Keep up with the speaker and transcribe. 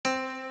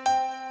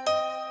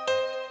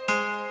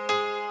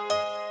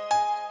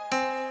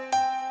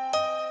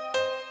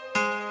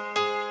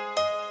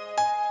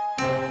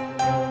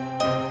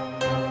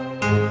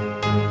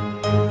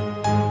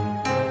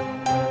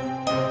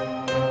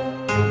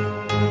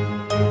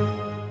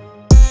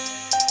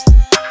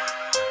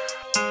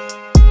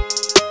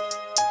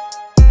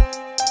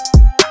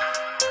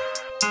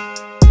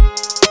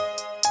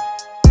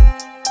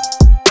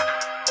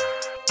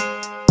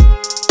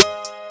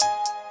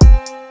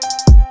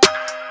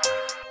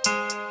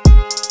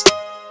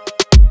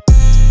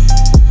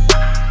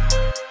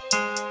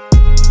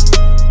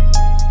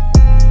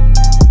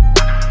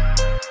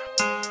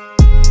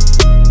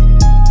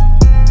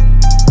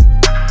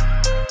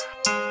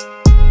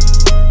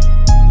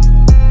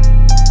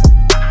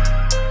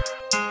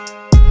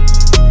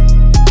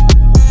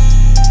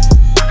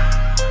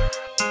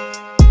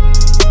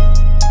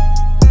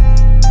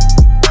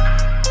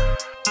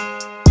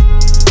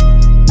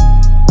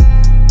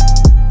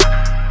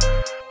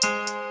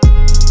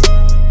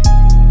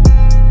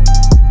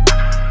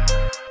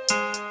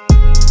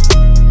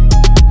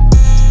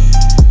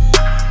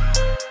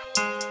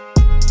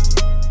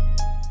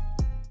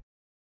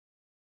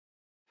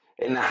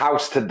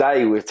house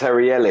today with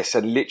Terry Ellis,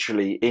 and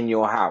literally in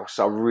your house.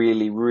 I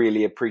really,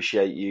 really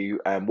appreciate you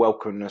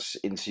welcoming us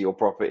into your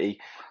property.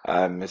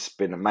 It's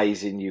been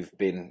amazing. You've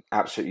been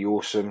absolutely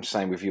awesome.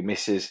 Same with your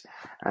missus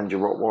and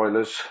your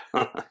Rottweilers.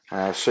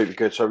 Super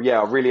good. So yeah,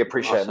 I really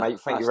appreciate it,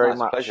 mate. Thank you very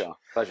much.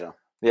 Pleasure.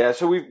 Yeah,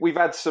 so we've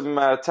had some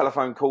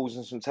telephone calls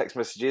and some text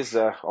messages.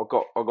 I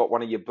got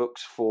one of your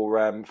books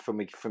for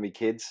me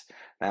kids.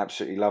 They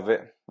absolutely love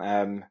it.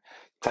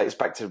 Take us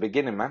back to the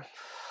beginning, man.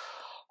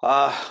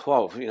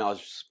 Well, you know,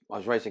 I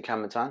was raised in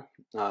Camden Town.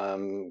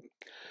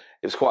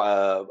 It was quite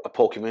a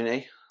poor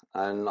community,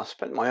 and I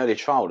spent my early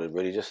childhood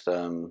really just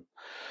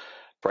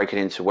breaking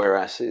into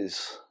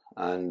warehouses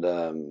and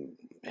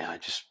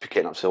just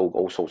getting up to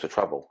all sorts of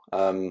trouble.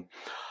 I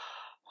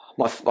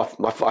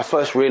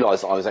first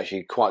realised I was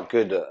actually quite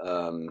good at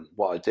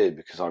what I did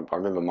because I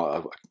remember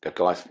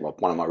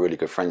one of my really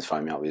good friends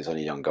phoned me up. He was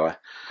only a young guy,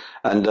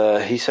 and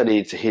he said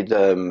he'd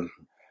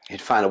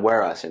found a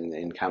warehouse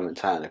in Camden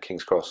Town at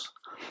King's Cross.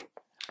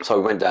 So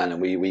we went down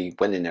and we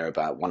went in there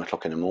about 1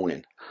 o'clock in the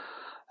morning,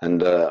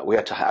 and we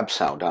had to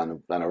abseil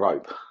down a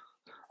rope.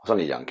 I was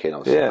only a young kid. I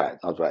was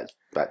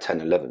about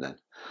 10, 11 then,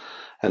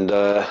 and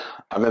I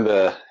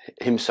remember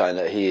him saying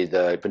that he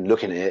had been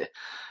looking at it,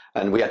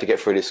 and we had to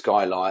get through this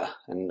skylight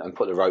and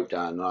put the rope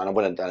down. And I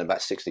went down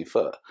about 60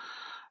 foot,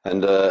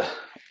 and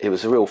it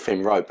was a real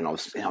thin rope, and I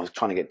was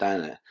trying to get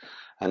down there.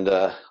 And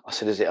I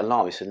said, "Is it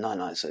alarm?" He said, "No,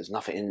 there's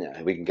nothing in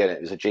there. We can get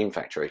it. It's a jean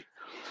factory."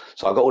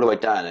 So I got all the way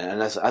down there,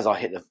 and as I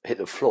hit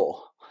the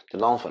floor, the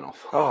alarms went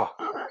off. Oh.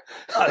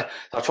 I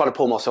tried to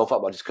pull myself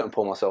up, but I just couldn't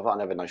pull myself up. I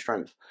never had no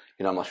strength.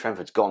 You know, my strength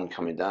had gone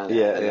coming down.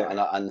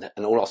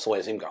 And all I saw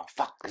is him go,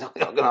 "Fuck!"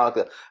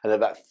 And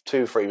about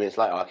 2 or 3 minutes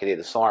later, I could hear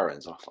the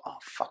sirens. I thought, "Oh,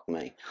 fuck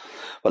me!"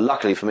 But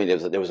luckily for me,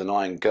 there was an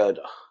iron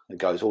girder that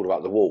goes all the way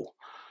up the wall.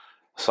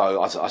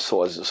 So I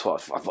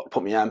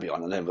put my hand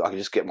behind, and then I could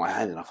just get my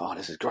hand in. I thought, "Oh,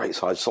 this is great."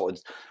 So I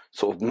sort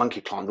of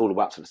monkey climbed all the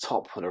way up to the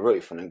top of the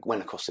roof, and then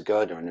went across the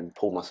girder, and then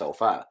pulled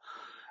myself out.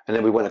 And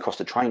then we went across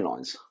the train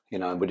lines, you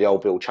know, with the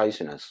old Bill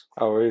chasing us.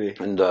 Oh, really?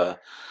 And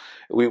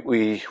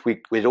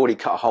we'd already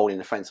cut a hole in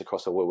the fence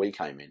across where we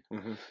came in.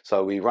 Mm-hmm.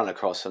 So we ran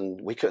across, and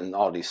we couldn't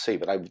hardly see,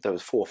 but there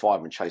was 4 or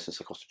 5 men chasing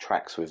us across the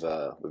tracks with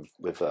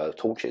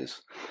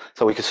torches,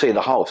 so we could see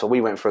the hole. So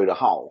we went through the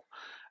hole.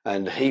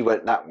 And he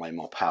went that way,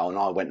 my pal, and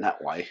I went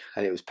that way,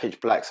 and it was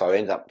pitch black. So I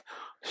ended up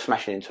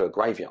smashing into a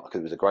graveyard, because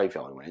it was a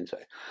graveyard I went into,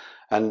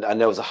 and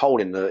there was a hole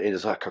it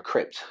was like a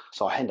crypt.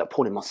 So I ended up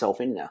pulling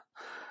myself in there.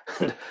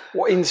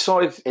 What,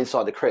 inside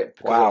the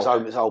crypt? Wow!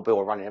 It was old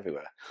Bill running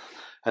everywhere,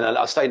 and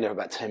I stayed there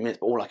about 10 minutes.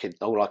 But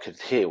all I could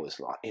hear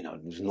was, like, you know,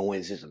 there was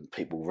noises and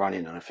people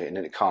running and everything. And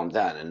then it calmed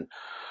down, and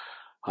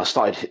I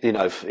started, you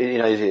know, as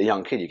a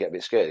young kid, you get a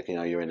bit scared. You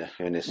know, you're in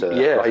this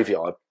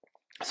graveyard.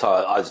 So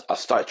I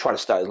started trying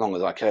to stay as long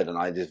as I could, and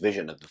I had this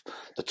vision of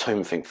the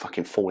tomb thing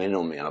fucking falling in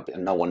on me,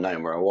 and no one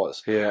knowing where I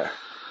was. Yeah.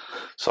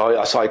 So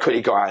I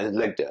quickly got out and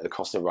legged it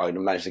across the road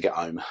and managed to get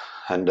home.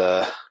 And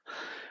I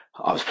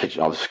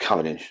was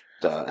covered in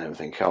dirt and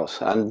everything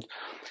else. And,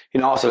 you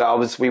know, after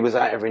that, we was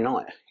out every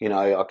night. You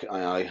know,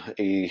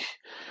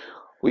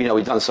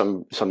 we'd done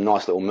some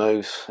nice little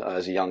moves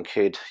as a young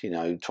kid. You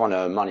know, trying to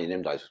earn money in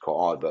them days was quite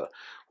hard, but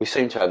we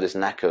seemed to have this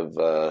knack of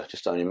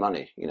just earning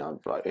money. You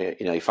know, like,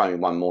 you know, he phoned me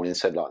one morning and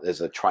said, like,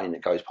 there's a train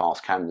that goes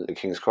past Camden to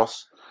King's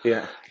Cross.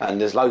 Yeah. And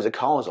there's loads of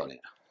cars on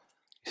it.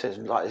 He says,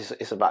 like,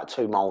 it's about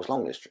 2 miles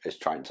long, this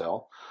train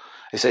tell.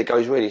 He said it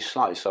goes really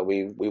slow. So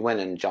we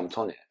went and jumped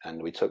on it,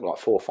 and we took like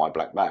 4 or 5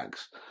 black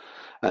bags,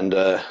 and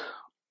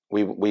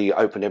we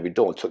opened every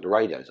door and took the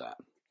radios out.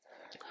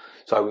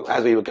 So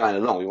as we were going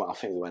along, I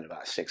think we went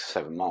about 6 or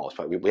 7 miles,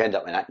 but we ended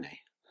up in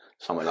Hackney,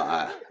 something like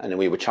that. And then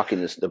we were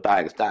chucking the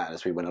bags down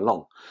as we went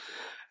along.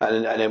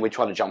 And then we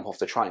tried to jump off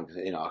the train.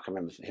 You know, I can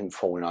remember him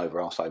falling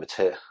over arse over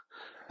tit,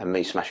 and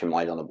me smashing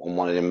my head on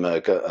one of them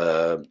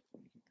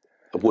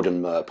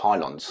wooden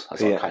pylons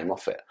as I came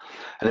off it.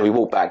 And then we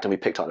walked back and we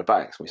picked up the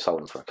bags and we sold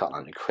them for a couple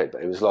 £100.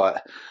 But it was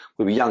like,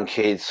 we were young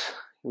kids,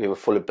 we were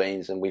full of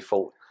beans, and we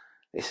thought,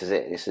 this is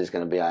it. This is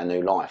going to be our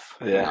new life.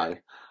 Yeah. You know,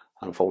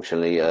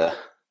 unfortunately,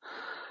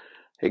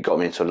 it got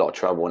me into a lot of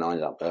trouble, and I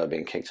ended up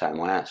being kicked out of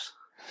my house.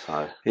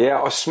 So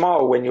yeah, I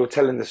smile when you're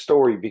telling the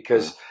story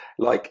because,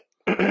 like,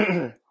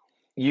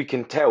 you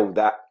can tell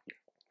that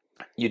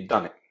you'd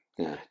done it.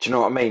 Yeah. Do you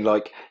know what I mean?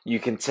 Like, you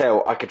can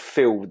tell. I could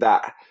feel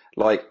that.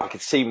 Like, I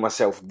could see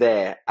myself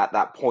there at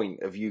that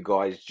point of you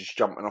guys just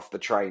jumping off the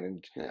train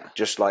and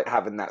just like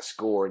having that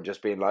score and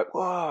just being like,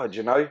 "Whoa!" Do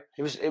you know?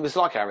 It was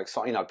like our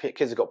exciting. You know,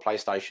 kids have got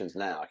PlayStations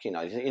now. Like, you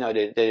know,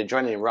 the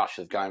adrenaline rush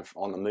of going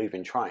on the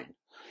moving train,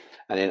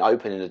 and then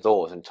opening the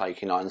doors and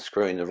taking, like,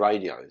 unscrewing the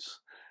radios,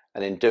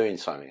 and then doing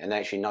something, and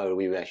actually know that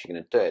we were actually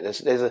going to do it.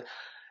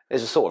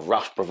 There's a sort of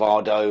rush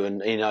bravado,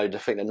 and, you know, the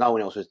thing that no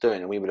one else was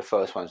doing, and we were the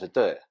first ones to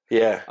do it.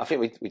 Yeah, I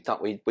think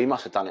we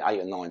must have done it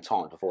 8 or 9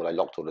 times before they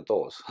locked all the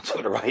doors and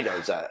took the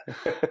radios out.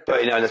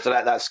 But, you know, so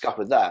that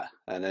scuppered that,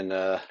 and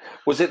then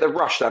was it the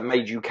rush that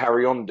made you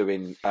carry on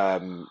doing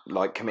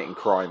like committing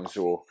crimes?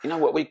 Or, you know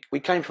what, we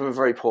came from a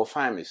very poor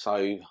family,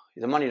 so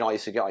the money that I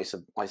used to get, I used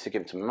to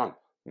give it to my mum.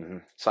 Mm-hmm.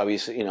 So we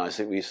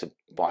used to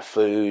buy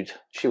food.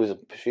 She was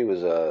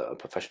a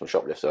professional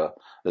shoplifter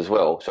as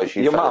well. So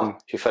Your mum?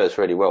 She fed us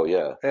really well,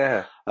 yeah.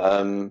 Yeah.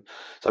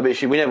 So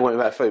we never went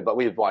without food, but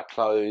we would buy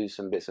clothes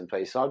and bits and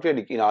pieces. So I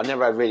really, I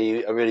never had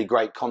a really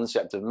great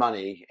concept of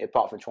money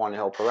apart from trying to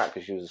help her out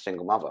because she was a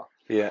single mother.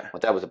 Yeah. My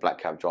dad was a black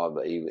cab driver,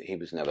 but he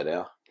was never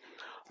there.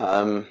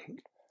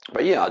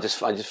 But yeah, I just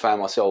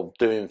found myself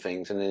doing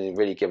things and then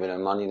really giving her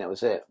money, and that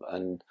was it.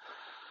 And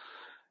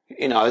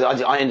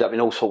I ended up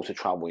in all sorts of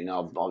trouble. I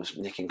was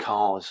nicking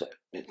cars.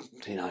 I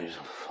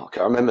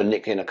remember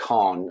nicking a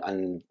car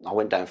and I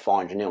went down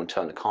Fire Engineer and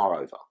turned the car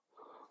over.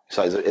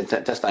 So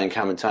that's down in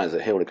Camden Town, there's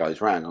a hill that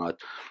goes round. And I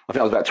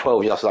think I was about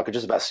 12 years old, so I could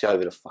just about see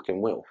over the fucking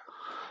wheel.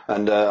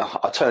 And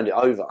I turned it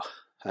over,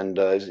 and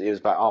it was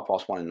about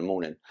 1:30 in the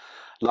morning.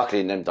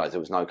 Luckily, in them days, there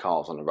was no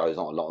cars on the roads,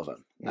 not a lot of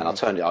them. And I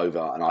turned it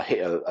over, and I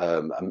hit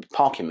a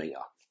parking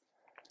meter.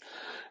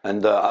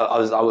 And I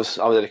was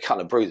at a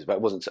couple of bruises, but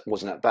it wasn't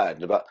that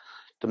bad. But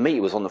the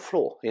meter was on the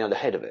floor, the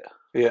head of it.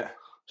 Yeah.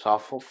 So I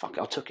thought, fuck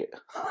it, I took it.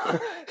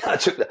 I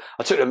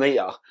took the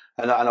meter,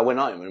 and I went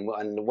home.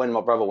 And when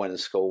my brother went to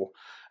school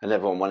and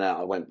everyone went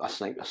out, I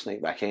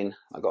sneaked back in.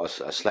 I got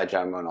a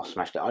sledgehammer and I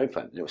smashed it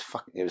open. And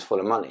it was full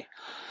of money.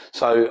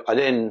 So I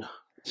then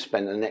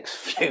spent the next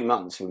few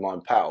months with my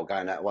pal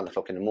going out at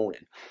 1:00 in the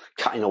morning,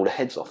 cutting all the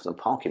heads off the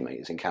parking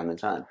meters in Camden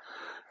Town.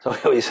 So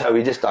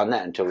we just done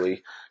that until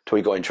we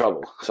got in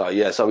trouble. So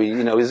yeah, so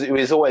it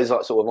was always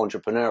like sort of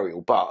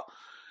entrepreneurial, but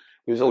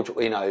it was all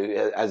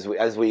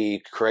as we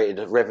created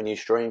a revenue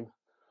stream,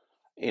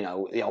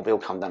 the old bill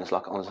come down. It's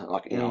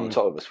on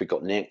top of us. We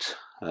got nicked.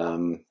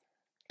 And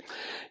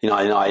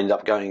I ended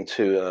up going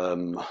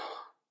to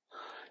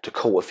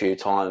court a few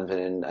times,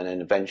 and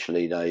then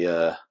eventually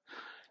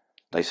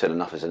they said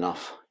enough is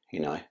enough.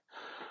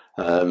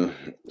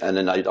 And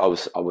then I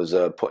was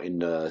put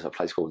in a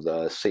place called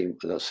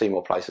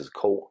Seymour Place as a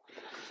court,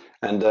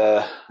 and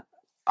I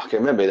can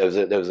remember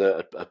there was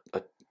a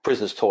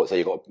prisoners' toilet. So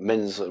you've got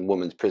men's and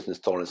women's prisoners'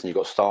 toilets, and you've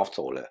got staff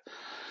toilet.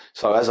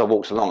 So as I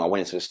walked along, I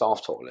went into the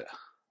staff toilet.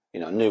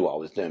 I knew what I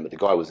was doing, but the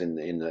guy was in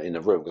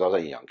the room because I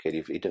was a young kid.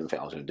 He didn't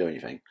think I was going to do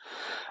anything.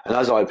 And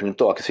as I opened the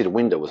door, I could see the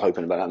window was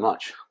open about that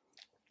much.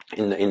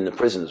 In the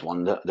prisoners'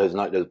 one, there's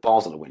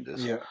bars on the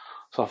windows. Yeah.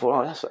 So I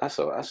thought,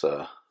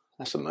 oh,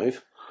 that's a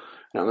move.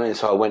 You know what I mean?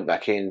 So I went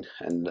back in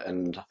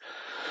and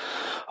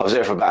I was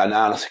there for about an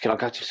hour. And I said, "Can I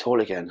go to the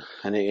toilet again?"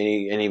 And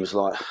he was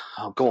like,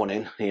 "Oh, go on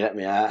in." And he let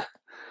me out.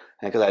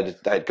 Because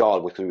they had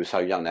guard, because we were so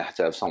young, they had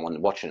to have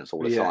someone watching us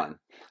all the time.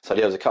 So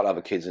there was a couple of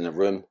other kids in the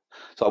room.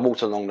 So I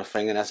walked along the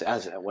thing, and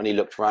as when he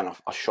looked around,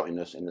 I shot in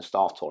the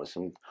staff toilets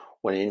and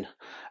went in,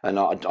 and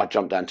I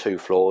jumped down 2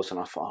 floors, and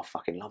I thought, "Oh,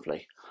 fucking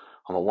lovely,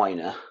 I'm away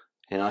now,"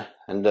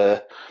 And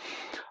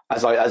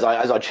as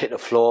I hit the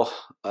floor,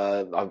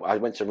 I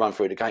went to run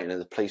through the gate, and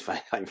the police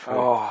van came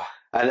through,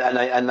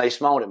 and they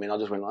smiled at me, and I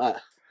just went like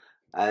that,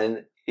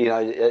 and.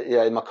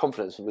 My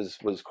confidence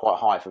was quite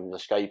high from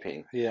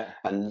escaping. Yeah.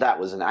 And that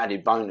was an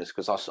added bonus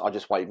because I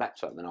just waved back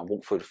to them and I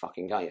walked through the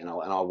fucking gate and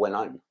I went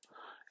home.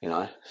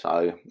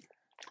 So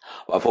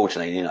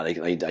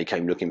unfortunately, they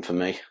came looking for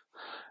me,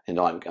 and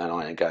I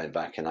ended going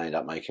back, and they ended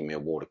up making me a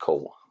ward of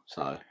court.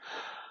 So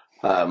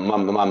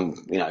mum,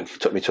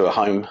 took me to her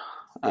home,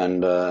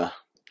 and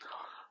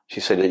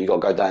she said that you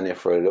got to go down there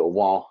for a little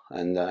while,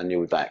 and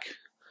you'll be back.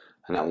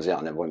 And that was it.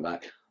 I never went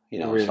back.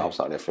 Really? So I was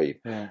stuck there for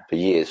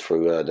years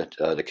through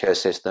the care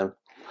system.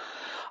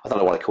 I don't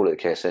know why they call it the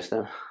care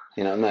system.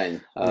 You know what I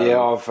mean?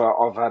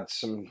 I've had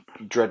some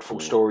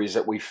dreadful stories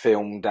that we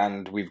filmed,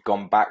 and we've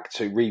gone back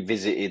to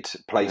revisited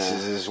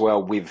places as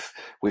well with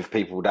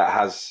people that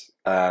has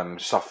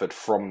suffered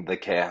from the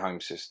care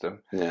home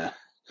system. Yeah.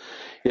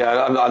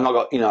 I've not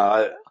got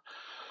I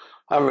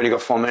haven't really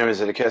got fond memories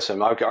of the care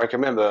system. I can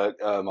remember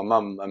my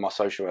mum and my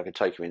social worker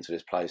taking me into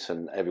this place,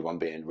 and everyone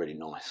being really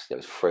nice. There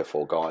was 3 or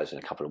 4 guys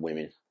and a couple of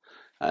women.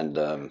 And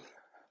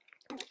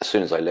as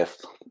soon as they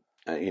left,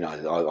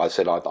 I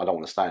said, I don't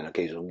want to stay in the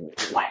geezer.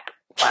 Whack,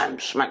 bam,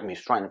 smacked me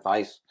straight in the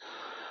face.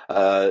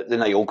 Then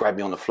they all grabbed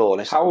me on the floor.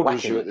 And how old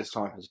was you at this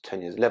time? I was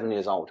 11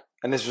 years old.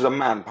 And this was a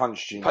man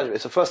punched you?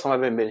 It's the first time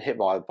I've ever been hit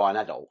by an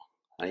adult.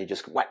 And he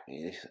just whacked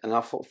me. And I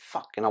thought,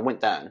 fuck. And I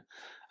went down.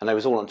 And they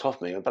was all on top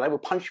of me. But they were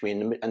punching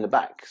me in the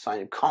back,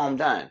 saying, calm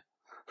down.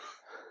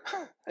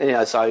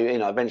 And, so,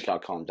 eventually I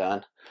calmed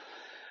down.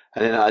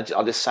 And then I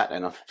just sat there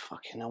and I thought,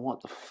 fuck,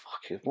 what the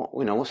fuck is,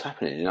 what's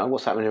happening?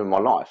 What's happening in my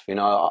life? I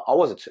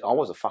was a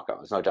fucker,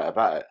 there's no doubt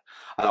about it.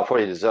 And I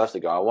probably deserved to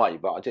go away,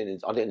 but I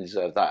didn't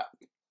deserve that.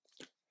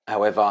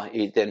 However,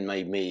 it then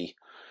made me,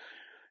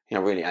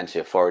 really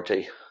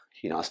anti-authority.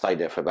 I stayed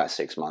there for about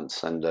 6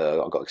 months, and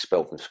I got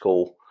expelled from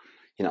school.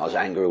 I was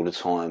angry all the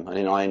time. And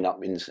then I ended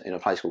up in a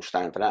place called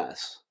Stanford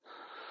House.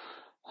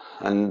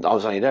 And I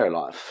was only there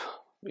like,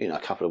 a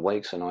couple of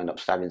weeks, and I ended up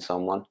stabbing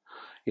someone.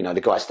 The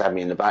guy stabbed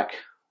me in the back.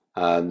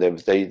 They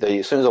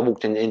as soon as I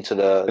walked into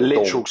the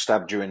literal dorm,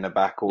 stabbed you in the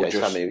back, or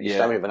stabbed me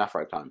with an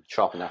Afro comb,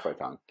 sharpened Afro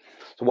comb.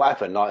 So what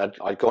happened?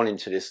 I'd gone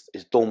into this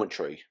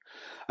dormitory,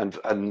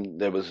 and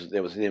there was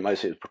mostly it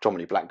was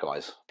predominantly black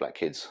guys, black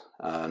kids,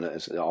 and I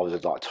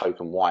was like a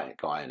token white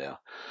guy there.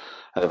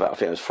 And I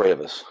think it was 3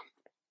 of us,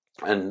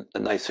 and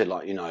they said,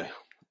 like, you know,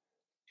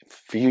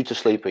 for you to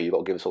sleep here, you've got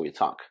to give us all your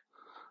tuck.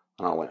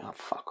 And I went, oh,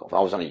 fuck off. I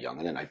was only young,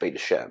 and then they beat the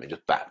shit out of me,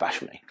 just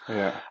bashed me.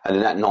 Yeah. And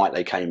then that night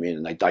they came in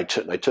and they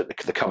took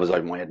the covers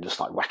over my head and just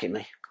like whacking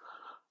me.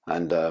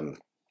 And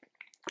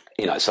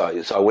you know,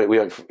 so we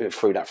went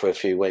through that for a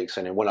few weeks,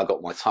 and then when I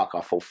got my tuck,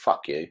 I thought,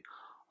 fuck you,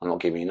 I'm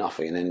not giving you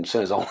nothing. And then as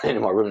soon as I went into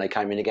my room, they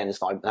came in again and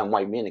started and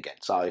waved me in again.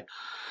 So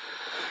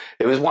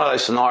it was one of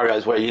those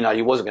scenarios where, you know,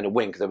 you wasn't going to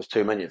win because there was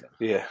too many of them.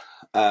 Yeah.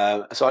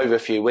 So over a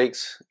few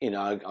weeks, you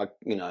know,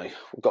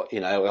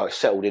 I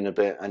settled in a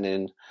bit, and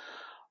then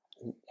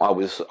I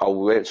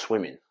went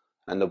swimming,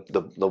 and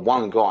the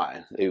one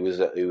guy who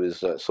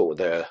was sort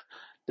of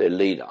their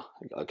leader,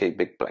 a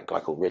big black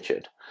guy called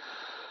Richard,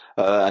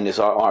 and this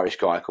Irish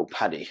guy called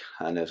Paddy,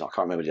 and I can't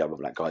remember the other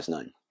black guy's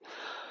name.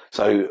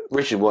 So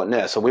Richard wasn't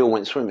there, so we all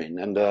went swimming,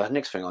 and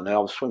next thing I knew, I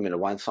was swimming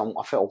away, and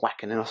I felt a whack,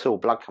 and then I saw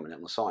blood coming out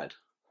my side,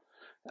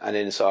 and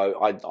then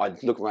so I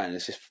looked around, and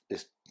it's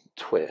this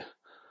twit.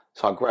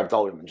 So I grabbed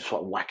hold of him and just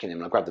started whacking him,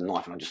 and I grabbed the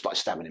knife and I just started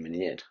stabbing him in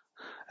the head,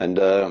 and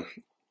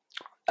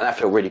that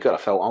felt really good. I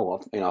felt, oh,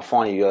 you know, I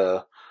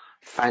finally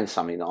found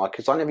something that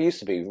because I never used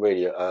to be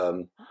really.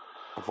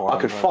 I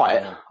could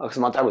fight because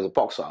my dad was a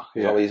boxer.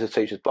 Yeah. He used to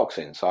teach us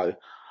boxing. So,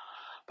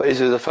 but this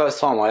is the first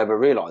time I ever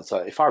realised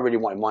that if I really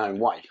wanted my own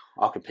way,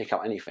 I could pick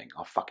up anything.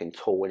 I fucking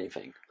tore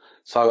anything.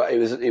 So it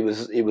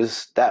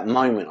was that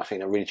moment, I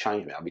think, that really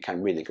changed me. I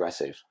became really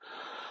aggressive.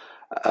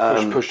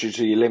 Pushed you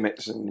to your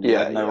limits, and you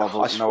had no other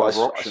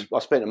option. I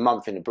spent a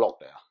month in the block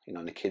there, you know,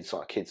 in the kids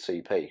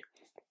CP,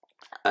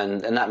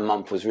 and that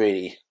month was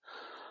really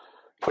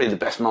probably the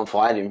best month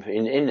I had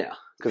in there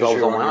because I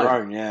was on my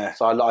own. Yeah.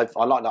 So I like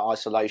that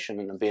isolation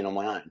and being on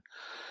my own,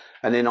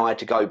 and then I had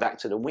to go back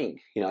to the wing,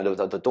 you know,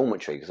 the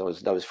dormitory,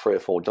 because there was 3 or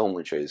 4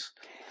 dormitories.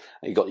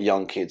 And you got the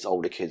young kids,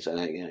 older kids, and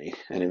you know,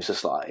 and it was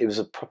just like it was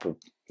a proper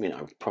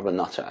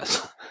nut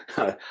ass.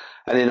 And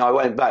then I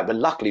went back, but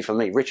luckily for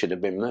me, Richard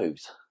had been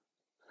moved.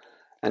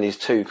 And his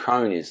 2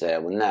 cronies there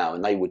were now,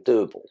 and they were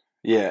doable.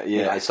 Yeah,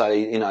 yeah.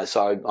 You know,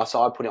 so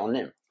I put it on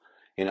them.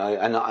 You know,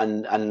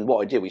 and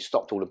what I did, we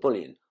stopped all the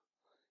bullying.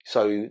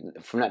 So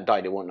from that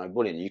day, there wasn't no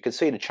bullying. You could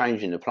see the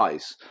change in the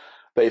place,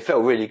 but it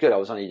felt really good. I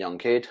was only a young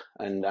kid,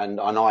 and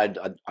I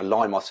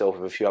aligned myself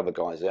with a few other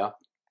guys there.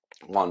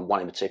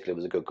 One in particular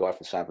was a good guy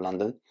from South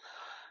London,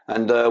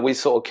 and we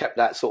sort of kept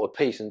that sort of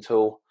peace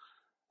until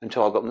I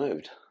got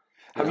moved.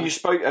 Have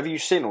you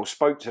seen or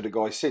spoke to the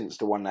guy since,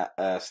 the one that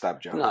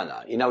stabbed you?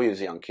 No. You know, he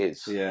was young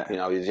kids. Yeah. You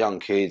know, he was young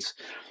kids.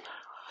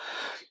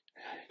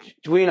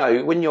 Well, you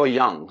know, when you're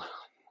young,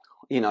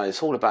 you know,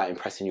 it's all about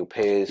impressing your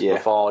peers,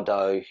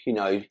 bravado. You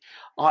know,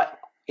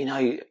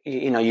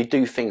 you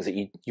do things that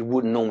you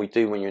wouldn't normally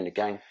do when you're in the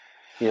game.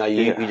 You know,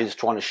 you're just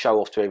trying to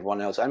show off to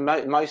everyone else. And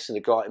most of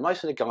the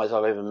guys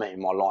I've ever met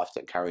in my life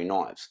that carry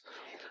knives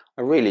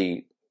are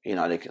really, you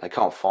know, they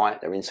can't fight.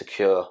 They're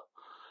insecure.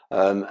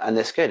 And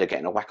they're scared of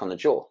getting a whack on the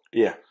jaw.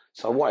 Yeah.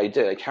 So what they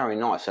do, they carry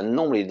knives, and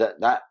normally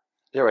that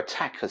their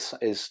attack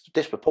is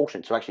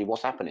disproportionate to actually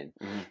what's happening,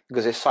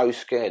 because they're so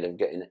scared of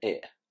getting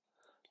hit.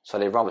 So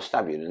they'd rather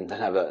stab you than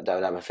have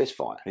a fist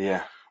fight.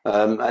 Yeah.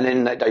 And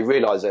then they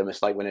realise their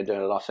mistake when they're doing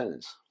a life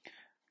sentence.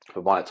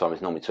 But by that time,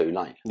 it's normally too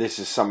late. This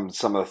is some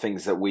of the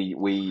things that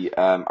we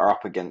are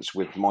up against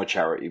with my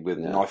charity, with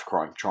knife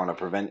crime, trying to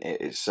prevent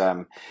it.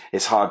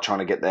 It's hard trying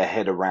to get their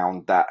head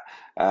around that.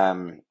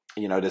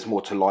 You know, there's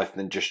more to life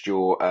than just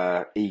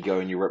your ego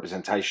and your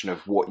representation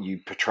of what you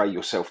portray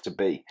yourself to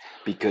be.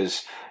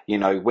 Because, you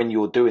know, when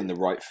you're doing the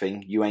right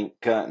thing, you ain't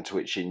curtain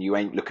twitching, you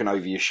ain't looking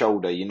over your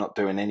shoulder, you're not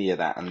doing any of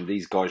that. And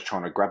these guys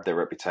trying to grab their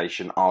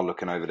reputation are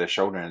looking over their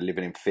shoulder and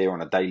living in fear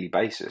on a daily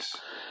basis.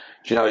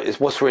 Do you know,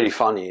 what's really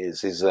funny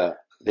is that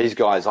these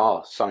guys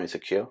are so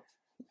insecure.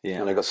 Yeah.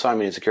 And they've got so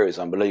many insecurities,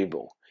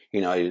 unbelievable.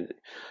 You know,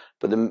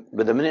 but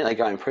the minute they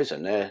go in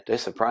prison, they're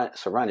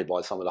surrounded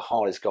by some of the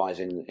hardest guys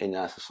in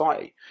our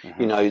society.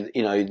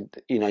 Mm-hmm.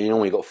 You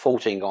normally got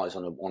 14 guys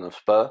on a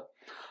spur.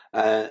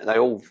 They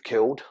all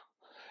killed,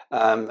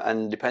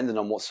 and depending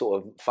on what sort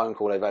of phone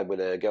call they've had with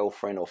their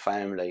girlfriend or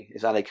family,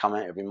 is how they come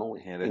out every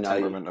morning. Yeah, their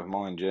temperament of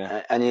mind.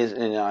 Yeah, and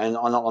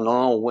on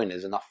all win,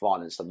 there's enough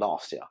violence to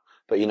last you.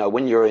 But you know,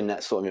 when you're in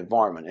that sort of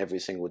environment every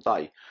single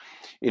day,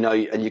 you know,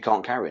 and you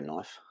can't carry a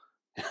knife.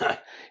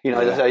 You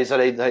know,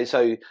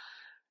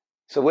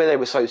 So where they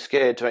were so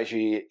scared to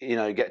actually, you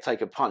know,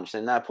 take a punch,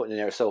 they're now putting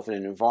themselves in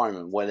an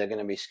environment where they're going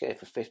to be scared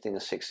for 15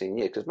 or 16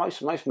 years. Because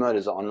most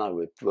murders that I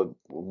know were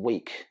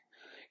weak.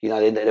 You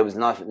know, there was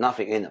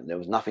nothing in them. There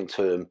was nothing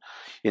to them.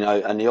 You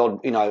know, and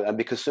and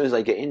because as soon as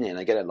they get in there and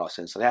they get a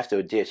license, so they have to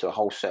adhere to a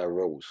whole set of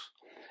rules.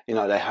 You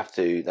know, they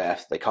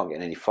can't get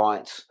in any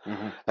fights.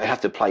 Mm-hmm. They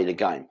have to play the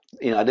game.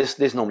 You know,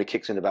 this normally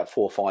kicks in about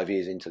 4 or 5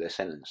 years into their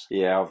sentence.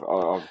 Yeah,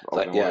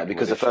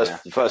 because the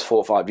first 4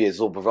 or 5 years is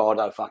all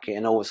bravado, fucking,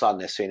 and all of a sudden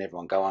they're seeing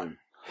everyone go home.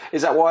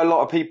 Is that why a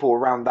lot of people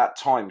around that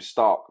time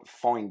start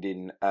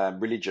finding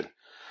religion?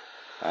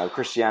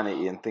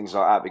 Christianity and things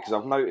like that, because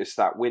I've noticed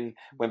that when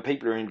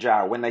people are in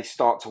jail, when they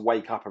start to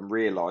wake up and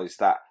realise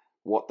that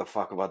what the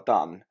fuck have I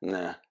done,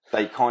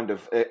 they kind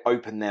of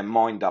open their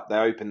mind up, they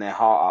open their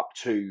heart up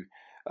to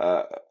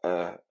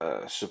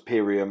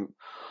superior.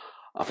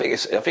 I think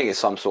it's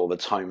some sort of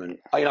atonement.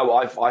 You know,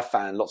 I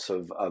found lots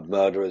of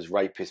murderers,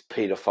 rapists,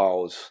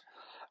 paedophiles.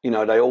 You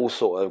know, they all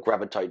sort of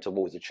gravitate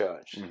towards the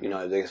church. You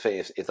know, they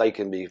think if they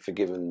can be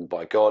forgiven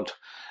by God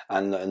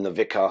and the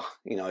vicar,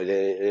 you know,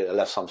 it'll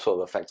have some sort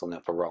of effect on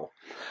their parole.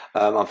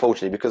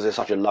 Unfortunately, because there's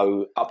such a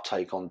low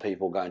uptake on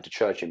people going to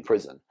church in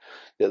prison,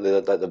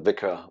 the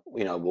vicar,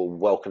 you know, will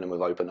welcome them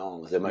with open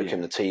arms. They'll make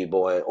him the tea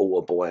boy,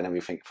 altar boy, and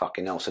everything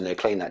fucking else, and they'll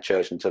clean that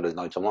church until there's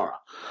no tomorrow.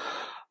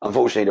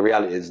 Unfortunately, the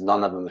reality is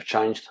none of them have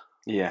changed.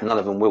 None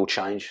of them will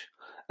change.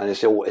 And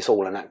it's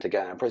all an act to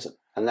get out of prison,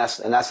 and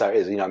that's how it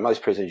is. You know,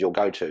 most prisons you'll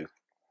go to,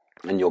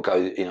 and you'll go,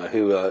 you know,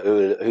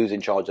 who's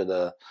in charge of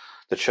the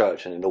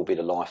church, and it'll all be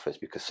the lifers,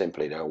 because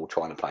simply they're all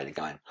trying to play the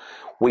game.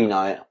 We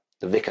know it.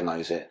 The vicar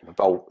knows it.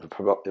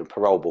 The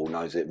parole board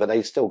knows it, but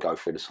they still go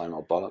through the same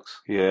old bollocks.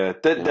 Yeah,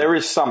 there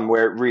is some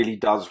where it really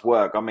does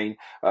work. I mean,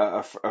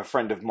 a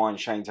friend of mine,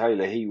 Shane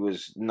Taylor, he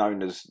was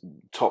known as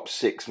top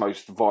 6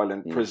 most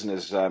violent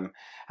prisoners,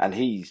 and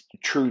he's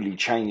truly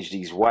changed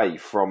his way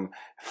from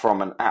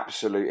an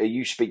absolute.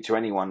 You speak to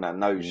anyone that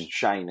knows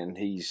Shane, and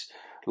he's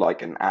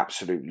like an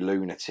absolute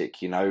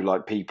lunatic. You know,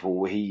 like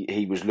people.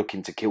 He was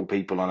looking to kill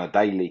people on a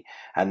daily,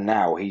 and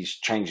now he's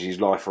changed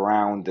his life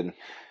around and.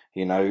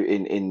 You know,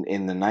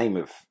 in the name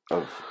of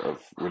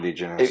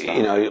religion and stuff.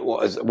 You know,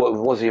 what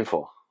was he in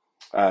for?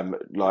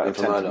 Like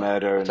attempted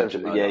murder.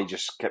 He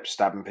just kept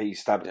stabbing people. He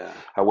stabbed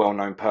a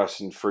well-known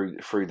person through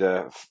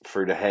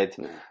the head.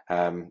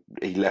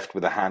 He left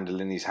with a handle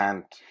in his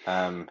hand.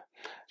 Do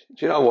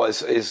you know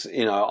what is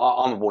you know,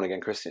 I'm a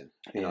born-again Christian.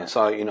 You know,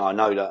 so you know, I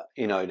know that,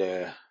 you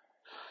know,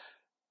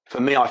 for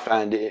me, I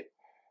found it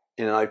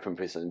in an open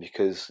prison,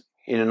 because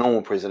in a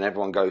normal prison,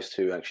 everyone goes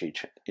to actually,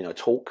 you know,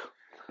 talk,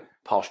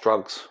 pass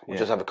drugs, or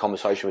just have a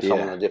conversation with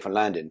someone on a different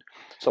landing.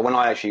 So when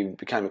I actually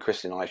became a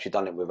Christian, I actually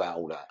done it without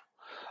all that.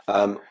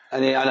 And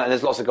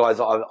there's lots of guys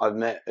that I've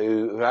met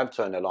who have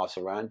turned their lives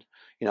around.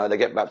 You know, they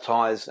get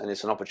baptised, and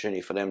it's an opportunity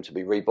for them to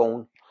be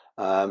reborn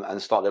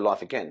and start their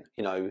life again.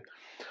 You know,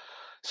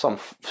 some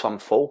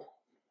fall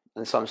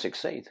and some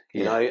succeed.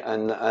 You know,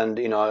 and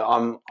you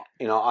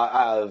know,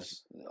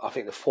 I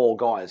think the 4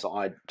 guys that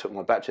I took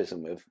my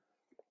baptism with,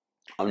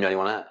 I'm the only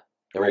one out.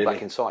 They're all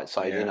back inside.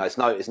 So you know, it's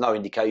no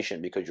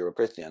indication because you're a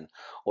Christian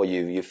or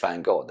you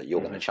found God that you're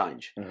going to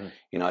change.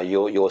 You know,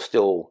 you're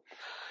still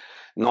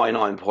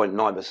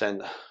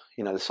 99.9%.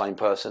 You know, the same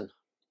person.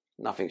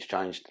 Nothing's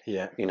changed.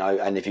 You know,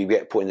 and if you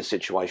get put in a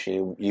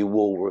situation, you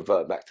will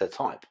revert back to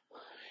type.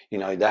 You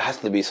know, there has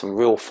to be some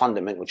real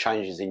fundamental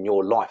changes in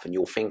your life and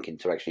your thinking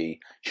to actually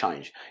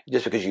change.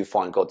 Just because you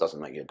find God doesn't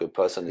make you a good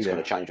person, it's going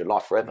to change your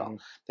life forever.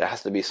 There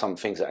has to be some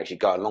things that actually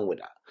go along with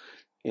that.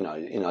 You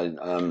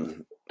know.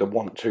 The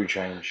want to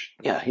change.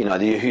 Yeah, you know,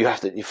 you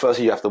have to.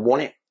 Firstly, you have to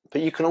want it,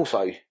 but you can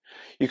also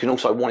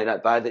want it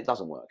that bad that it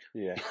doesn't work.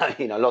 Yeah.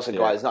 You know, lots of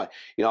guys know.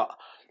 You know,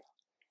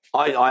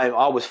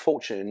 I was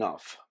fortunate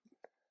enough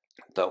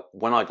that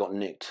when I got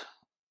nicked,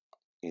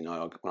 you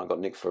know, when I got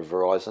nicked for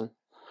Verizon,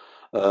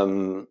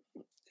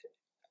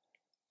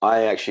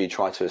 I actually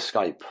tried to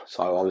escape.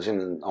 So I was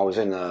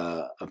in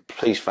a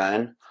police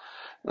van,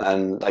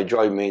 and they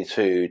drove me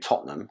to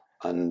Tottenham.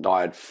 And I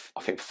had,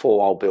 I think,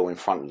 4 old Bill in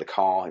front of the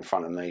car, in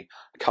front of me,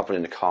 a couple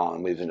in the car,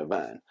 and we was in a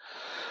van.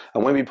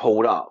 And when we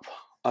pulled up,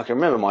 I can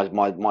remember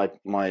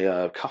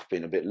my cuff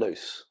being a bit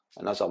loose.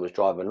 And as I was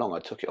driving along, I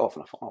took it off,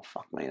 and I thought, oh,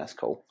 fuck me, that's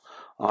cool.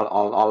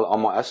 I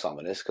might have some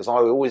of this, because I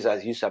always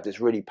used to have this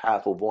really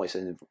powerful voice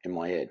in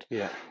my head.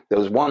 Yeah. There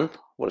was one,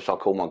 what I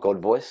call my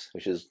God voice,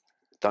 which is,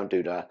 don't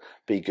do that,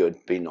 be good,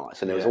 be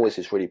nice. And there was always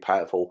this really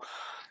powerful,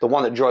 the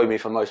one that drove me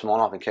for most of my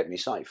life and kept me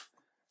safe.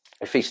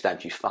 If he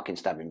stabbed you, fucking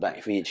stab him back.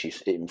 If he hits you,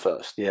 hit him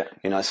first. Yeah.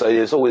 You know, so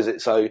there's always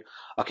it. So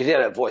I could hear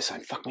that voice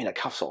saying, fuck me, that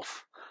cuff's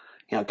off.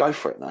 You know, go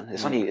for it, man.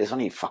 There's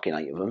only fucking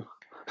 8 of them.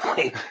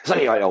 There's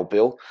only 8 old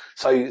Bill.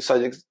 So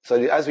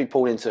as we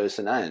pulled into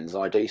St Anne's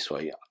ID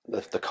suite,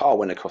 the car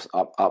went across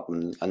up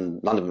and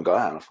none of them got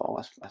out. And I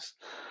thought,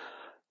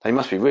 they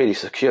must be really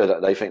secure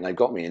that they think they've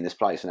got me in this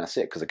place, and that's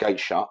it, because the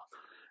gate's shut.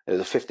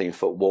 There's a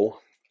 15-foot wall,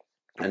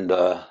 and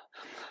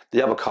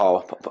the other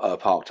car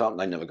parked up.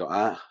 They never got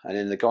out. And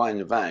then the guy in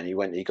the van,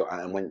 he got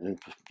out and went and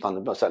done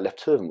the bus. So that left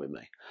 2 of them with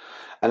me.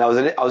 And I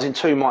was in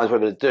 2 minds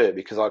whether to do it,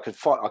 because I'd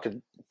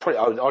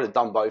have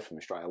done both of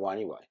them straight away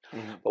anyway.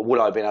 But would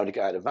I have been able to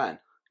get out of the van?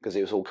 Because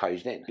it was all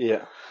caged in.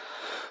 Yeah.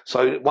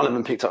 So one of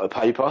them picked up a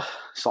paper,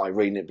 started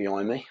reading it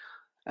behind me,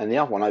 and the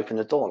other one opened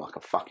the door like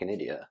a fucking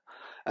idiot.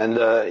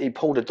 And he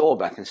pulled the door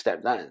back and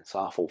stepped down. So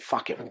I thought,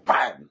 fuck it,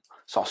 bam!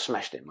 So I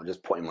smashed him. I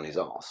just put him on his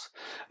arse.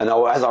 And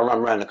as I ran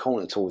around the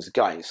corner towards the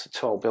gates,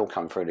 2 old Bill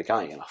come through the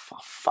gate, and I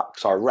thought, fuck.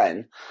 So I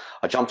ran.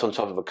 I jumped on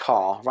top of a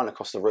car, ran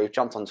across the roof,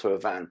 jumped onto a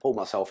van, pulled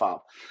myself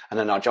up, and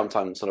then I jumped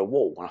onto the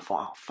wall. And I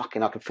thought, oh,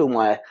 fucking, I could feel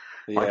my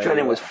My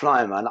adrenaline was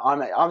flying, man.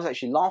 I was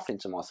actually laughing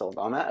to myself.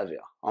 I'm out of here.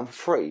 I'm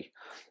free.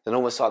 Then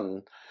all of a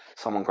sudden,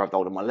 someone grabbed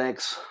hold of my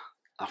legs.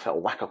 I felt a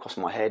whack across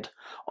my head.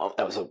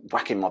 There was a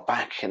whack in my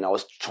back, and I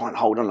was trying to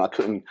hold on. I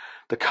couldn't.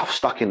 The cuff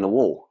stuck in the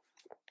wall,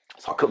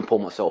 so I couldn't pull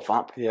myself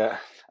up. Yeah.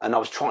 And I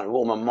was trying with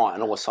all my might,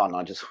 and all of a sudden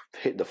I just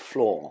hit the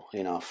floor.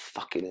 You know,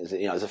 fucking,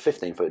 it was a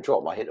 15-foot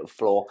drop. I hit the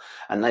floor,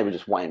 and they were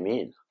just weighing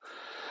me in.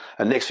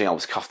 And next thing, I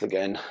was cuffed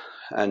again,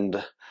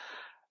 and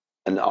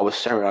I was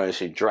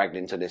ceremoniously dragged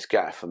into this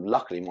gaff. And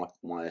luckily,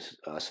 my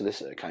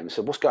solicitor came and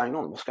said, "What's going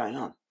on? What's going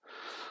on?"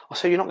 I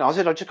said, "You're not." I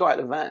said, "I just got out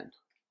of the van."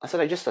 I said,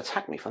 "They just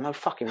attacked me for no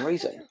fucking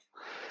reason."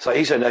 So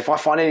he said, "If I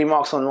find any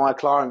marks on my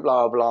client,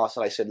 blah blah blah."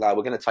 So they said, "No,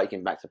 we're going to take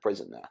him back to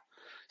prison now."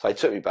 So they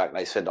took me back.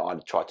 They said that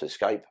I'd tried to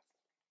escape.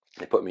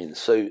 They put me in the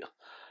suit,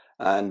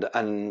 and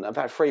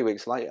about 3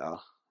 weeks later,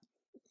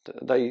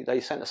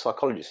 they sent a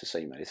psychologist to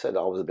see me. They said that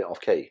I was a bit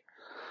off key.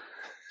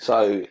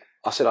 So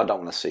I said, "I don't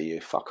want to see you.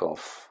 Fuck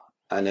off."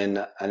 And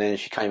then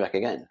she came back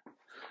again,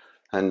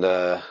 and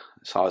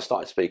so I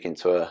started speaking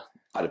to her.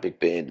 I had a big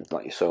beard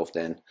like yourself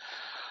then,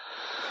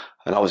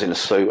 and I was in a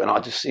suit, and I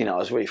just, I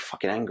was really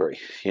fucking angry.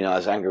 I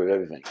was angry with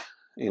everything,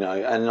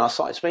 and I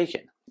started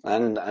speaking,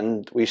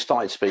 and we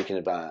started speaking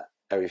about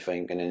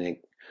everything, and then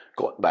it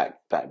got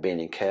back being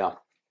in care,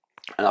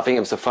 and I think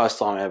it was the first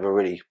time I ever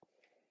really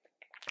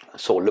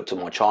sort of looked at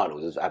my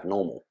childhood as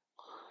abnormal.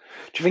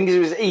 Do you think it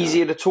was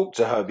easier to talk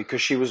to her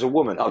because she was a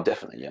woman? Oh,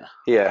 definitely, yeah.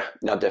 Yeah.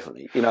 No,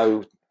 definitely.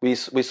 We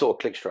sort of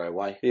clicked straight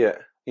away. Yeah.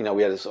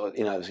 We had a sort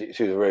of,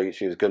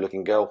 she was a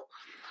good-looking girl,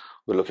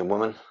 good-looking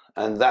woman,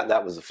 and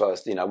that was the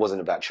first. It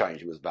wasn't about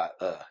change. It was about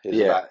it was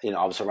about,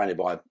 I was surrounded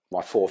by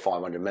 400 or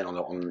 500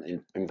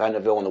 men in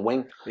Vanderbilt on the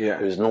wing. Yeah.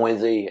 It was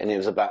noisy, and it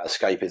was about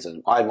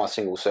escapism. I had my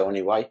single cell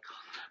anyway,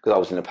 because I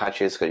was in the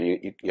patches. Because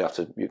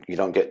you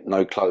don't get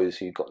no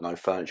clothes, you've got no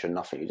furniture,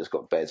 nothing. You just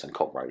got beds and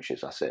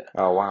cockroaches. That's it.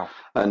 Oh wow.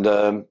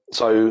 And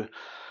so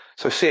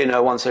seeing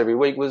her once every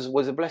week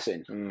was a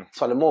blessing. Mm.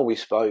 So the more we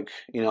spoke,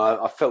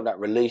 I felt that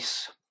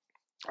release.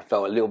 I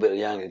felt a little bit of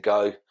the anger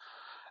go,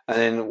 and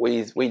then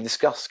we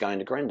discussed going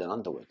to Grendon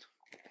Underwood,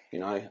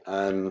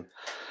 and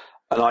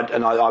I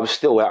was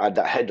still had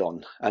that head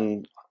on,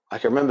 and I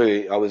can remember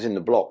I was in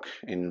the block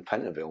in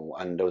Pentonville,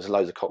 and there was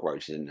loads of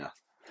cockroaches in there.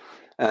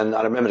 And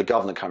I remember the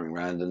governor coming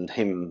round, and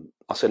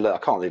I said, "Look, I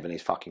can't live in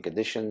these fucking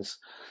conditions.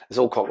 It's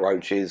all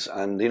cockroaches,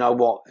 and you know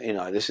what?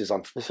 This is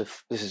not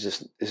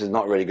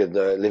really good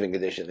living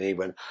conditions." And he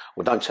went,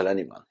 "Well, don't tell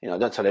anyone.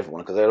 Don't tell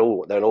everyone, because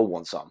they'll all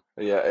want some."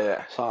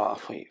 Yeah. So I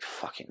thought, "You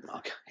fucking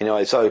mug."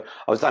 So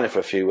I was down there for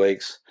a few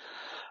weeks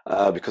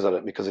because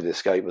of the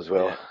escape as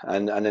well, yeah.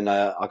 And then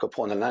I got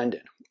put on the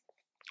landing.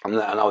 And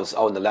I was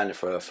on the landing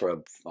for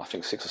I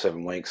think 6 or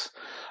 7 weeks,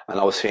 and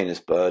I was seeing this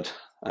bird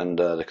and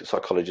the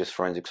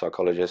forensic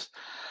psychologist,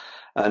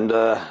 and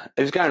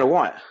it was going all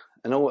right.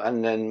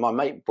 And then my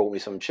mate brought me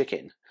some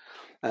chicken,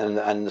 and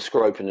the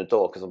screw opened the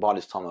door, because by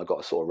this time I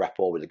got a sort of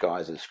rapport with the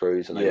guys and the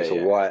screws, and they was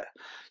all right.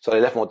 So they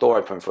left my door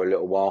open for a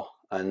little while,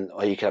 and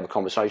he could have a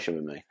conversation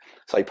with me.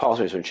 So he passed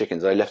me some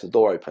chickens. They left the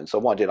door open. So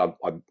what I did,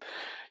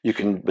 you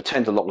can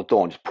pretend to lock the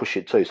door and just push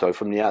it to. So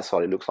from the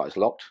outside, it looks like it's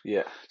locked.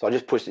 Yeah. So I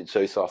just pushed it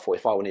to. So I thought,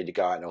 if I need to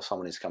go out or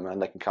someone is coming in,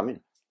 they can come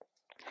in.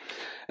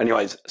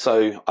 Anyways,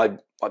 so I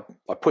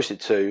pushed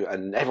it to,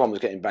 and everyone was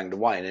getting banged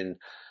away. And then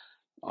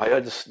I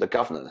heard the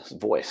governor's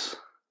voice.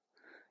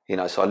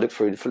 So I looked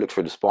through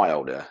the spy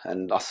hole there,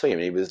 and I see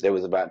him. There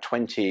was about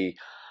 20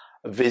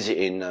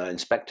 visiting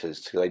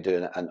inspectors. They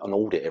do an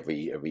audit every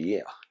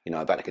year.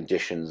 About the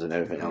conditions and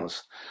everything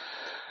else.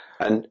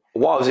 And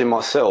while I was in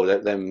my cell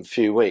them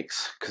few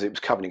weeks, because it was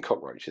covered in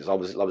cockroaches, I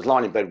was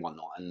lying in bed one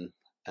night,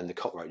 and the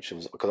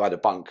cockroaches, because I had a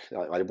bunk,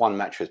 I had one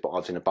mattress, but I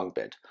was in a bunk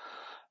bed,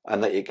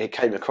 and it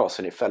came across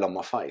and it fell on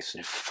my face,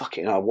 and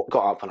I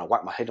got up and I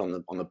whacked my head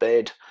on the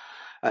bed,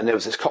 and there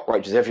was this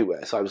cockroaches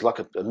everywhere. So it was like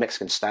a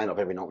Mexican standoff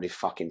every night with these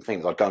fucking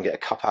things. I'd go and get a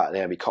cup out of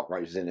there, and be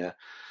cockroaches in there.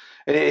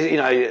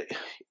 And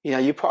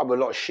you put up with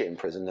a lot of shit in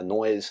prison: the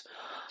noise,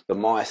 the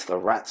mice, the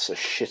rats, the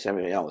shit,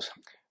 everything else.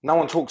 No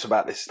one talks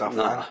about this stuff,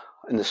 man.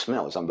 And the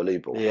smell is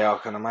unbelievable. Yeah, I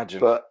can imagine.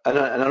 But and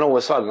then all of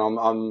a sudden,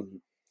 what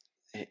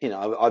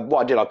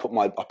I did, I put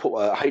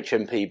a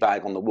HMP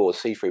bag on the wall, a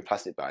see-through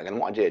plastic bag, and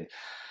what I did,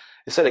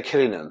 instead of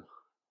killing them,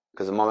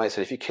 because my mate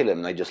said if you kill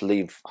them, they just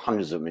leave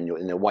hundreds of them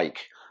in their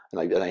wake,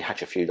 and they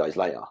hatch a few days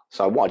later.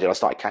 So what I did, I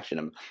started catching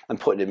them and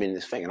putting them in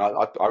this thing, and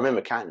I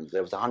remember counting them.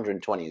 There was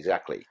 120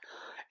 exactly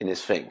in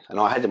this thing, and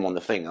I had them on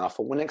the thing, and I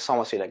thought, well, next time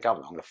I see that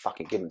governor, I'm going to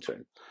fucking give them to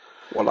him.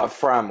 Well, like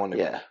Fram on him.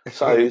 Yeah.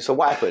 So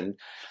what happened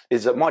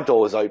is that my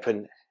door was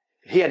open.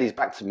 He had his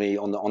back to me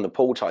on the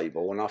pool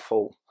table, and I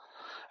thought,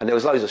 and there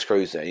was loads of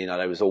screws there.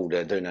 They was all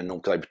there doing their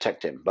normal, because they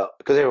protect him. But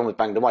because everyone was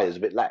banged away, it was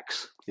a bit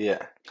lax.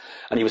 Yeah.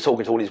 And he was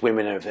talking to all these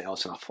women and everything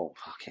else, and I thought,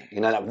 fuck it.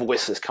 That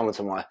voice that's coming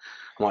to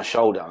my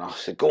shoulder, and I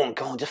said, go on,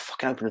 just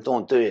fucking open the door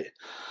and do it.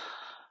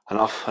 And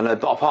a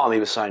part of me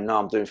was saying, no,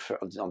 I'm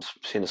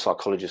seeing a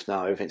psychologist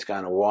now. Everything's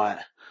going all right.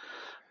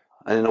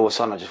 And then all of a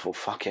sudden, I just thought,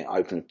 fuck it,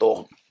 open the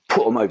door.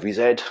 put them over his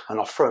head, and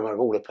I threw them over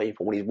all the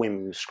people, all these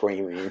women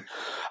screaming,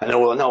 and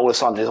all of a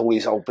sudden there's all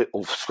these old bit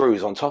of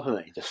screws on top of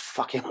me, just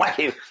fucking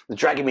whacking,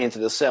 dragging me into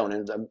the cell,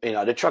 and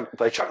they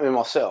chucked me in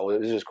my cell. It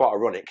was just quite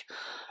ironic.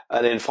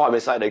 And then 5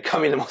 minutes later, they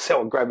come into my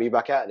cell and grabbed me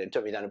back out and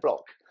took me down the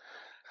block.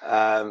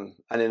 And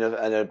then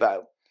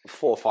about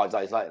 4 or 5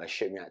 days later, they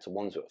shipped me out to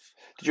Wandsworth.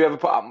 Did you ever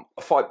put up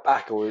a fight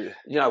back, or you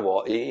know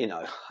what?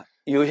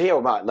 You hear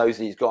about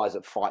these guys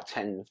that fight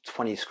 10,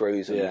 20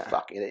 screws, and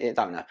it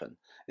don't happen.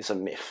 It's a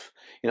myth.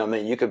 You know what I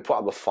mean? You could put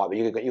up a fight, but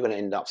you're going to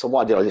end up. So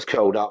what I did, I just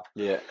curled up.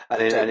 Yeah.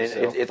 And then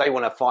if they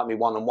want to fight me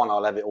one-on-one,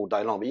 I'll have it all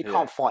day long. But you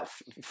can't fight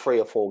 3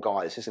 or 4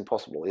 guys. It's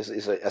impossible.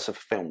 It's a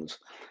films.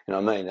 You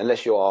know what I mean?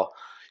 Unless you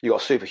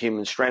got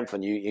superhuman strength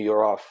and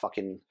you're a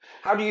fucking.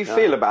 How do you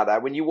feel about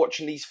that when you're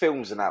watching these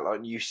films and that,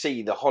 like, you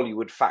see the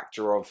Hollywood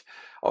factor of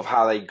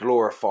how they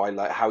glorify,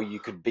 like, how you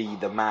could be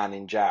the man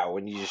in jail,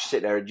 and you just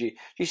sit there and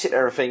you sit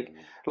there and think,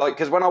 like,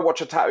 because when I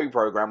watch a tattoo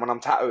program, when I'm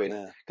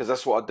tattooing, because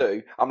that's what I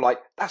do, I'm like,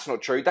 that's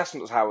not true, that's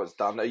not how it's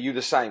done. Are you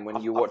the same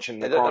when you're watching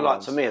the crime like,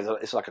 to me,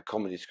 it's like a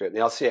comedy script.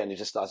 I see it and it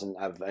just doesn't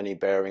have any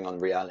bearing on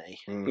reality.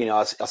 You know,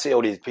 I see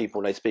all these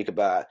people, they speak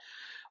about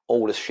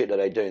all the shit that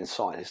they do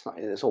inside.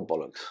 It's all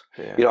bollocks.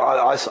 Yeah.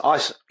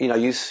 You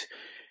know,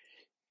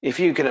 if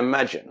you can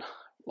imagine,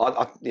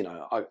 I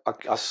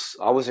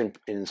was in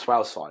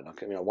Swaleside.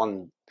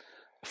 One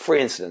 3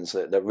 incidents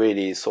that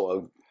really sort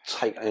of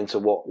take into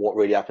what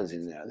really happens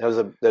in there.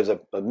 There was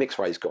a mixed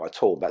race guy,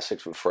 tall, about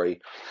 6'3".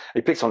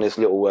 He picked on this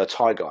little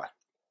Thai guy.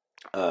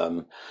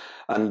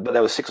 But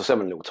there were 6 or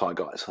 7 little Thai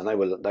guys, and they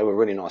were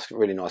really nice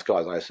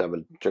guys. I used to have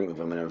a drink with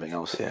them and everything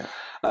else. Yeah.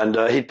 And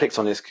he picked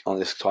on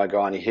this Thai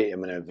guy, and he hit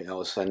him and everything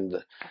else. And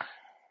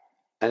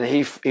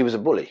he was a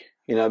bully,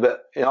 you know.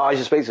 But I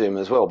used to speak to him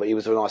as well. But he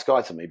was a nice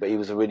guy to me. But he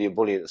was really a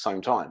bully at the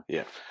same time.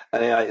 Yeah.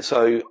 And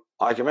so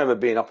I can remember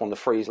being up on the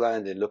Freeze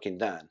landing, looking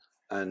down,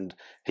 and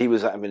he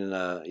was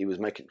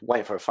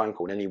waiting for a phone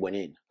call, and then he went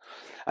in,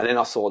 and then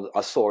I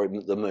saw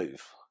him the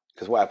move,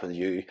 because what happens,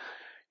 you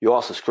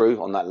ask the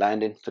screw on that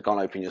landing to go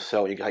and open your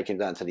cell, you take him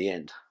down to the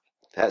end.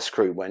 That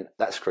screw went,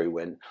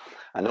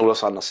 and all of a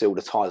sudden I see all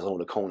the tyres on all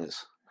the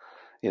corners.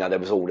 You know, they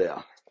was all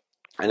there.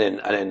 And then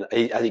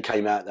as he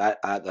came out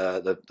at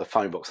the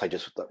phone box,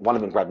 one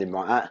of them grabbed him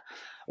right out,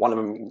 one of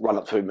them ran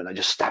up to him and they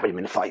just stabbed him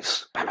in the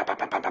face. Bam, bam,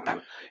 bam, bam, bam,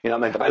 bam. You know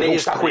what I mean? And it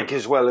is quick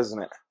as well,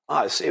 isn't it?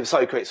 Oh, it was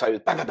so quick. So it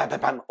was bam, bam, bam, bam,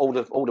 bam. All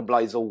the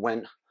blades all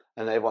went,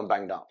 and everyone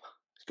banged up.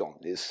 It's gone.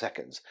 It was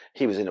seconds.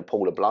 He was in a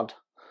pool of blood.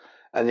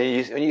 And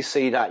then when you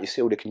see that, you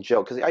see all the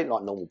congealed, because it ain't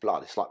like normal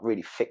blood. It's like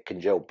really thick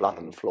congealed blood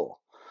on the floor,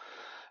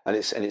 and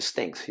it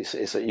stinks.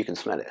 You can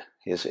smell it.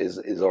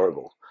 It's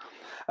horrible.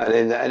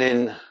 And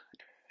then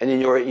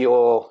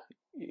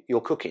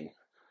you're cooking.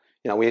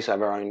 You know, we used to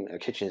have our own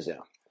kitchens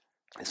there.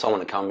 And someone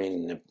would come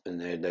in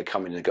and they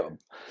come in. They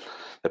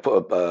put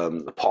a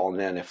pot on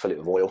there and they fill it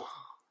with oil,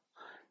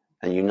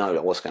 and you know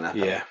that what's going to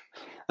happen. Yeah.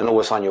 And all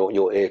of a sudden,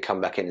 your ear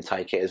come back in and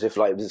take it as if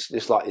like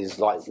it's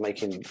like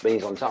making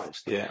beans on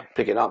toast. Yeah.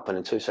 Pick it up, and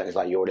then 2 seconds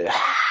later, you're there.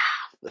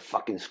 The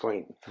fucking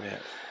scream. Yeah.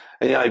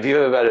 And you know, if you've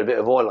ever had a bit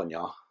of oil on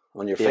your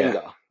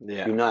finger,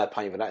 you know how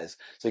painful that is.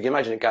 So you can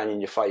imagine it going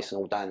in your face and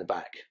all down the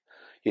back.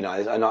 You know,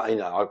 and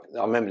I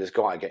remember this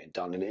guy getting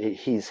done, and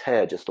his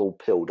hair just all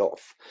peeled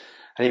off,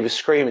 and he was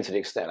screaming to the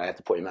extent I had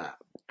to put him out.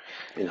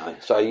 You know,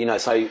 so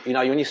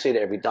when you see it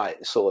every day,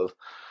 it sort of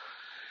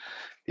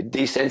it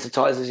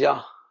desensitizes you.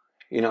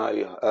 You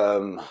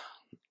know,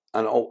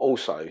 and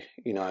also,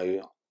 you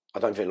know, I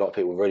don't think a lot of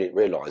people really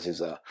realise is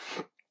that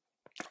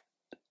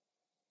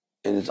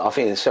I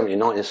think in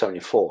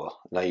 1974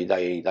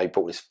 they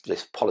brought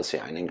this policy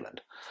out in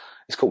England.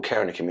 It's called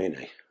care in the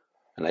community,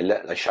 and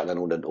they shut down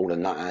all the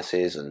nut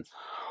houses and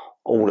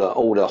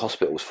all the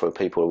hospitals for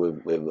people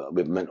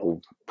with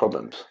mental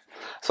problems.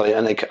 So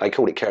and they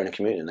called it care in the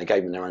community, and they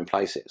gave them their own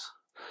places.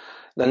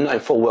 They know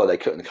full well they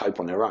couldn't cope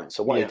on their own.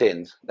 So what they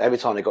did, every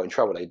time they got in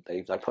trouble,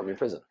 they put them in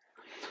prison.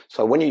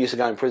 So when you used to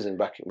go in prison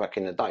back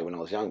in the day when I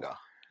was younger,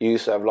 you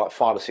used to have like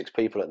 5 or 6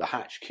 people at the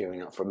hatch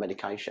queuing up for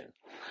medication.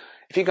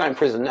 If you go in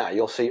prison now,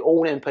 you'll see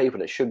all them people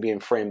that should be in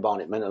Free and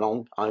Barnet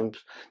mental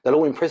homes, they're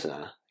all in prison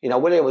now. You know,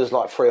 when there was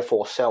like 3 or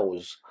 4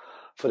 cells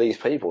for these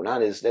people, now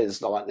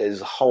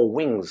there's whole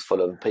wings full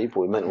of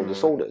people with mental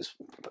disorders,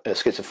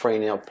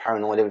 schizophrenia,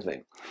 paranoid,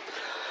 everything.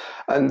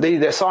 And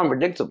they're so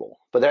unpredictable,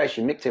 but they're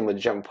actually mixed in with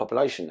the general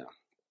population now.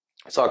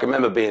 So I can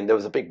remember there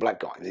was a big black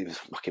guy, he was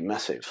fucking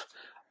massive.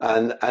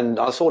 And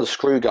I saw the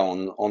screw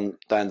go on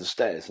down the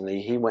stairs, and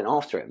he went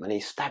after him and he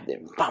stabbed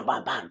him. Bam,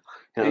 bam, bam.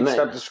 You know he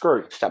stabbed the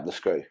screw? Stabbed the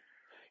screw.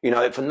 You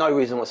know, for no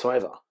reason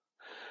whatsoever.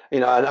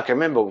 You know, and I can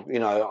remember, you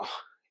know,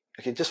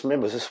 I can just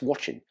remember just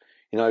watching,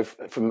 you know,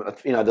 from,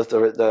 you know,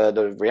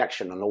 the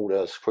reaction on all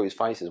the screws'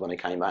 faces when they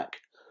came back.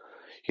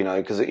 You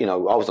know, because, you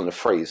know, I was on the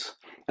freeze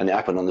and it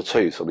happened on the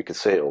 2, so we could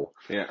see it all.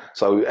 Yeah.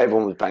 So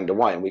everyone was banged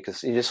away, and you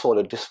just saw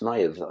the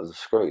dismay of the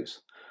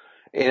screws.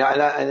 You know,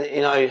 and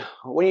you know,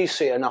 when you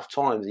see it enough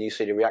times and you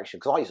see the reaction,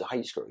 because I used to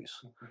hate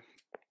screws,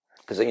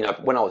 because you know,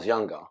 when I was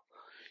younger,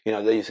 you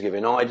know, they used to give you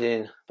an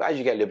iodine, but as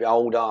you get a little bit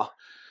older,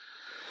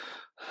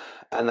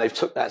 And they've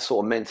took that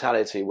sort of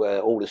mentality where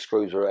all the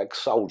screws were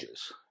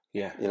ex-soldiers.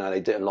 Yeah. You know,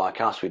 they didn't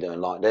like us, we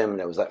didn't like them.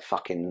 There was that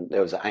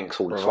angst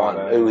all the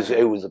Bravado, time.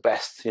 Who was the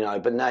best, you know?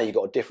 But now you've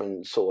got a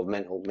different sort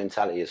of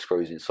mentality of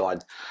screws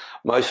inside.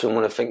 Most of them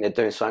want to think they're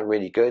doing something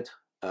really good.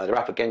 They're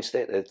up against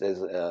it.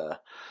 There's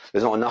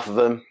not enough of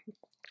them.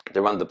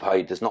 They're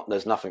underpaid.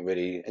 There's nothing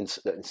really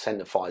that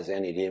incentivises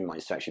any of the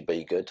inmates to actually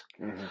be good.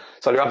 Mm-hmm.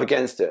 So they're up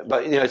against it.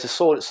 But you know,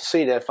 to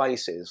see their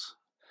faces,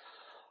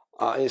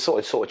 it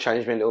sort of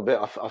changed me a little bit.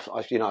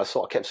 I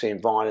sort of kept seeing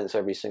violence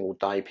every single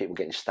day. People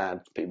getting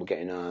stabbed, people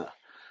getting hurt,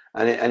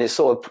 and it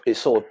sort of I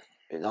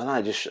don't know,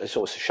 it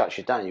sort of shuts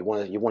you down. You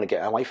want to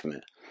get away from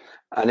it.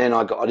 And then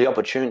I got the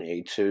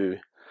opportunity to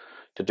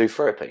do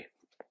therapy.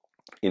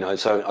 You know,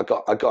 so I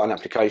got an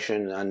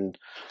application, and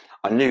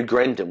I knew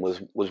Grendon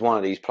was one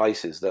of these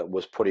places that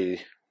was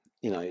pretty,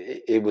 you know,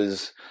 it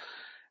was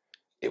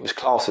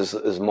classed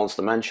as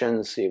monster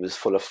mansions. It was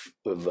full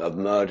of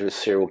murderers,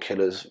 serial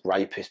killers,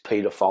 rapists,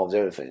 paedophiles,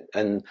 everything.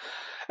 And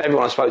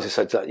everyone I spoke to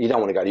said, you don't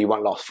want to go there, you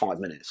won't last 5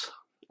 minutes.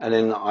 And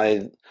then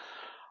I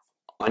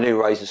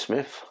knew Razor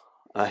Smith,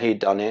 he'd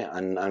done it,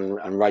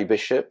 and Ray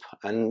Bishop,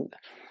 and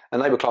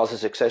they were classed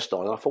as success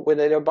stories. And I thought, well,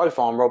 they were both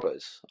armed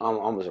robbers. I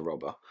was a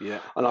robber. Yeah.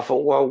 And I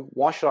thought, well,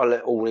 why should I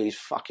let all these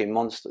fucking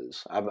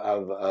monsters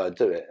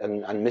do it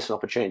and miss an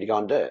opportunity to go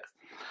and do it?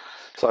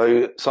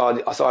 So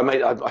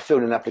I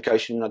filled in an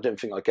application. I didn't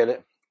think I'd get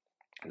it.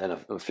 And then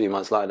a few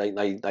months later,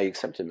 they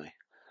accepted me,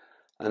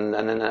 and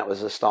then that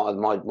was the start of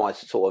my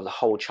sort of the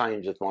whole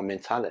change of my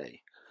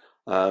mentality,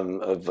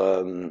 of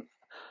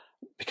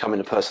becoming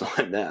the person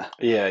I am now.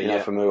 Yeah, you know,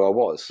 from who I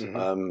was.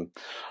 Mm-hmm.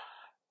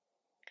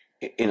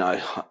 You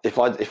know, if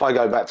I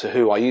go back to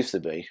who I used to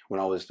be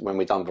when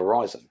we done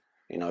Verizon,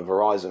 you know,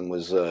 Verizon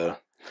was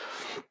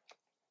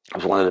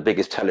one of the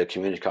biggest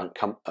telecommunication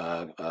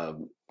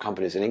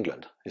companies in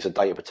England. It's a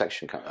data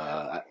protection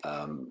but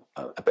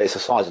it's the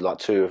size of like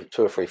two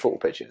or three football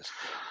pitches.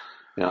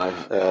 You know,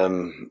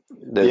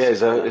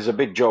 it's a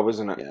big job,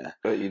 isn't it? Yeah,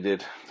 that you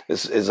did.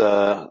 There's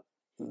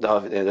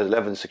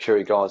 11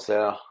 security guards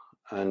there,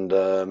 and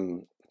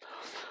you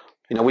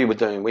know, we were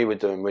doing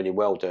really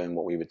well doing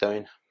what we were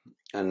doing,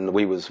 and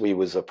we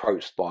was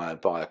approached by a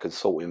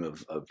consortium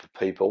of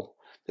people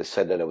that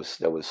said that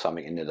there was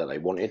something in there that they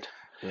wanted.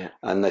 Yeah.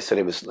 And they said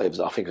it was I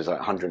think it was like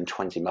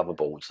 120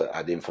 motherboards that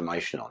had the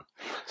information on.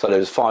 So there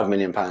was £5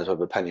 million worth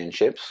of penny and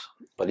chips,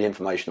 but the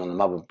information on the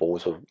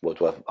motherboards was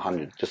worth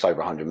just over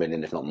 100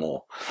 million, if not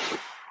more.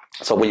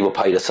 So we were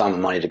paid a sum of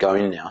money to go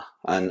in there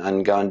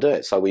and go and do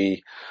it. So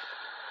we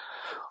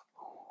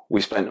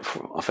spent,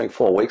 I think,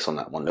 4 weeks on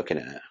that one looking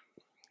at it.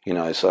 You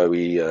know, so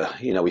we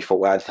thought,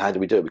 well, how do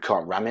we do it? We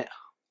can't ram it.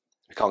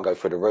 We can't go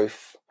through the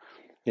roof.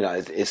 You know,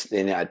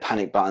 it had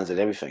panic buttons and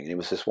everything. And it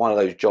was just one of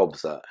those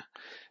jobs that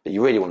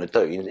you really want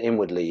to do.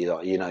 Inwardly,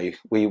 like, you know,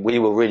 we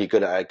were really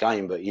good at our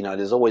game, but you know,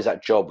 there's always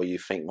that job where you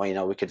think, well, you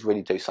know, we could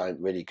really do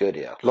something really good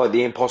here, like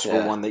the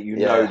impossible one that you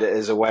know that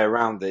there's a way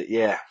around it.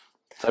 Yeah.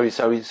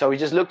 So we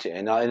just looked at it,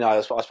 and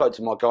I spoke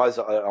to my guys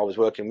that I was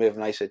working with,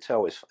 and they said,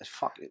 "Tell it's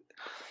fuck it.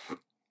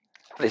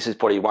 This is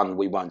probably one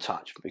we won't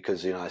touch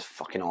because, you know, it's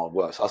fucking hard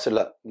work." So I said,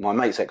 "Look, my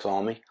mate's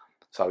ex-army,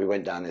 so we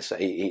went down there. So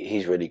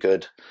he's really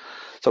good."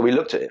 So we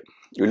looked at it.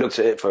 We looked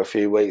at it for a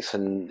few weeks,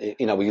 and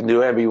you know, we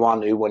knew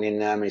everyone who went in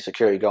there, how many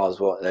security guards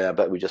were there,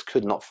 but we just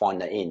could not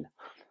find that in.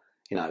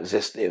 You know, it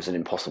was an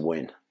impossible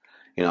in.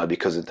 You know,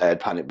 because they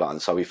had panic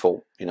buttons. So we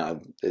thought, you know,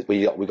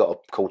 we got to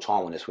call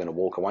time on this. We're going to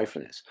walk away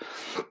from this.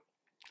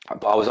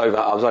 But I was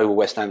over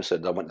West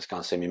Hampstead. I went to go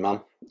and see my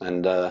mum,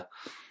 and there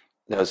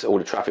was all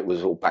the traffic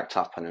was all backed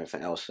up and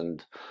everything else.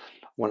 And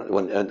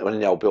when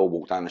the old Bill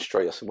walked down the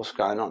street, I said, "What's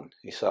going on?"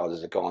 He said, "Oh,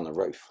 there's a guy on the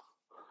roof."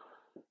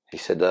 He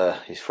said,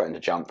 "He's threatened to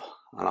jump."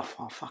 And I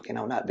thought, oh, fucking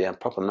hell, that'd be a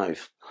proper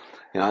move.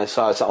 You know,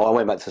 so I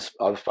went back to,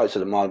 I spoke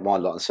to my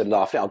lot and said, "Look,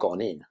 I think I've got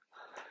an in."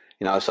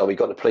 You know, so we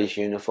got the police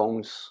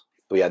uniforms,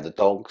 we had the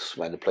dogs,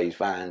 we had the police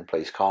van,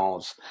 police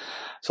cars.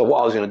 So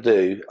what I was going to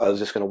do, I was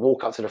just going to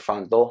walk up to the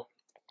front door.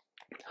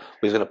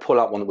 We was going to pull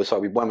up when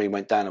we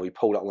went down, and we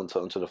pulled up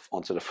onto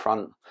the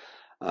front,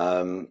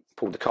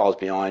 pulled the cars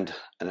behind,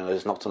 and then I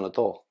just knocked on the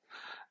door.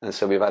 And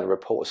so we've had a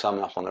report of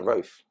someone up on the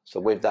roof.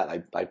 So with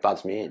that, they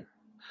buzzed me in.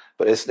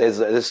 But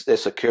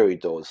there's security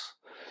doors.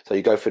 So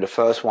you go through the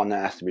first one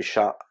that has to be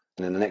shut,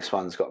 and then the next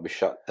one's got to be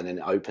shut, and then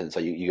it opens. So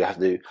you have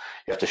to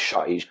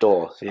shut each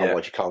door,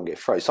 otherwise you can't get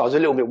through. So I was a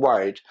little bit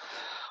worried.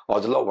 I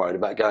was a lot worried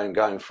about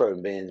going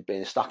through and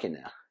being stuck in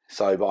there.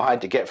 So, but I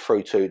had to get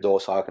through 2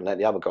 doors so I can let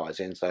the other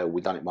guys in. So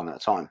we've done it one at a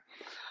time.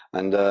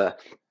 And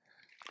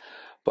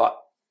but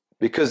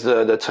because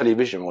the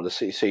television or the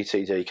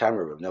CCTV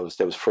camera room, there was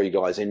 3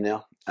 guys in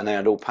there, and they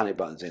had all panic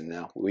buttons in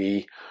there.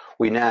 We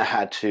now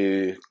had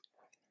to.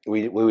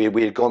 We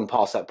had gone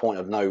past that point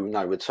of no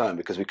return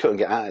because we couldn't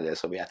get out of there,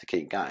 so we had to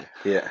keep going.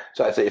 Yeah.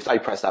 So if they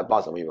pressed that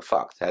button, we were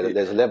fucked.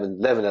 There's 11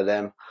 of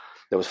them.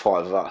 There was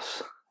 5 of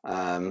us.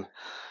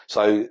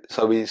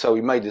 So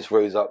we made this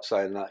ruse up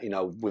saying that, you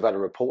know, we've had a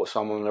report of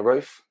someone on the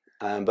roof,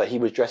 but he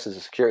was dressed as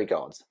a security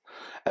guard.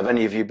 Have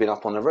any of you been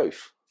up on the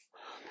roof?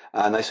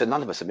 And they said,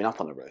 none of us have been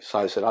up on the roof. So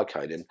I said,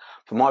 okay, then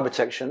for my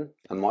protection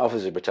and my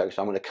officer's protection,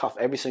 I'm going to cuff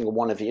every single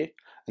one of you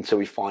until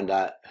we find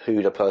out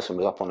who the person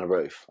was up on the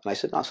roof. And they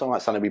said, that's all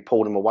right, son. And we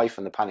pulled them away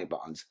from the panic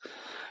buttons.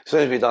 As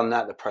soon as we'd done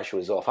that, the pressure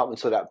was off. Up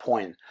until that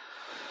point,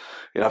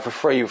 you know, for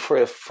three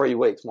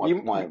weeks,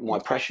 my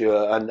pressure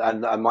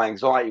and my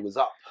anxiety was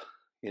up,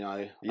 you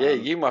know. Yeah,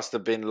 you must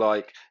have been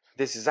like,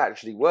 this is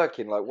actually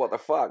working. Like, what the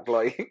fuck?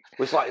 Like,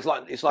 it's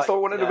like. So I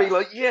wanted to be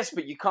like, yes,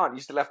 but you can't.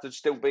 You still have to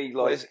still be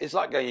like. Well, it's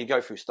like you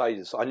go through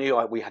stages. I knew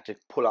we had to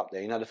pull up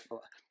there. You know,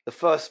 the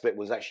first bit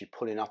was actually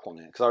pulling up on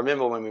it, because I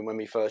remember when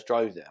we first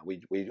drove there.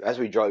 We as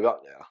we drove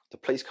up there, the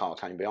police car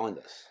came behind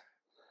us,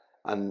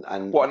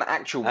 and what, an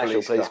actual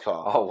police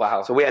car? Oh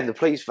wow! So we had the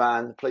police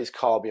van, the police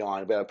car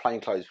behind. We had a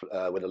plainclothes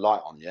with a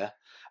light on, yeah,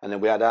 and then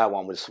we had our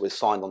one with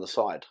signed on the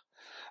side,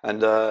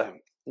 and.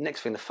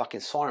 Next thing, the fucking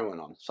siren went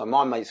on. So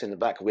my mates in the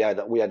back, we had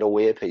all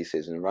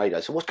earpieces and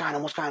radio. So what's going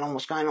on? What's going on?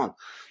 What's going on?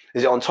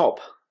 Is it on top?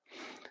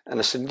 And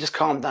I said, just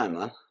calm down,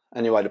 man.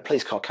 Anyway, the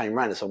police car came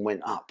round us and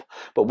went up,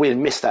 but we had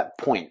missed that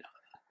point,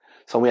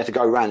 so we had to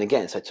go round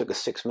again. So it took us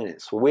 6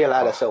 minutes. Well, we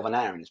allowed ourselves an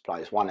hour in this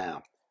place, 1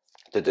 hour,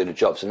 to do the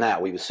job. So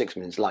now we were 6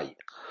 minutes late.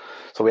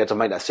 So we had to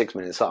make that 6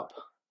 minutes up.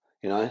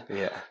 You know.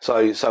 Yeah.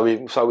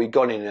 So we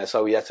got in there.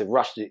 So we had to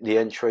rush the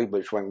entry,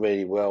 which went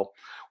really well.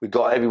 We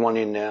got everyone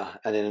in there,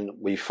 and then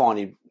we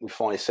finally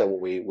said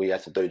what we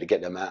had to do to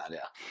get them out of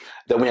there.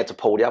 Then we had to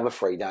pull the other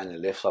 3 down the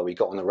lift. So we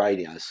got on the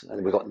radios,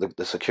 and we got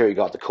the security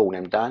guard to call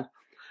them down.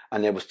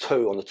 And there was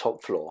 2 on the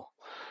top floor.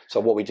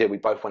 So what we did, we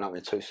both went up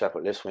in 2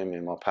 separate lifts, me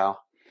and my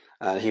pal,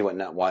 and he went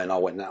that way, and I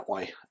went that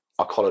way.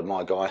 I collared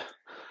my guy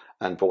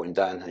and brought him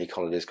down, and he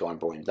collared this guy and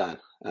brought him down.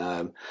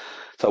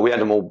 So we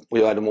had them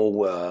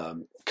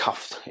all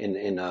cuffed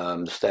in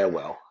the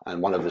stairwell,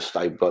 and one of us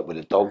stayed with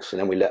the dogs, and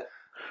then we let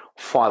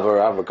 5 of our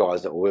other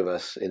guys that were with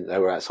us they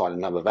were outside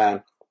another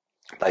van.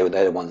 They're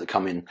the ones that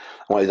come in.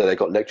 One of they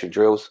got electric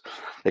drills.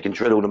 They can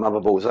drill all the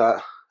motherboards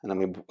out, and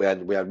then we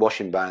had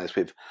washing bags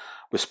with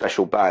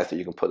special bags that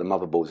you can put the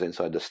motherboards in,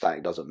 so the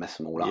static doesn't mess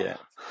them all up. Yeah.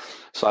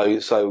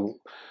 So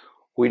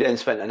we then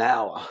spent an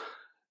hour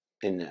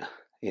in there,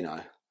 you know,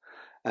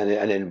 and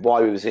then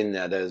while we was in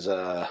there, there's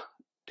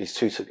these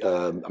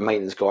 2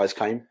 maintenance guys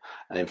came,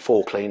 and then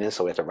 4 cleaners,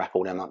 so we had to wrap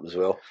all them up as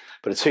well.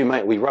 But the 2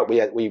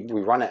 we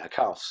run out of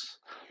cuffs,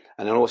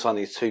 and then all of a sudden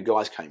these 2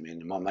 guys came in,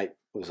 and my mate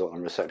was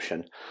on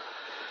reception.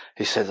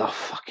 He said, "Oh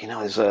fucking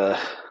hell, there's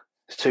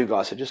 2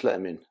 guys." I said, "Just let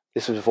them in."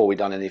 This was before we'd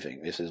done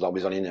anything. This is like we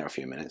was only in there a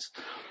few minutes,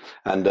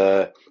 and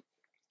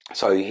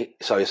so he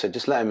said,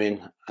 "Just let them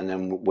in, and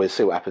then we'll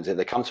see what happens." If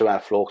they come to our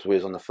floor, because we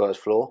was on the first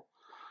floor,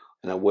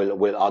 and then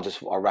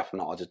I'll wrap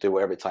them up. I'll just do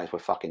whatever it takes. We'll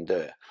fucking do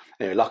it.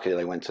 Anyway, luckily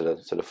they went to the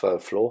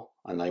 3rd floor,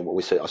 and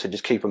I said,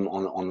 just keep them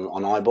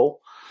on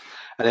eyeball.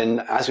 And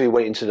then as we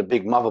went into the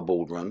big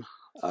motherboard room,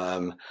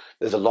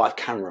 there's a live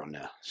camera on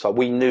there. So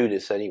we knew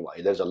this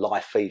anyway. There's a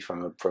live feed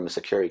from a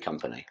security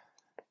company.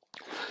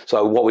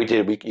 So what we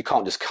did, you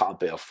can't just cut a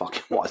bit of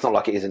fucking what. It's not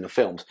like it is in the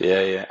films.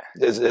 Yeah.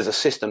 There's a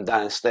system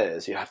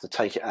downstairs. You have to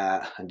take it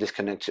out and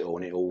disconnect it all,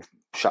 and it all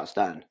shuts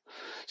down.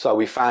 So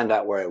we found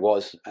out where it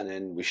was, and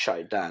then we shut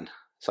it down.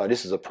 So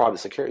this is a private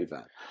security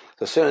van.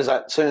 So as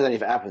soon as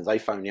anything happens, they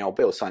phone the old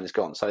bill saying it's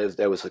gone. So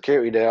there was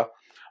security there,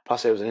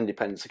 plus there was an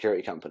independent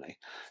security company.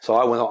 So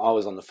I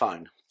was on the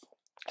phone.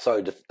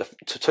 So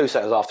 2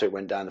 seconds after it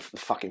went down, the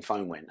fucking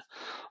phone went.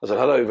 I said,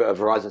 "Hello,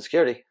 Verizon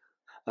Security.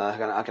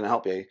 How can I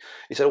help you?"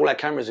 He said, "All our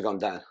cameras have gone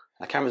down.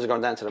 Our cameras have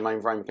gone down to the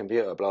mainframe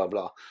computer, blah,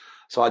 blah."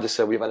 So I just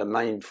said, "We've had a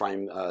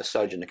mainframe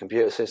surge in the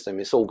computer system.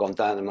 It's all gone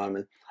down at the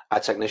moment. Our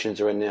technicians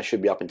are in there,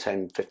 should be up in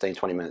 10, 15,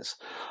 20 minutes.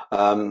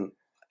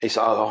 He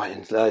said, "Oh, all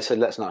right." They said,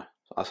 "Let us know."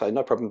 I said,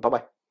 "No problem,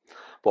 bye-bye."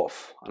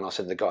 Off. And I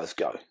said, "The guys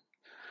go."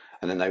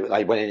 And then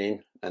they went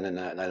in, and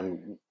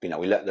then you know,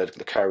 we let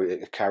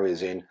the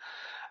carriers in.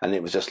 And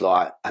it was just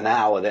like an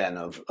hour then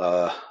of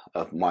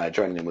my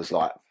adrenaline was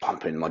like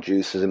pumping, my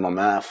juices in my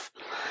mouth.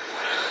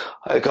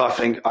 I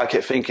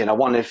kept thinking, I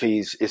wonder if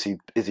is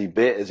he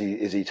bit?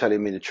 Is he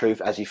telling me the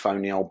truth? Has he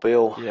phoned the old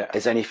bill? Yeah.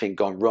 Has anything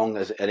gone wrong?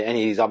 Are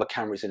any of these other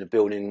cameras in the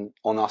building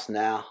on us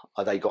now?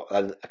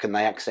 Can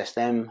they access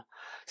them?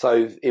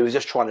 So it was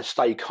just trying to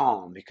stay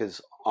calm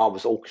because I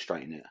was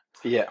orchestrating it.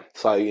 Yeah.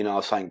 So, you know, I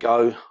was saying,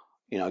 go,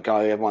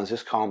 everyone's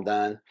just calm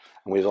down.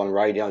 And we was on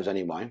radios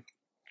anyway.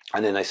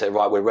 And then they said,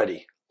 "Right, we're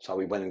ready." So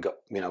we went and got,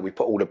 we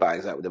put all the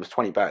bags out. There was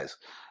 20 bags.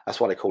 That's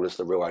why they called us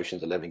the Real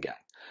Ocean's 11 gang,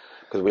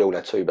 because we all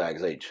had 2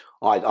 bags each.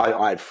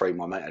 I had 3.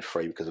 My mate had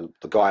 3 because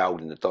the guy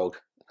holding the dog,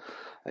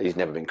 he's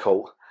never been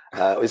caught.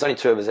 There's only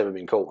 2 of us ever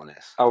been caught on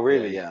this. Oh,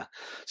 really? Yeah.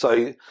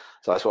 So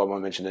that's why I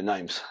won't mention their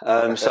names.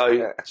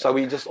 So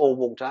we just all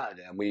walked out of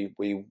there, and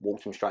we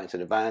walked them straight into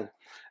the van,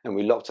 and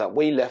we locked up.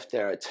 We left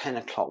there at 10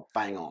 o'clock,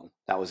 bang on.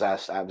 That was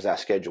our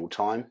scheduled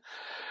time.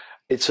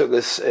 It took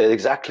us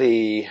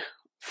exactly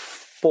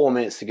 4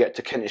 minutes to get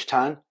to Kentish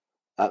Town,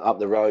 up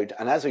the road.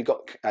 And as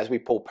we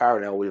pulled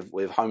parallel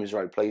with Holmes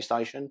Road Police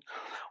Station,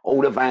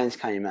 all the vans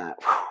came out.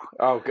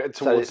 Oh,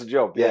 towards the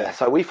job. Yeah.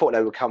 So we thought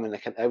they were coming. They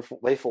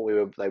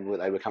thought they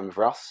were coming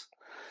for us.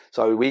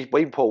 So we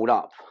pulled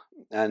up,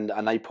 and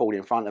they pulled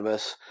in front of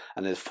us,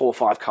 and there's 4 or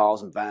 5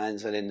 cars and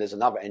vans, and then there's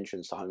another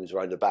entrance to Holmes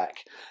Road at the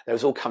back. They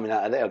was all coming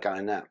out of there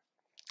going that.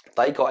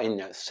 They got in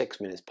there at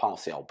 6 minutes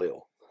past the old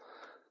bill.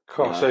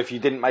 Cool. You know? So if you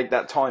didn't make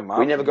that time up,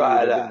 we never got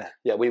out of that.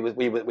 Yeah, we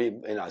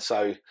you know,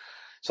 so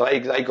they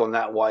gone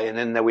that way, and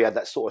then we had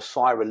that sort of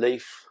sigh of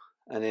relief,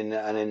 and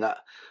then that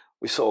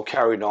we sort of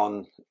carried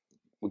on.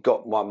 We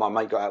got my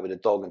mate got out with the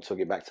dog and took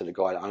it back to the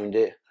guy that owned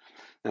it,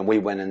 and we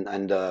went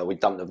and we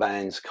dumped the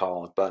vans,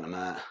 cars, burnt them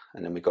out,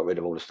 and then we got rid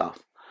of all the stuff.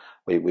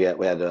 We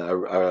had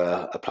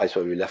a place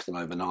where we left them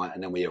overnight,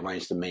 and then we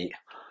arranged to meet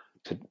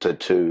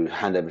to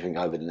hand everything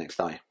over the next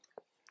day.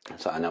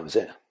 So, and that was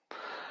it.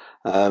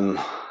 And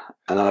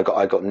then I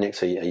got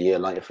nicked a year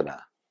later for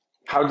that.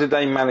 How did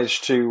they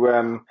manage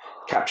to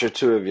capture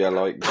 2 of you,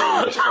 like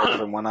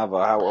yourself and one other?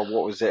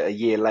 What was it? A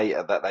year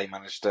later that they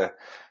managed to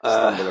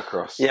stumble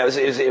across? Yeah,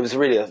 it was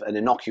really an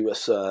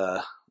innocuous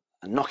bit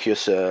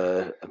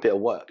of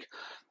work.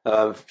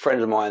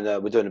 Friends of mine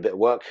were doing a bit of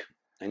work.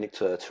 They nicked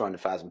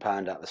 £200,000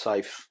 out of the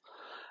safe,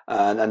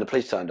 and the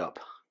police turned up.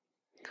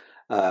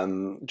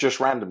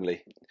 Just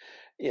randomly.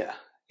 Yeah.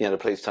 Yeah, the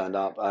police turned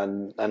up,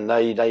 and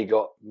they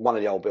got one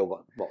of the old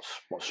bill got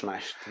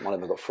smashed. One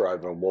of them got thrown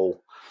over a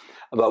wall.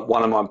 But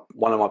one of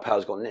my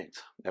pals got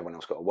nicked. Everyone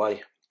else got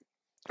away,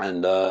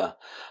 and so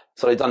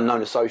they done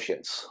known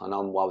associates, and I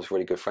was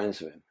really good friends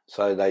with him.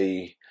 So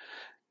they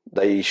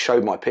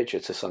showed my picture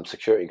to some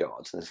security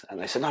guards, and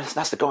they said, "No,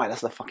 that's the guy.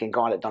 That's the fucking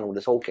guy that done all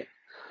the talking."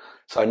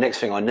 So next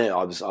thing I knew,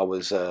 I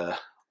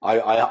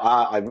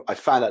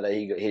found out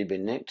that he'd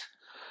been nicked.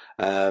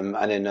 And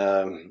then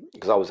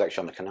because I was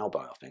actually on the canal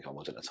boat, I think I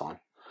was at the time,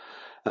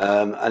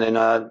 and then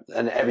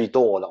and every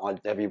door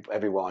that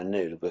everywhere I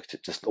knew,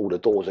 just all the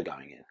doors are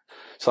going in.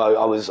 So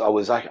I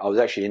was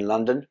actually in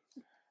London,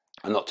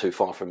 and not too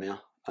far from here,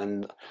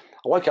 and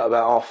I woke up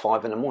about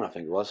 5:30 in the morning, I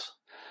think it was,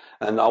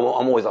 and I'm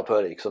always up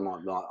early because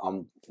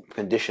I'm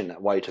conditioned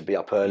that way to be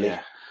up early,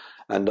 yeah.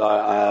 And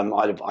I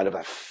had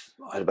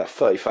about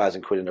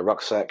 30,000 quid in the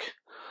rucksack,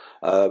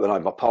 and I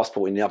had my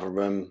passport in the other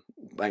room,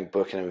 bank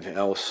book, and everything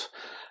else.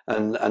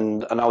 And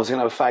I was going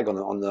to have a fag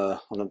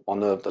on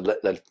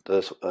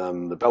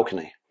the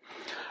balcony,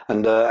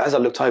 and as I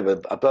looked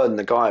over, a bird and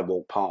the guy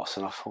walked past,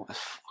 and I thought,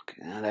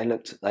 they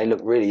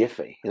looked really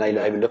iffy. You know,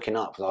 they were looking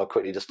up, so I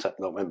quickly just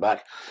went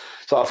back.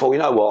 So I thought, you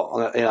know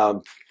what,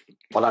 I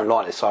don't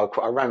like this. So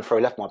I ran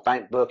through, left my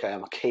bank book, I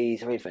had my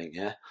keys, everything,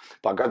 yeah.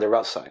 But I grabbed the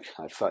rucksack,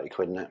 I had 30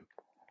 quid in it,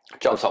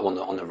 jumped up on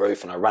the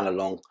roof, and I ran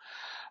along.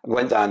 I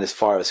went down this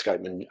fire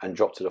escape and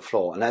dropped to the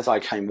floor. And as I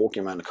came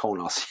walking around the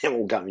corner, I see them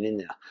all going in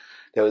there.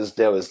 There was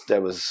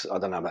I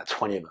don't know, about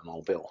 20 of them,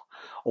 old Bill,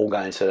 all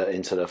going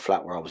into the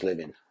flat where I was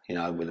living. You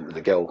know, with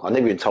the girl. I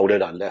never even told her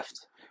that I'd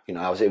left. You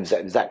know, it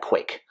was that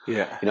quick.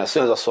 Yeah. You know, as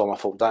soon as I saw them, I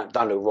thought,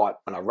 don't look right.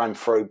 And I ran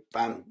through,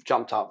 bam,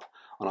 jumped up,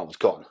 and I was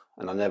gone.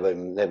 And I never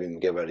even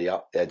gave her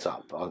the heads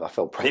up. I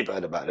felt pretty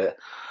bad about it.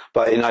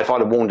 But you know, if I'd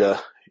have warned her,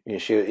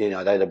 they'd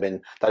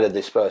have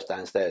dispersed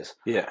downstairs.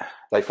 Yeah.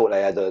 They thought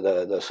they had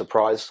the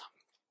surprise.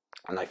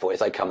 And they thought if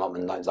they come up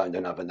and don't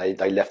do nothing,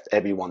 they left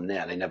everyone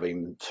there. They never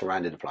even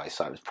surrounded the place,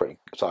 so it was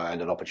so I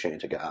had an opportunity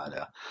to get out of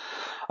there.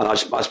 And I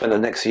spent the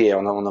next year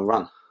on the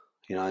run,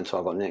 you know, until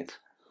I got nicked.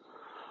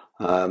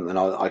 And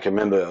I can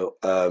remember,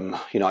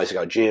 you know, I used to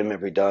go gym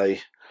every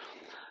day.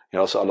 You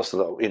know, so I lost a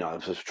lot. You know, I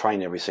was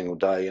training every single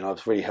day. You know, I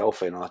was really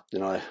healthy, and I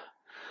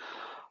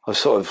was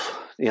sort of,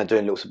 you know,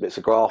 doing little bits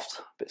of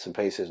graft, bits and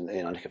pieces, and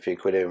you know, nick a few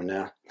quid here and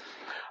there.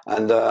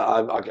 And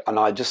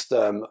I just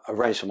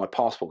arranged for my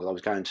passport because I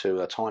was going to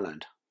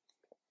Thailand,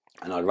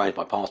 and I arranged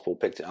my passport,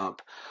 picked it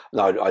up.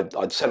 No,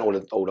 I'd sent all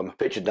the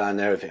picture down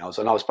there, everything else,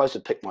 and I was supposed to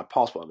pick my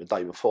passport up the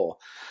day before.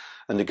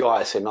 And the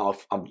guy said, "No,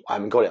 I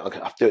haven't got it.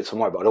 I have to do it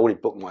tomorrow." But I'd already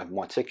booked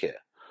my ticket.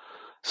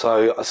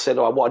 So I said,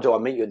 "What I do? I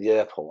meet you at the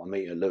airport. I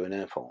meet you at Luton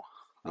Airport."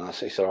 And I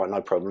said, "It's all right,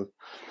 no problem."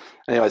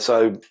 Anyway,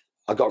 so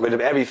I got rid of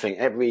everything,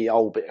 every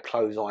old bit of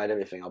clothes I had,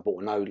 everything. I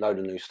bought a load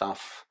of new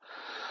stuff.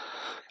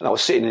 And I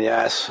was sitting in the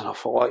house, and I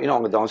thought, well, you know what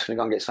I'm going to do? I'm just going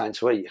to go and get something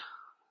to eat.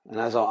 And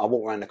as I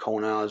walked around the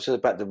corner, I was just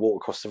about to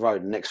walk across the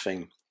road. And the next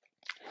thing,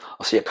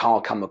 I see a car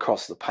come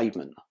across the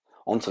pavement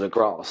onto the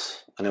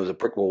grass, and there was a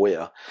brick wall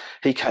here.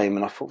 He came,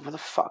 and I thought, what the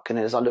fuck? And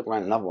as I looked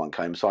around, another one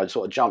came. So I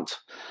sort of jumped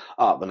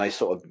up, and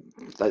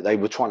they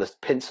were trying to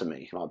pincer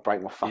me, like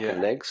break my fucking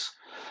legs.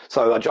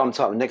 So I jumped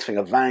up, and the next thing,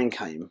 a van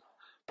came,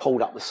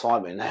 pulled up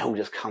beside me, and they all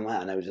just come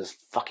out, and they were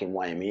just fucking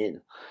weighing me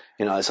in.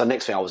 You know, so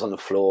next thing I was on the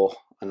floor.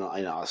 And,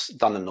 you know, I've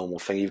done the normal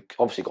thing. You've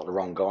obviously got the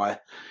wrong guy.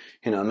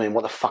 You know what I mean?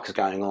 What the fuck is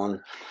going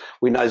on?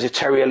 We know, is it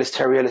Terry Ellis?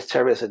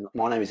 I said,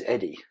 my name is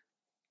Eddie.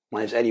 My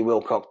name's Eddie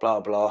Wilcox, blah,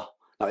 blah.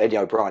 No, Eddie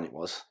O'Brien it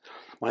was.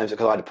 My name's,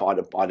 because I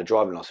had a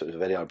driving license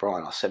with Eddie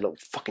O'Brien. I said, look,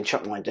 fucking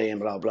chuck my ID and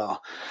blah, blah.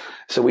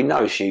 So we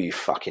know it's you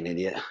fucking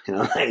idiot. You know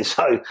what I mean?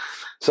 So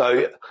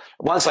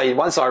once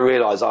I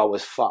realised I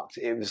was fucked,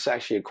 it was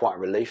actually quite a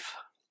relief.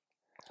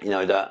 You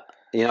know, that,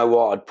 you know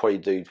what, I'd probably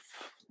do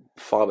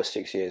 5 or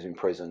 6 years in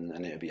prison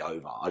and it'd be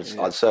over.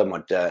 I'd serve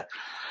my debt,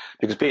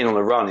 because being on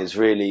the run is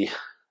really,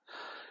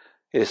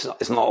 it's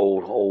not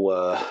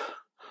all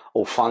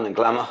all fun and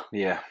glamour.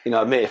 Yeah. You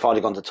know, admit if I'd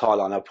have gone to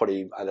Thailand, I'd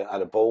probably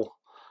had a ball.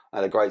 I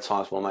had a great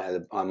time.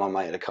 My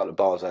mate had a couple of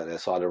bars out there,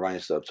 so I'd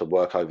arranged to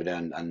work over there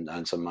and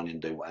earn some money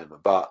and do whatever.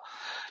 But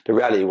the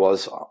reality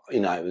was, you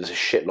know, it was a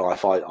shit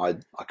life. I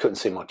couldn't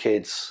see my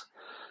kids.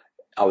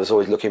 I was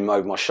always looking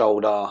over my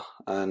shoulder,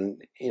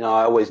 and you know,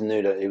 I always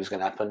knew that it was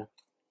going to happen.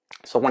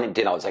 So when it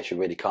did, I was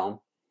actually really calm.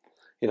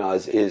 You know,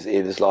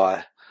 it was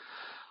like,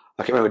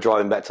 I can remember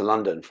driving back to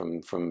London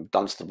from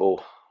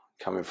Dunstable,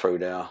 coming through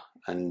there,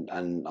 and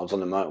I was on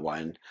the motorway,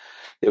 and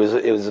it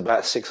was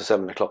about 6 or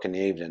 7 o'clock in the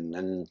evening,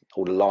 and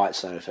all the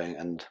lights and everything,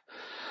 and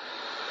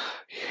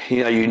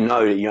you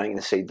know that you ain't going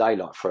to see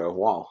daylight for a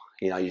while.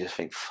 You know, you just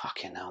think,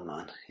 fucking hell,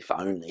 man, if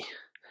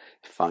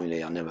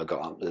only I never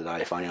got up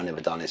today, if only I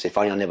never done this, if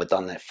only I never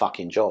done that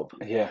fucking job.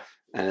 Yeah.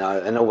 And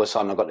all of a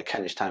sudden I got the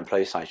Kentish Town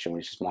police station,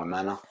 which is my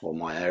manor or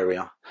my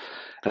area.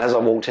 And as I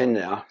walked in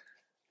there,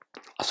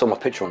 I saw my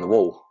picture on the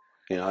wall,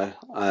 you know,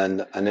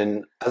 and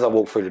then as I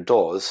walked through the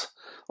doors,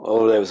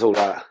 there was all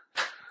that,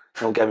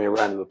 they all gave me a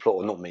round of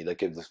applause. Not me, they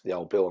give the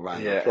old Bill a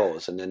round of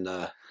applause. And then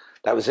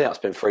that was it. I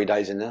spent 3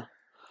 days in there.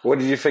 What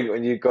did you think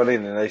when you got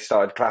in and they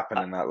started clapping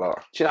and that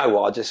lot? Do you know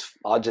what?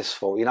 I just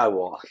thought, you know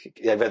what?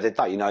 Yeah, but the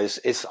day, you know,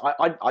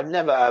 I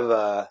never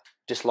ever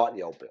disliked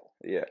the old Bill.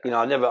 Yeah. You know,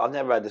 I've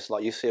never had this,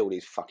 like, you see all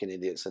these fucking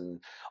idiots and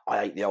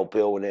I hate the old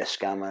Bill and they're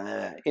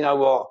scammer. You know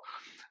what?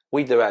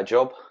 We do our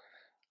job,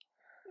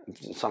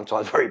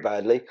 sometimes very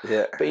badly.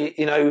 Yeah. But,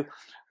 you know,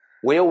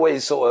 we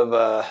always sort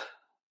of,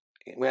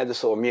 we had this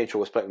sort of mutual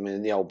respect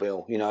in the old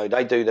Bill. You know,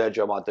 they do their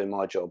job, I do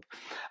my job.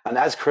 And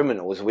as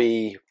criminals,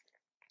 we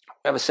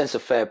have a sense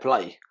of fair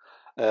play.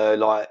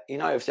 Like, you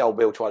know, if the old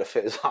Bill tried to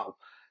fit us up,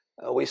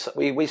 we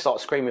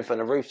start screaming from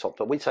the rooftop,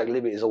 but we take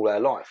liberties all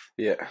our life.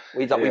 Yeah.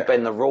 We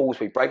bend the rules,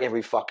 we break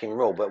every fucking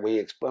rule, but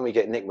when we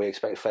get nicked, we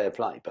expect fair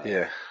play. But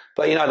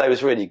but you know, they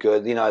was really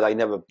good. You know, they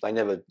never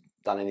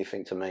done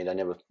anything to me. They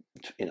never,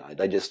 you know,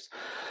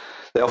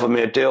 they offered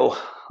me a deal.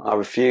 I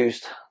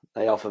refused.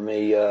 They offered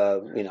me,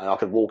 you know, I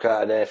could walk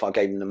out of there if I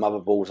gave them the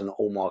motherboards and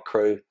all my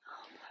crew,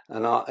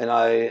 and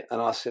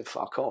I said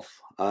fuck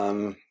off.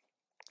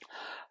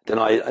 Then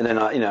I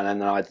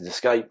had to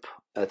escape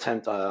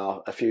attempt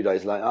a few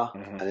days later,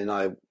 and then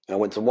I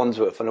went to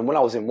Wandsworth, and then when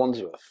I was in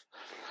Wandsworth,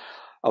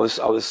 it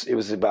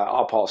was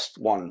about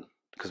 1:30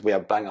 because we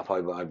had bang up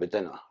over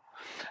dinner,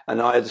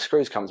 and I had the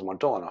screws come to my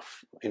door,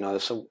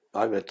 and so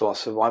I opened the door. I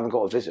said, well, I haven't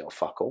got a visit. Or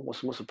fuck all.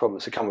 What's the problem?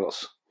 I said, come with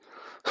us.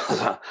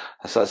 I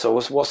said, so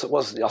what's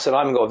I said, I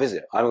haven't got a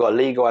visit. I haven't got a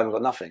legal. I haven't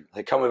got nothing.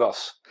 They come with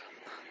us.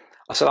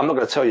 I said, I'm not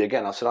going to tell you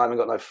again. I said, I haven't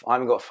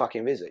got a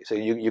fucking visit. So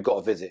you got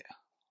a visit.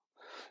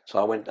 So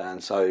I went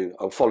down, so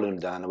I followed them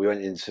down, and we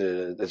went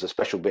into, there's a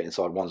special bit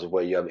inside Wandsworth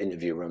where you have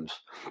interview rooms.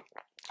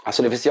 I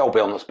said, if it's the old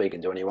Bill, I'm not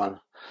speaking to anyone.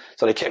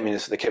 So they kept me in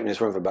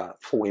this room for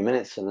about 40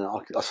 minutes, and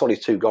I saw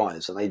these two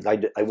guys, and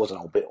they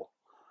wasn't old Bill.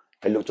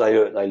 They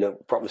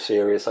looked proper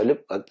serious. They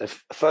looked,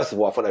 first of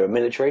all, I thought they were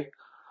military,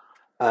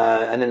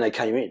 and then they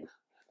came in,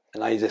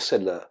 and they just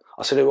said, look,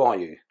 I said, who are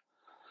you?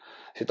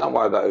 He said, don't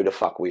worry about who the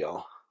fuck we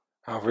are.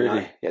 Oh, really?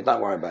 You know? Yeah,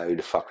 don't worry about who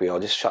the fuck we are.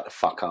 Just shut the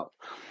fuck up.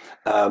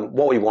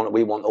 What we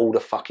want all the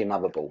fucking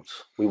motherboards.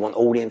 We want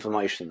all the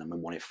information, and we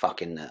want it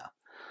fucking now.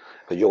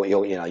 Because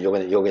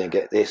you're gonna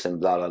get this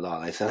and blah blah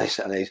blah.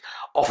 And they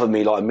offered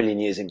me like 1 million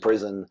years in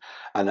prison,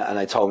 and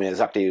they told me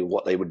exactly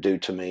what they would do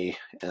to me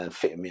and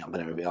fitting me up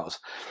and everything else.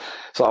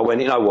 So I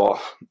went, you know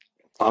what?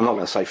 I'm not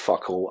going to say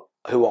fuck all.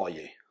 Who are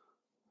you?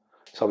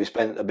 So we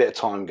spent a bit of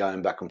time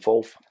going back and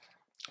forth.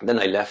 Then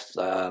they left.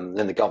 Then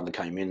the governor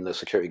came in, the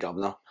security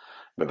governor,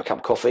 with a cup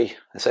of coffee,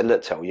 and said,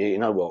 "Let's tell you, you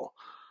know what?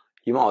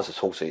 You might as well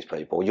talk to these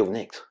people. You're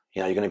nicked.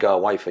 You know, you're going to go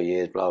away for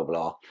years, blah,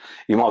 blah.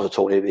 You might as well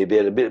talk. It'd be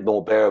a bit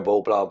more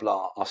bearable, blah,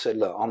 blah." I said,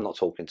 look, I'm not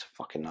talking to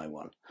fucking no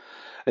one.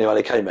 Anyway,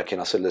 they came back in.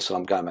 I said, listen,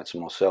 I'm going back to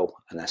my cell,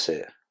 and that's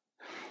it.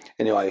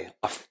 Anyway,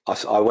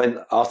 I went,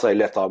 after they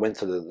left, I went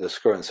to the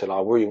screw and said, I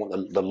really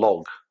want the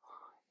log.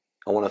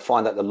 I want to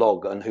find out the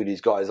log and who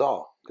these guys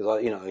are.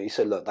 Because, he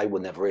said, look, they were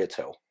never here,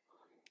 Tell.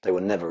 They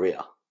were never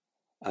here.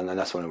 And then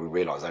that's when we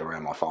realised they were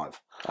MI5.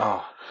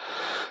 Oh.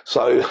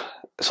 So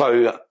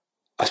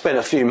I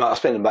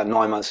spent about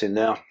 9 months in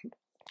there.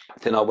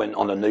 Then I went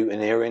on a Newton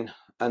hearing,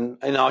 and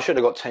I should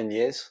have got 10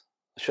 years.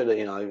 I should have,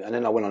 and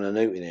then I went on a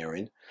Newton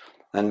hearing,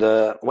 and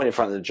went in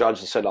front of the judge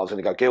and said I was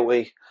going to go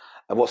guilty.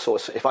 And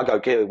if I go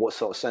guilty, what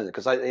sort of sentence?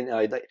 Because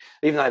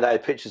even though they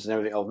had pictures and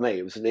everything of me,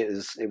 it was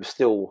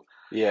still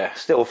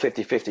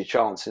 50-50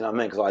 chance. You know what I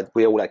mean? Because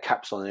we all had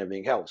caps on and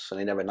everything else, and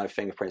they never had no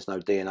fingerprints, no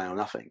DNA or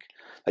nothing.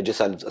 They just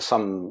had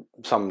some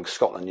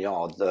Scotland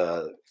Yard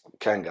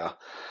Kanga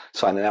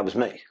saying that was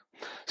me.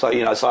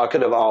 So so I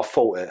could have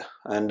fought it,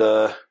 and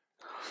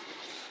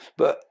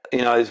but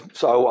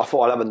so I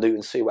thought I'd have a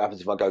Newton, see what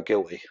happens if I go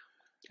guilty.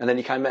 And then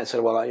he came back and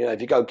said, well,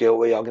 if you go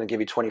guilty, I'm going to give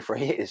you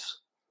 23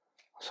 years.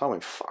 So I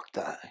went, fuck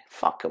that,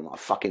 fuck them,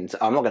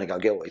 I'm not going to go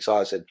guilty. So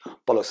I said,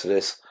 bollocks to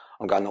this,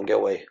 I'm going not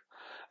guilty.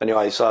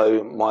 Anyway,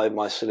 so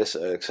my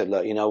solicitor said,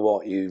 look, you know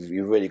what,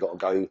 you've really got to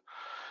go,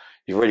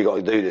 you've really got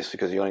to do this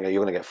because you're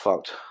going to get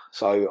fucked.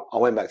 So I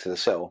went back to the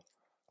cell.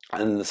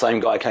 And the same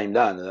guy came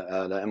down,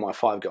 the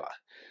MI5 guy,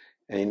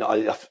 and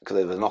because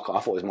there was a knock, I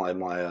thought it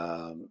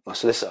was my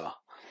solicitor.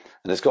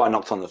 And this guy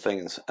knocked on the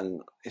thing,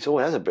 and he said, "Oh,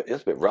 that's a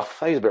bit rough.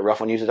 He's a bit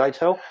rough on you today,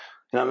 Tel.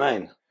 You know what I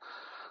mean?"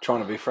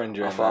 Trying to befriend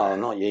you. I thought, "Oh,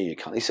 not you, you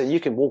can't." He said, "You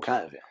can walk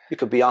out of it. You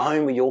could be at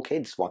home with your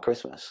kids by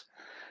Christmas."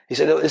 He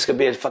said, "Look, this could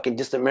be a fucking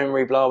distant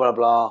memory, blah blah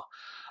blah."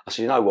 I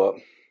said, "You know what?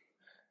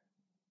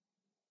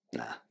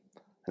 Nah,"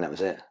 and that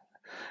was it.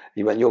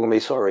 He went, "You're gonna be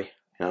sorry."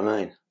 You know what I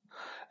mean?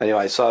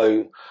 Anyway,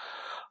 so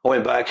I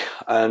went back,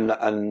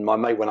 and my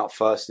mate went up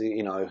first.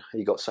 You know,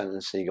 he got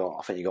sentenced.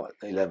 I think he got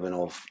 11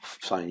 or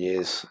something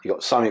years. He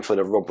got something for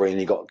the robbery, and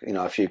he got, you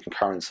know, a few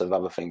concurrents of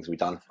other things we'd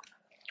done.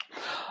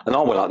 And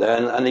I went up there,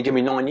 and he gave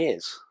me 9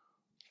 years.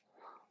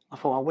 I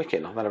thought, "Oh,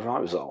 wicked! I've had a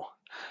right result."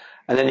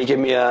 And then he gave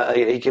me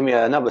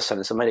another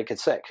sentence and made it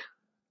consec,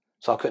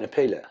 so I couldn't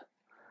appeal it.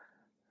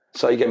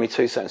 So he gave me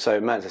 2 sentences, so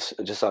it meant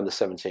just under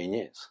 17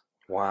 years.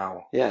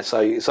 Wow. Yeah.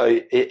 So he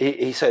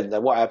said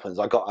that what happens?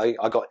 I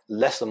got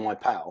less than my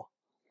pal.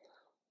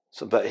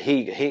 So, but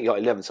he got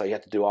 11, so he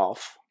had to do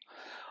half.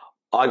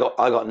 I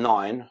got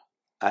 9,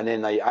 and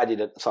then they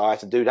added it, so I had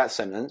to do that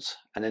sentence,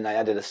 and then they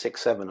added a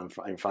 6, 7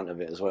 in front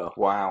of it as well.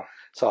 Wow.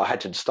 So I had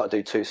to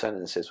do 2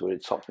 sentences,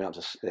 which topped me up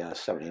to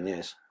 17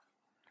 years.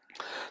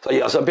 So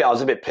yeah, I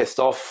was a bit pissed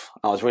off.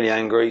 I was really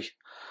angry,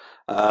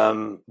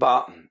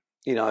 but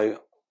you know,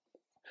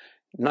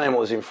 knowing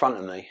what was in front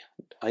of me,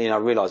 you know, I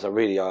realised I've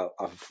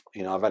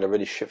had a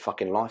really shit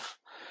fucking life.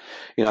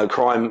 You know,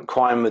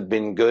 crime had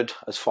been good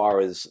as far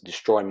as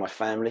destroying my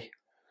family,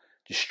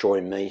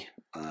 destroying me.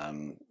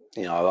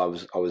 You know,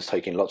 I was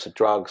taking lots of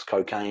drugs,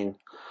 cocaine.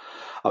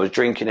 I was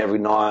drinking every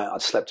night. I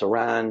slept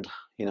around.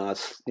 You know,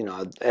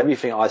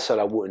 everything I said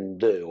I wouldn't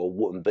do or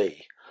wouldn't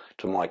be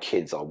to my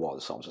kids, I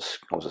was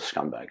a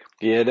scumbag.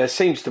 Yeah, there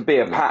seems to be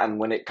a pattern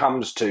when it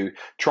comes to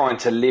trying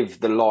to live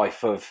the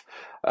life of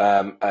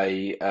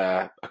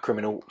a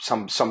criminal.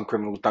 Some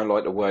criminals don't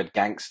like the word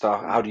gangster.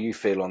 How do you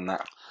feel on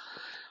that?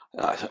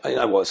 You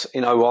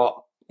know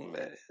what?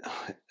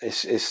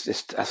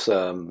 It's that's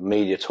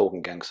media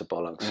talking gangster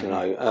bollocks. Mm-hmm. You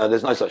know,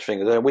 there's no such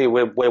thing.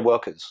 We're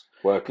workers.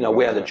 You know,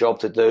 we had a job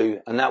to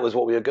do, and that was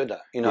what we were good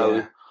at. You know.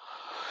 Yeah.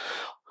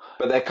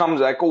 But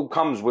that all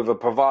comes with a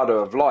bravado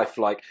of life,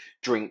 like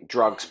drink,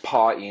 drugs,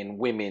 partying,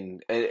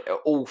 women,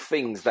 all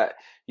things that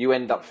you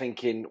end up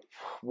thinking,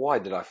 why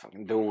did I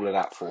fucking do all of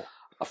that for?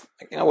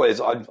 You know what it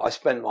is? I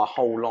spent my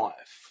whole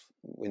life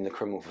in the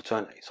criminal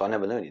fraternity, so I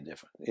never knew any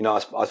different. You know,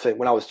 I think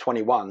when I was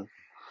 21,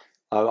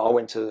 I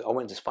went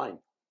to Spain,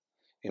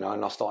 you know,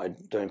 and I started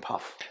doing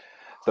puff.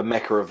 The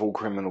mecca of all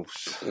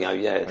criminals. You know,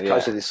 yeah,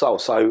 close to the soul.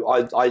 So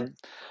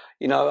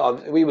you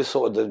know, we were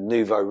sort of the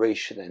nouveau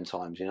riche at then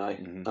times, you know.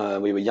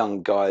 Mm-hmm. We were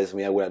young guys, and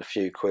we had a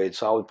few quid,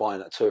 so I was buying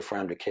that 200 or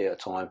 300 key at a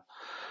time.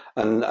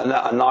 And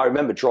I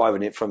remember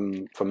driving it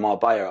from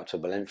Marbella up to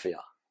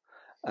Valencia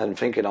and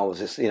thinking I was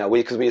this, you know,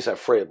 because we used to have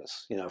 3 of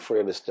us, you know,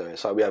 3 of us do it.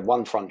 So we had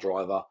one front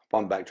driver,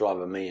 one back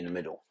driver, me in the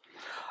middle.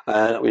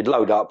 And we'd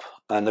load up,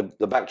 and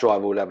the back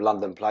driver would have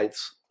London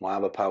plates. My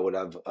other pal would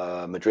have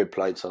Madrid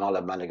plates, and I'll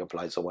have Malaga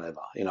plates or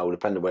whatever. You know,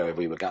 depending wherever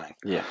we were going.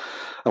 Yeah.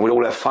 And we'd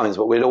all have phones,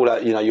 but we'd all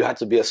have, you know, you had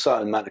to be a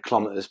certain amount of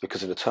kilometres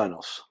because of the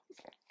turnoffs,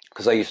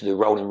 because they used to do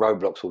rolling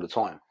roadblocks all the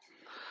time.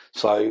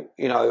 So,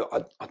 you know,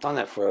 I'd done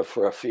that for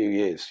a few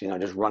years, you know,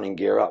 just running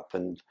gear up,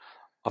 and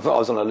I thought I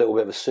was on a little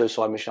bit of a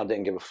suicide mission. I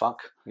didn't give a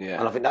fuck. Yeah.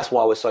 And I think that's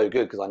why I was so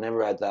good, because I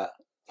never had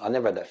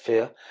that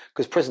fear,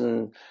 because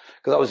prison.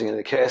 Because I was in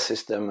the care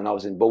system and I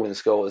was in boarding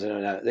schools,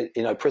 and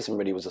you know, prison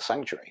really was a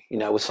sanctuary. You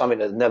know, it was something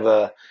that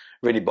never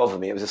really bothered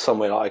me. It was just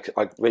somewhere I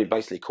really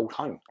basically called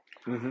home.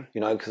 Mm-hmm.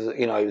 You know, because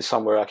you know, it was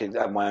somewhere I could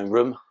have my own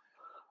room,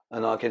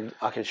 and I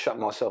could shut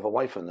myself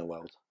away from the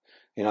world.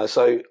 You know,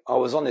 so I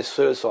was on this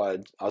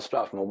suicide. I was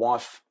split up from my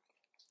wife,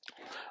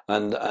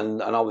 and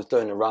I was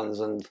doing the runs,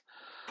 and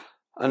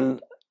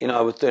you know,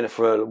 I was doing it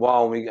for a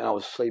while, and I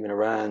was sleeping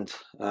around,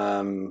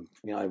 you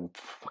know,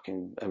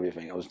 fucking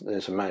everything. I was doing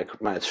some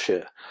mad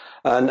shit.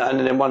 And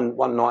then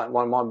one night,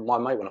 my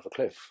mate went off a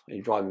cliff. He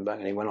was driving back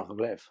and he went off a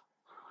cliff,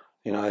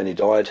 you know, and he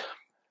died.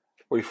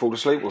 Well, you fall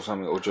asleep or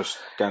something, or just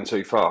going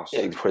too fast?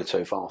 Yeah, probably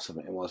too fast, I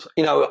think it was.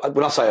 You know,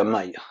 when I say a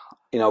mate,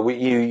 you know,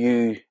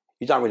 you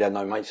don't really have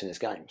no mates in this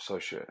game.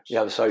 Associates. You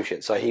have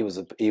associates. So he was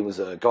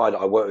a guy that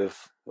I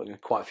worked with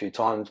quite a few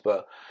times,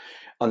 but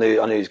I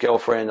knew his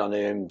girlfriend. I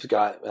knew him to go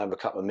out and have a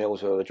couple of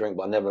meals with a drink,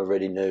 but I never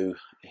really knew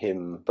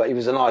him. But he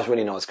was a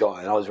really nice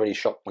guy, and I was really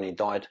shocked when he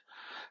died.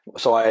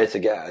 So I had to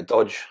get out of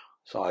Dodge.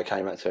 So I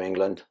came back to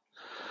England,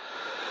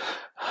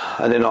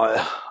 and then I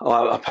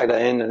packed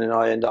that in, and then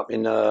I ended up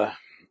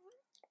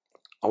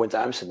I went to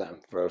Amsterdam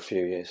for a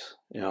few years.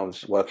 You know, I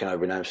was working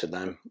over in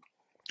Amsterdam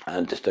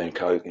and just doing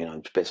coke, you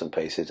know, bits and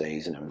pieces,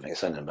 easing everything,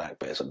 sending back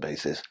bits and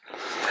pieces.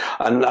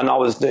 And I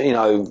was, you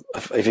know,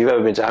 if you've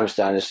ever been to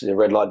Amsterdam, it's the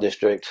red light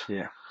district.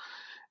 Yeah.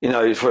 You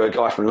know, for a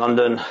guy from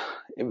London,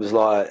 it was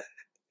like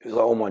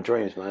all my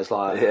dreams, man. It's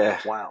like, yeah,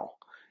 wow.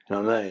 You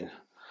know what I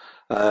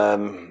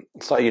mean?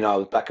 So, you know, I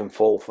was back and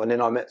forth, and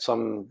then I met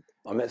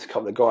a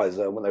couple of guys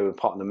when they were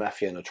part of the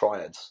mafia and the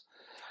triads,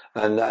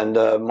 and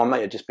my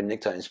mate had just been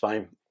nicked out in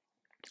Spain,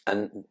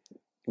 and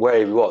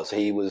where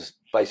he was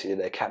basically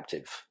their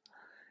captive.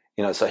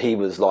 You know, so he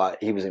was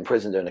in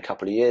prison doing a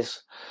couple of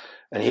years,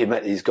 and he had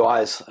met these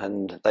guys,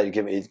 and they'd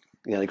give me,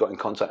 you know, they got in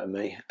contact with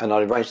me, and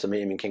I arranged to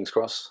meet him in King's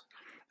Cross,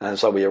 and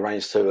so we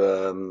arranged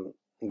to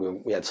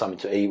we had something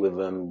to eat with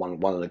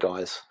one of the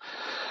guys,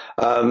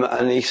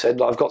 and he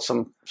said, I've got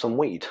some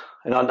weed,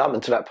 and up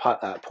until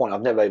that point,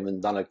 I've never even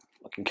done a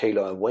fucking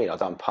kilo of weed. I've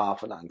done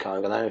half, I've done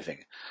coke, and anything.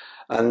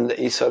 And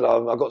he said,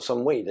 I've got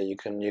some weed that you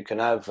can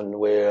have, and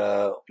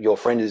your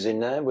friend is in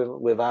there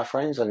with our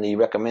friends, and he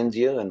recommends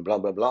you, and blah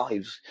blah blah. He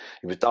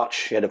was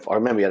Dutch. I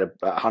remember he had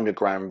about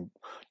 100-gram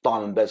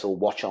diamond bezel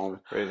watch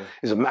on. Really?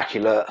 He's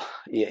immaculate.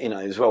 You know,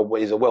 he's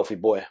a wealthy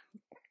boy.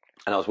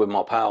 And I was with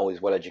my pal. He's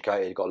well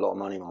educated. He's got a lot of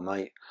money, my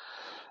mate.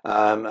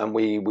 And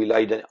we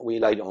laid it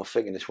on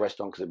thick in this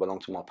restaurant because it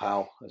belonged to my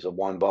pal. It was a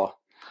wine bar.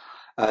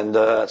 And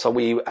so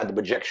we had the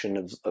projection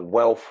of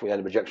wealth. We had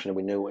the projection that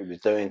we knew what he was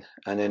doing.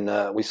 And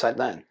then we sat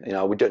down. You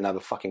know, we didn't have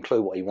a fucking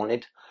clue what he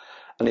wanted.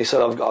 And he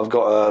said, I've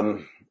got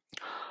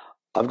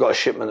a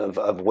shipment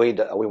of weed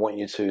that we want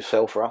you to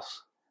sell for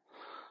us.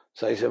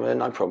 So he said, well,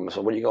 no problem. I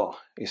said, what do you got?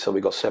 He said,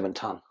 we got 7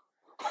 ton.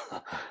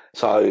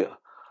 So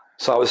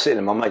I was sitting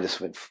there, my mate just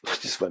went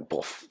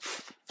boff.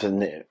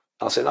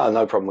 I said,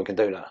 no problem, we can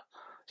do that.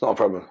 It's not a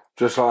problem.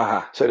 Just like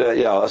that? So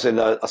yeah, I said,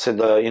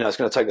 you know, it's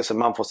going to take us a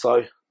month or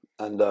so.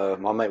 And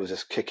my mate was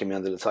just kicking me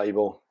under the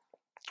table.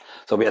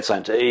 So we had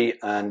something to eat,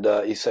 and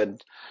he said,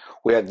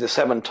 we had the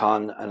 7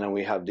 ton, and then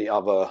we have the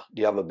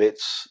other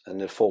bits and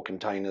the 4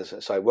 containers.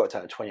 So it worked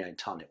out at 28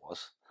 ton it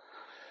was.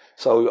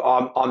 So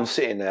I'm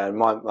sitting there,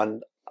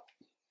 and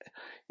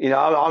you know,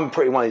 I'm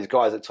pretty one of these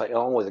guys that I'm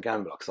always a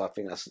gambler because I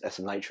think that's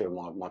the nature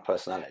of my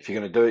personality. If you're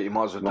going to do it, you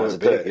might as well do it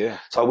big, yeah.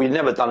 So we'd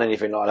never done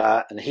anything like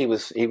that, and he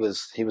was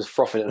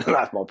frothing at the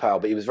mouth, my pal,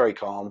 but he was very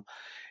calm.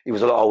 He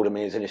was a lot older than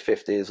me. He was in his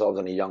 50s. I was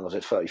only young. I was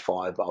at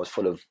 35, but I was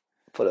full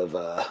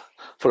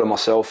of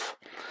myself.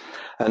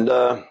 And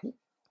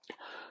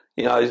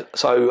you know,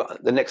 so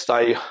the next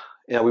day,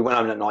 you know, we went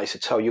home that night. He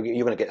said, "Tell you're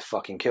going to get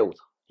fucking killed.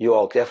 You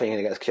are definitely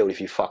going to get killed if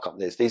you fuck up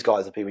this. These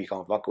guys are people you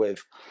can't fuck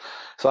with."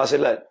 So I said,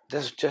 "Look,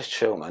 just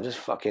chill, man.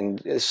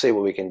 Let's see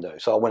what we can do."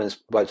 So I went and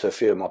spoke to a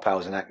few of my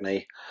pals in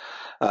Hackney,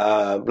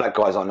 black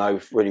guys I know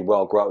really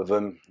well, grew up with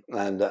them,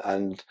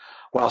 and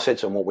when I said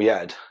to them what we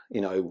had,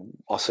 you know,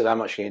 I said, how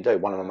much can you do?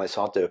 One of my mates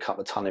said, I'll do a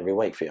couple of ton every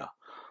week for you.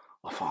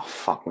 I thought, oh,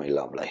 fuck me,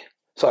 lovely.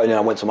 So, you know,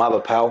 I went to my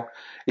other pal.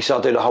 He said,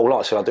 I'll do the whole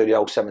lot. I said, I'll do the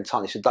old 7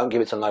 ton. He said, don't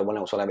give it to no one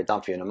else. I'll have it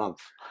done for you in a month.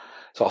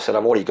 So I said,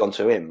 I've already gone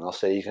to him. And I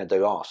said, he's going to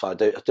do half. So I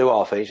do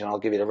half each, and I'll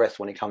give you the rest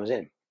when he comes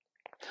in.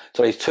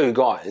 So these 2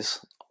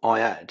 guys I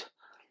had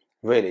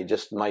really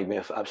just made me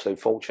an absolute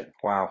fortune.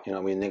 Wow. You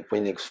know, we nicked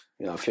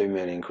you know, a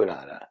fewgymillion quid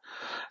out of that.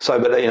 So,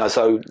 but you know,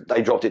 so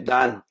they dropped it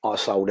down. I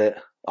sold it.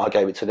 I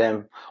gave it to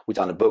them. We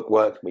done the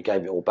bookwork. We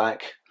gave it all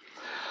back.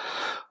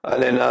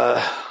 And then,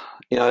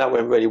 you know, that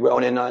went really well.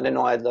 And then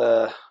I had,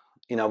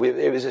 you know,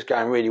 it was just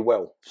going really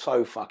well.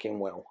 So fucking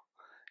well.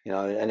 You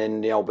know, and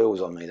then the old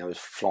bills on me. They was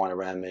flying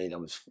around me. They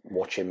was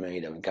watching me.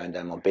 They were going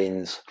down my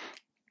bins.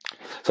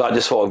 So I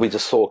just thought we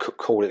just sort of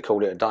called it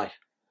a day.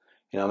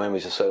 You know what I mean? We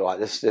just sort of like,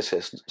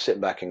 let's sit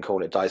back and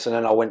call it a day. So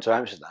then I went to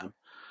Amsterdam.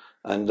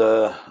 And,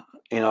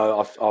 you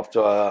know,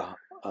 after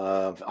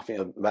I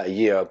think about a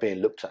year of being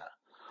looked at.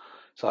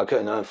 So I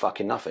couldn't earn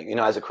fucking nothing. You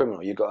know, as a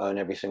criminal, you've got to earn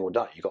every single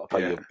day. You've got to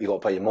pay you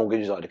got to pay your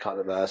mortgage, like a couple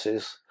of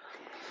houses.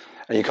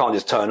 And you can't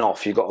just turn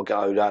off. You've got to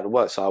go out to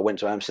work. So I went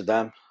to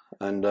Amsterdam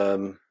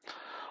and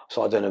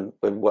started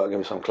working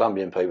with some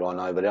Colombian people I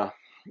know over there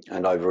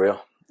and over here.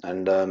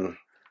 And I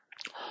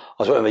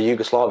was working with a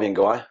Yugoslavian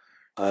guy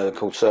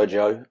called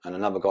Sergio and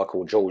another guy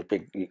called George,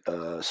 big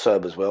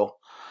Serb as well.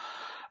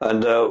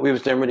 And we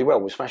was doing really well.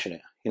 We were smashing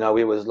it. You know,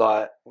 we was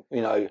like,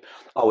 you know,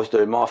 I was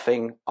doing my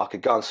thing. I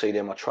could go and see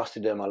them. I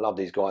trusted them. I loved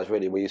these guys,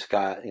 really. We used to go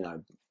out, you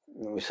know,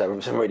 we used to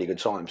have some really good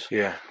times.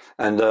 Yeah.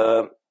 And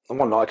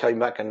one night I came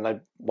back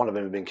and one of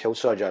them had been killed.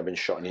 Sergio had been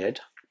shot in the head.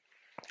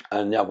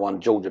 And the other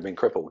one, George, had been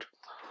crippled.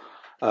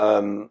 They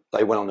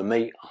went on to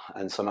meet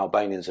and some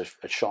Albanians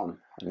had shot him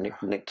and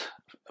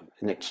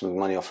nicked some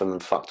money off him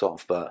and fucked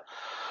off.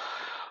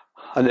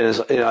 And then,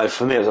 you know,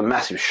 for me, it was a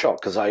massive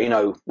shock because, you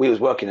know, we was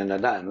working in the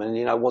dam and,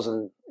 you know,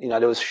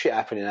 there was shit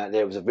happening out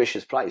there. It was a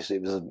vicious place.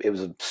 It was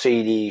a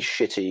seedy,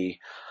 shitty,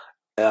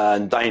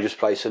 and dangerous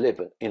place to live.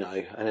 But, you know,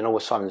 and then all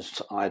of a sudden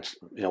I had,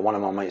 you know, one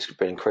of my mates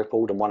being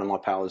crippled and one of my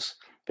pals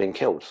being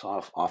killed.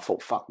 So I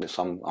thought, fuck this,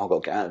 I've got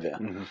to get out of here.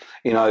 Mm-hmm.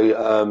 You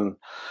know.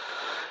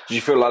 Did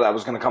you feel like that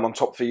was going to come on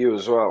top for you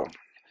as well?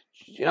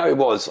 You know, I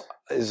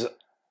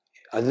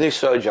knew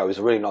Sergio was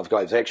a really nice guy.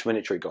 He was an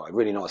ex-military guy,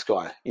 really nice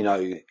guy. You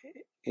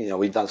know,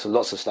 we've done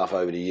lots of stuff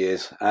over the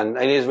years, and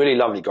he's a really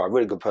lovely guy,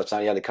 really good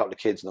personality. He had a couple of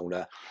kids and all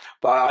that.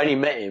 But I only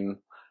met him.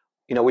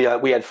 You know, we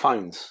had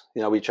phones.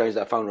 You know, we changed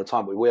our phone all the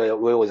time, but we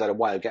always had a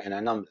way of getting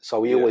our numbers. So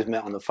we always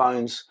met on the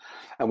phones,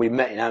 and we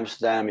met in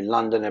Amsterdam, in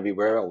London,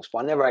 everywhere else.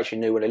 But I never actually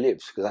knew where they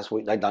lived because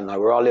they don't know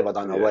where I live. I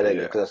don't know where they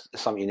live because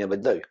that's something you never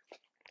do.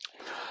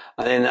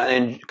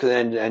 And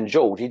then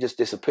George, he just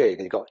disappeared.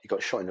 He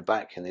got shot in the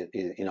back, and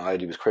I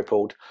heard he was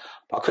crippled.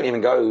 But I couldn't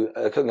even go.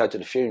 I couldn't go to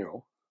the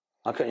funeral.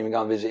 I couldn't even go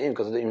and visit him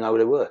because I didn't even know where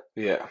they were.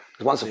 Yeah.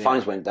 Because once the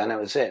phones went down, that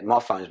was it. My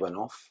phones went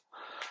off,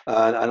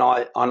 and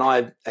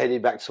I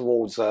headed back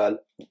towards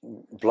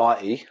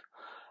Blighty,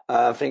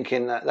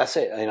 thinking that's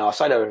it. I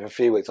stayed over for a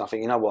few weeks. And I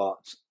think, you know what,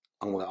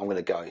 I'm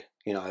gonna go.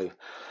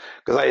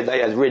 Because they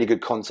had really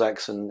good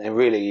contacts, and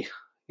really,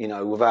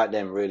 without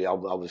them, really, I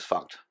was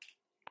fucked.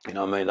 You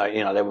know what I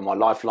mean? They were my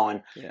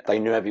lifeline. Yeah. They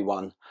knew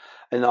everyone,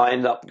 and I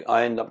ended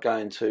up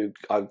going to.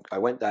 I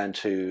went down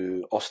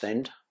to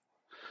Ostend,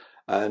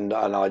 and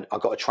I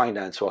got a train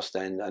down to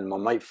Ostend, and my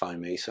mate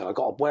phoned me. So I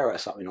got a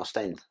warehouse up in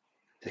Ostend.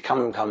 He said,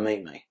 come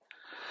meet me.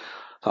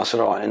 So I said,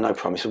 all right, no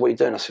problem. He said, what are you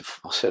doing? I said,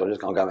 I'm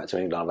just going to go back to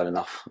England. I've had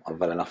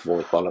enough of all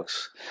this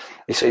bollocks.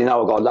 He said,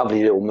 I've got a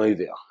lovely little move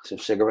here. Some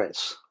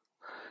cigarettes.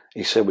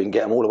 He said, we can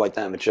get them all the way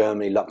down to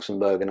Germany,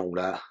 Luxembourg, and all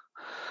that.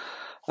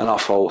 And I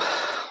thought,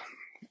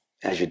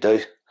 as you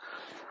do.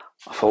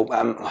 I thought,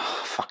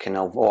 fucking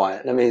hell, all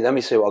right, let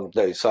me see what I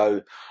can do.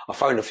 So I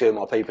phoned a few of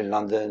my people in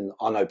London.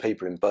 I know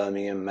people in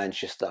Birmingham,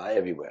 Manchester,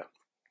 everywhere.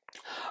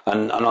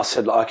 And I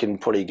said, I can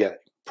probably get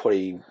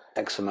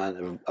X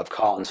amount of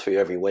cartons for you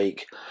every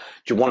week.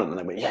 Do you want them? And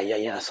they went,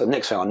 yeah. So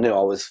next thing I knew,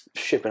 I was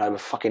shipping over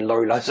fucking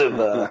lorry loads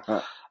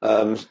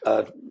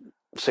of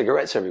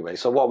cigarettes every week.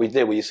 So what we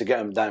did, we used to get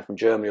them down from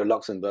Germany or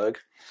Luxembourg,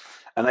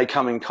 and they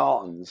come in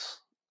cartons.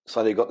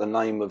 So they got the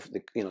name of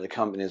the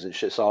companies and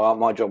shit. So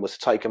my job was to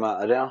take them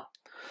out of there,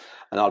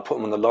 and I'd put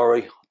them on the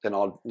lorry.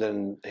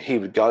 Then he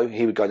would go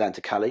down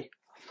to Calais.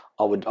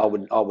 I would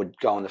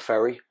go on the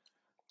ferry.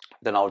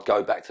 Then I would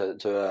go back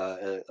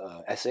to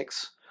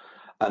Essex,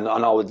 and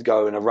I would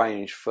go and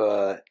arrange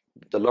for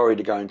the lorry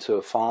to go into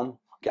a farm,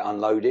 get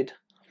unloaded,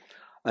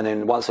 and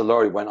then once the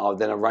lorry went, I would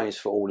then arrange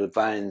for all the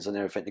vans and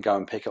everything to go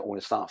and pick up all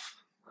the stuff.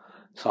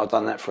 So I've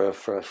done that for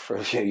a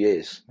few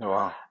years. Oh,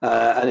 wow.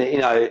 And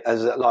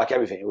as like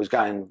everything, it was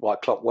going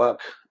like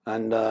clockwork.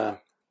 And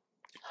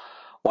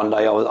one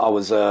day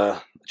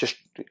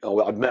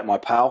I'd met my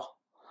pal.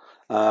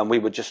 We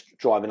were just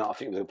driving up. I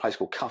think it was a place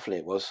called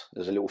Cuffley.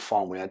 There's a little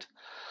farm we had,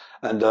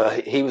 and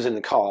he was in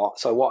the car.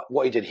 So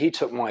what he did, he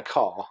took my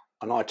car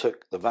and I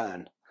took the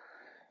van.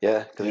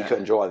 Yeah, because he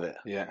couldn't drive it.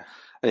 Yeah.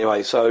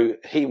 Anyway, so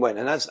he went,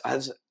 and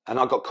and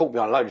I got caught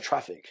behind a load of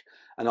traffic,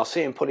 and I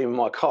see him put him in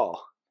my car.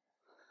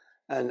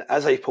 And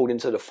as they pulled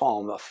into the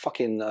farm, a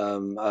fucking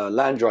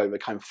Land Rover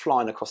came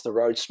flying across the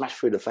road, smashed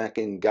through the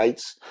fucking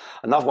gates.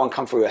 Another one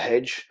come through a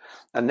hedge.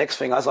 And next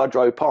thing, as I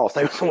drove past,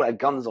 they all had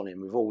guns on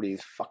him with all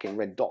these fucking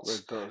red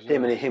dots.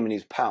 Him and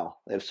his pal.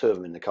 There was two of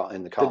them in the car.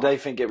 Did they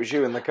think it was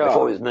you in the car? They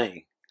thought it was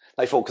me.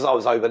 They thought because I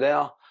was over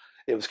there,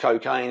 it was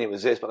cocaine, it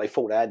was this, but they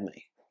thought they had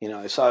me.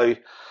 So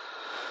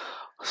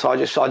I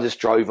just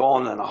drove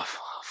on, and I.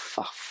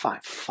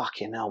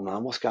 Fucking hell,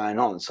 man, what's going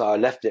on? So I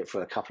left it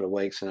for a couple of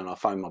weeks, and then I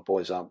phoned my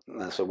boys up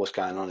and I said, what's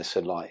going on? They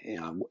said, it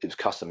was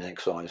customs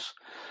excise.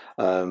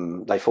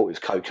 They thought it was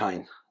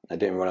cocaine. They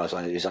didn't realise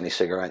it was only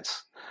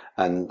cigarettes,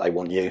 and they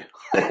want you.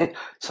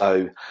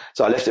 So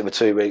I left it for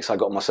 2 weeks. I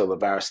got myself a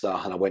barrister,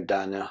 and I went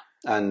down there.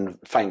 And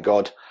thank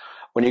God,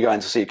 when you go in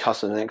to see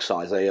customs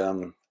excise, they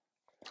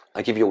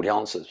give you all the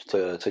answers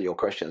to your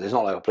questions. It's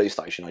not like a police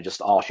station. They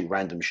just ask you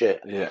random shit.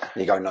 Yeah.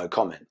 And you go, no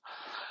comment.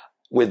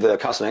 With the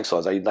custom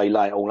excise, they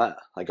lay it all out.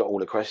 They got all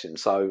the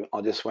questions. So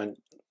I just went,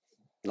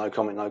 no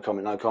comment, no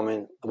comment, no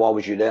comment. Why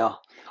was you there? I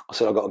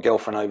said, I've got a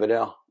girlfriend over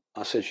there.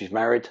 I said, she's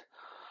married.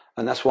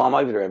 And that's why I'm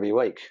over there every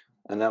week.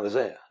 And that was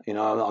it. I'm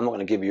not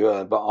going to give you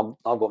her, but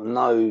I've got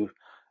no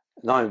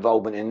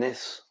involvement in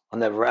this. I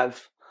never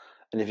have.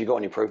 And if you've got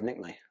any proof, nick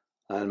me.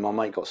 And my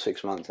mate got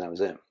 6 months, and that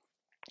was it.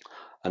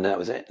 And that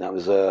was it. That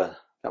was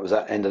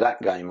that end of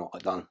that game, what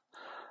I'd done.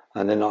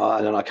 And then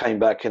I came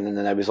back, and then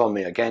they was on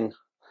me again.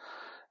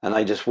 And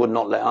they just would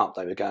not let up.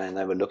 They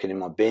were looking in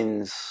my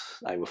bins.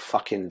 They were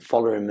fucking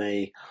following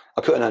me.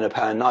 I couldn't earn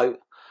 £1 note.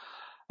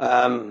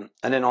 And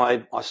then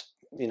I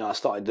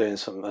started doing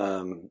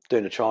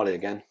doing a Charlie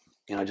again.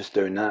 Just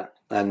doing that.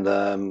 And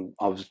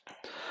I was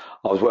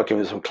working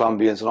with some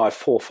Colombians, and I had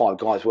 4 or 5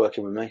 guys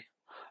working with me.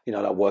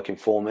 Like working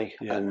for me.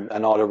 Yeah. And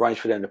I'd arrange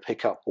for them to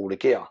pick up all the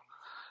gear.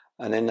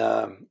 And then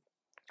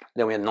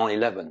we had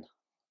 9/11.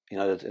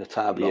 The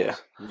tower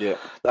blocks. Yeah.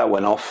 That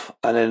went off,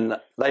 and then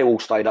they all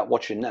stayed up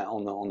watching that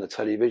on the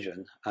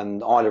television.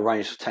 And I'd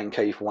arranged 10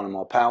 keys for one of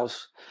my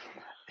pals.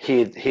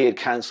 He had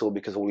cancelled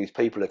because all these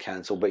people had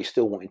cancelled, but he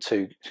still wanted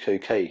two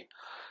key.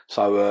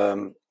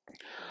 So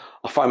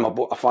I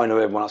phoned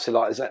everyone. I said,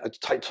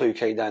 take 2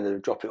 key down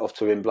and drop it off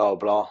to him, blah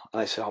blah.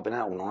 And they said, I've been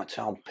out all night,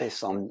 so I'm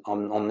pissed. I'm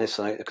on this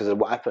because of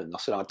what happened. I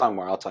said, don't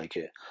worry, I'll take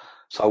it.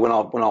 So when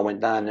I went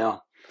down there,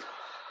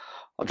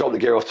 I dropped the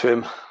gear off to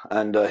him,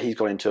 and he's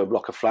gone into a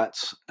block of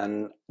flats.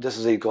 And just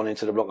as he'd gone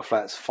into the block of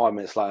flats, 5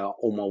 minutes later,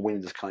 all my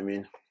windows came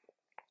in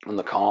on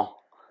the car,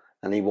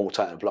 and he walked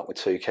out of the block with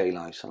 2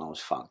 kilos, and I was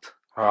fucked.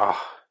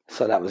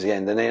 So that was the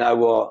end. And you know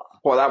what?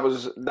 Well,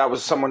 that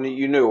was someone that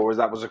you knew, or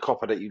that was a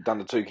copper that you'd done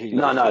the 2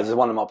 kilos? No, it was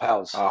one of my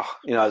pals.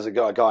 It was a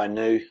guy I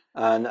knew,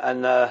 and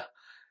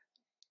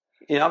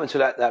you know, up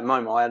until that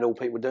moment, I had all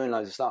people doing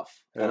loads of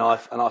stuff, and I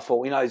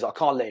thought, you know, I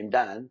can't let him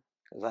down,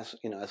 because that's,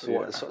 you know, that's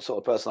the sort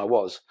of person I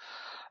was.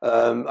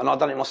 And I'd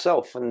done it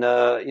myself, and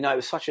you know, it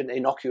was such an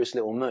innocuous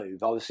little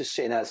move. I was just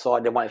sitting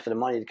outside, there waiting for the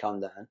money to come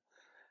down,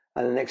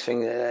 and the next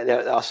thing,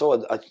 I saw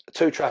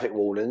two traffic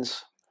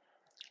wardens,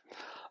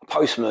 a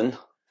postman,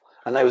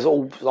 and they was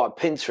all like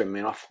pincering me.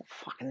 And I thought,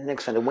 fucking, the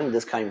next thing, the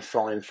windows came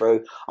flying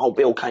through. Old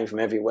Bill came from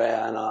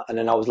everywhere, and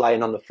then I was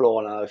laying on the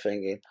floor, and I was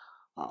thinking,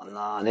 oh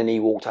no. And then he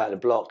walked out of the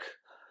block,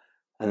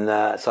 and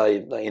so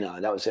you know,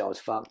 that was it. I was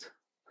fucked.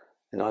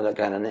 And I ended up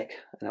going to Nick,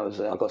 and that was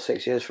I got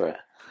 6 years for it.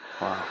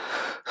 Wow.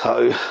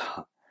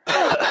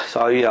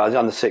 So yeah, I was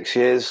under 6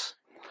 years,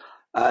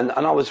 and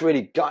I was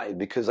really gutted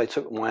because they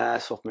took my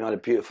ass off me. I had a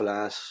beautiful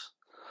ass.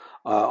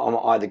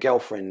 I had a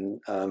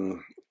girlfriend.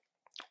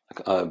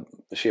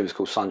 She was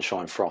called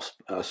Sunshine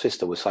Frost. Her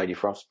sister was Sadie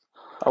Frost.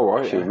 Oh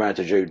right. She was married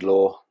to Jude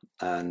Law,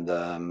 and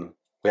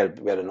we had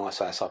a nice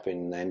house up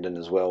in Hendon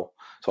as well.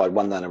 So I had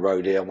one down the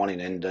road here, one in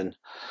Hendon,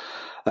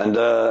 and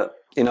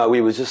you know,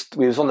 we was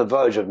on the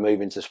verge of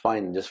moving to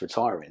Spain and just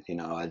retiring. You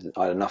know,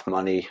 I had enough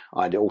money.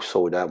 I had it all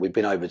sorted out. We'd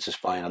been over to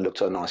Spain. I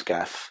looked at a nice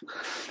gaff,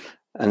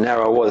 and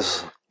there I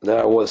was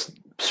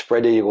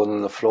spread eagled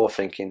on the floor,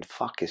 thinking,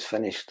 "Fuck, it's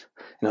finished."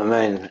 You know what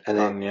I mean? And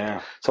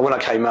then, so when I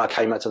came out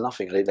to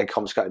nothing. They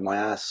confiscated my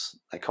ass.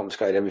 They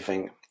confiscated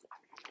everything,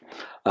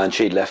 and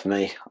she'd left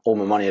me. All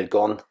my money had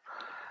gone,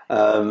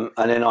 and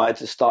then I had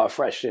to start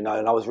afresh. You know,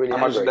 and I was really. How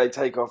much did they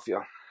take off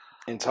you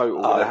in total?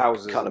 With the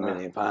houses, a couple of £1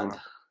 million.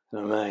 You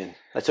know what I mean?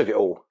 They took it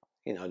all.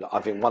 You know, I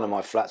think one of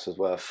my flats was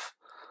worth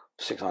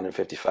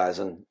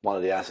 650,000. One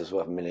of the houses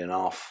was worth £1.5 million.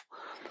 I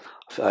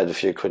had a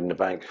few quid in the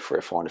bank, 300,000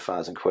 or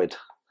 400,000 quid.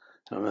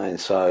 You know what I mean?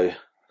 So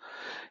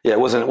yeah, it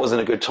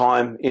wasn't a good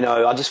time. You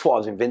know, I just thought I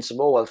was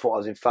invincible. I thought I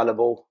was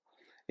infallible.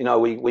 You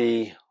know,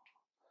 you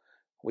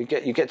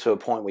get to a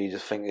point where you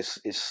just think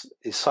it's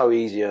so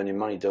easy earning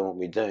money doing what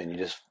we do, and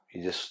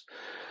you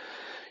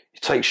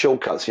take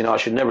shortcuts. You know, I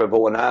should never have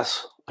bought an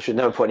house. I should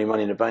never put any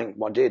money in the bank.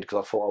 But I did,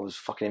 because I thought I was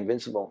fucking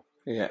invincible.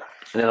 Yeah.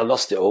 And then I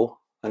lost it all.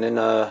 And then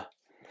I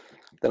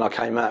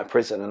came out of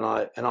prison, and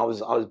I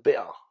was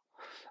bitter.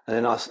 And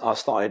then I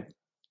started,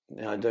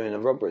 you know, doing the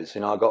robberies.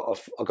 You know, I got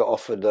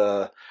offered.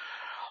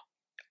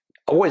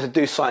 I wanted to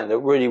do something that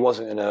really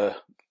wasn't gonna,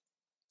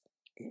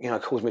 you know,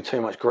 cause me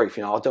too much grief.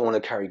 You know, I don't want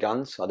to carry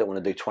guns. I don't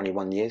want to do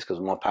 21 years because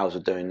my pals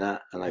were doing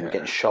that, and they were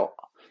getting shot.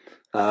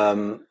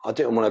 I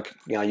didn't want to,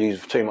 you know,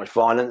 use too much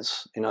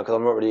violence, you know, because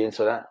I'm not really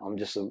into that. I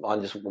just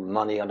want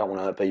money. I don't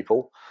want to hurt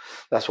people.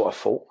 That's what I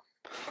thought.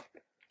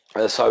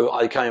 So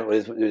I came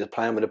with a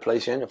plan with the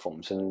police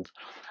uniforms and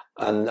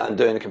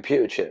doing the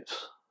computer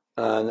chips,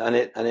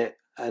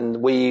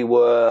 and we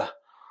were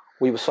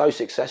so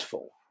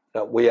successful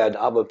that we had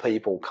other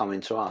people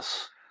coming to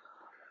us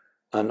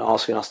and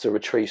asking us to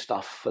retrieve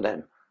stuff for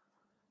them.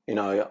 You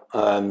know,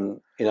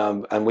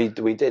 and we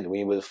did.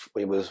 We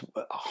was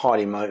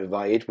highly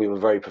motivated. We were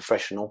very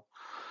professional,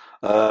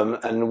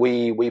 and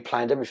we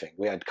planned everything.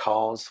 We had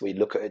cars. We'd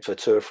look at it for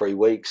 2 or 3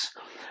 weeks,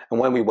 and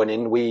when we went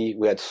in, we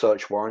had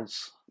search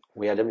warrants.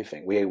 We had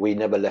everything. We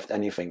never left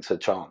anything to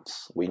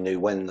chance. We knew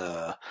when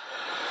the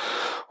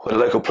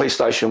local police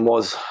station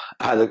was,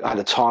 how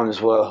the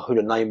times were, who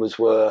the neighbours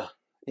were.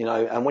 You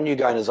know, and when you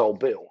go in as Old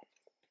Bill,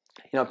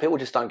 you know, people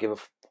just don't give a.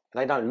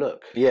 They don't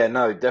look. Yeah,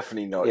 no,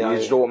 definitely not. You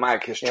just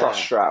automatically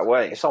trust straight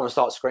away. If someone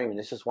starts screaming,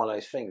 it's just one of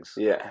those things.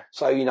 Yeah.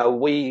 So, you know,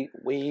 we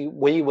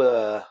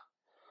were.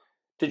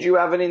 Did you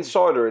have an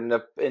insider in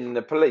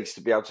the police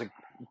to be able to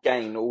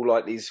gain all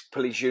like these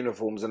police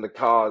uniforms and the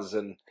cars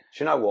and?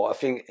 Do you know what? I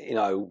think, you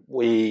know,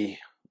 we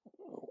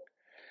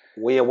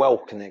are well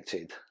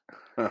connected.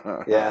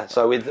 Yeah.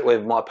 So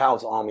with my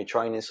pal's army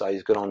training, so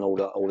he's good on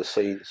all the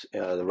seats,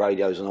 the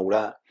radios and all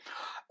that.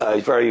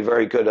 He's very,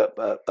 very good at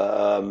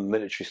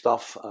military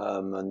stuff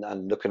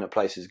and looking at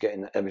places,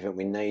 getting everything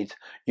we need.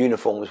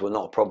 Uniforms were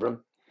not a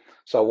problem.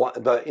 So,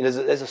 but you know,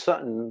 there's a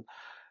certain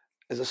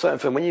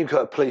thing when you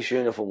got a police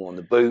uniform on,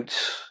 the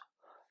boots,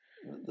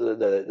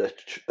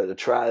 the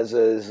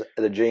trousers,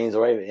 the jeans,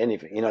 or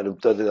anything. You know,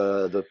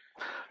 the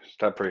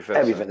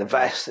everything, the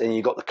vest, and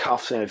you got the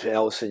cuffs and everything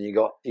else, and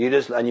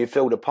you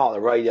feel the part of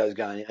the radio's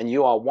going, and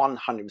you are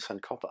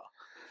 100% copper.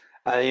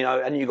 And you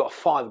know, and you got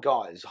 5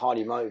 guys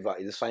highly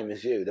motivated, the same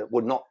as you, that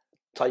would not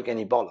take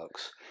any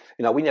bollocks.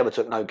 You know, we never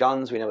took no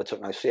guns, we never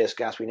took no CS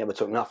gas, we never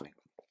took nothing.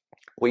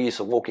 We used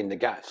to walk in the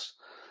gaffs,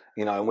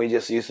 you know, and we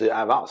just used to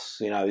have us.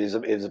 You know,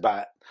 it was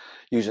about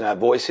using our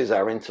voices,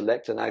 our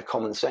intellect, and our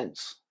common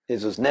sense.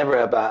 It was never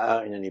about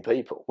hurting any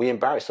people. We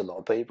embarrassed a lot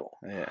of people.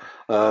 Yeah.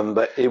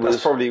 But it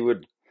was probably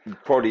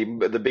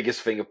the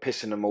biggest thing of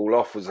pissing them all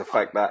off was the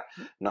fact that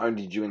not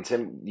only did you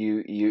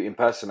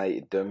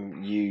impersonated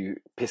them, you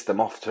pissed them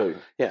off too.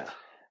 Yeah.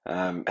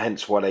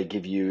 Hence why they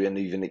give you an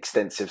even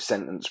extensive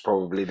sentence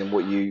probably than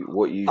what you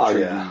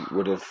truly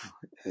would have.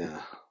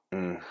 Yeah.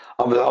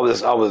 I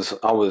was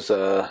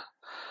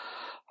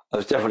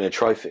definitely a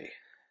trophy.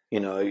 You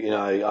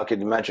know, I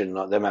could imagine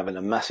like them having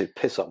a massive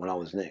piss up when I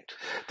was nicked.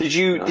 Did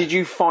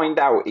you find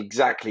out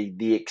exactly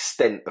the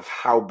extent of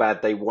how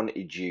bad they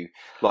wanted you?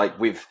 Like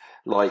with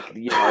Like,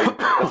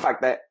 the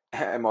fact that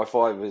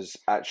MI5 was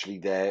actually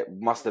there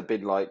must have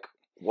been like,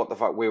 what the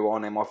fuck, we were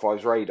on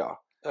MI5's radar.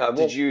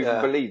 Did you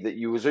even believe that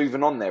you was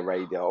even on their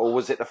radar, or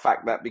was it the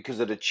fact that because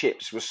of the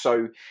chips was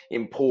so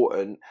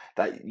important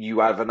that you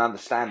have an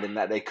understanding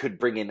that they could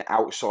bring in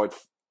outside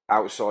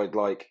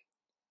like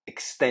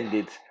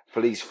extended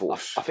police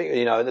force? I think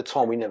at the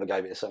time we never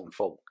gave it a second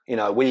thought.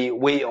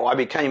 I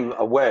became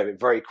aware of it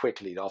very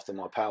quickly after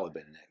my power had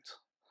been nicked.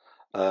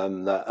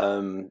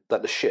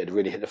 That the shit had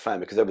really hit the fan,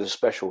 because there was a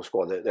special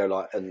squad. They're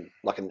like an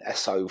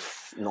SO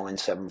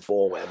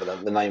 974, whatever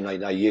the name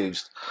they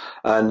used,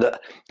 and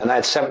they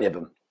had 70 of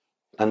them.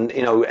 And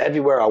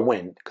everywhere I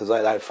went, because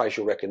they had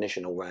facial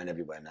recognition all around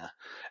everywhere now.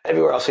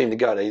 Everywhere I seemed to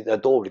go, their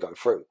door would go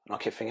through, and I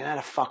kept thinking, how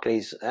the fuck are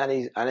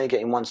they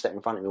getting one step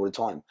in front of me all the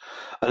time?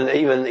 And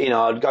even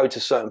I'd go to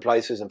certain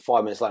places, and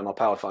 5 minutes later my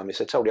power phone me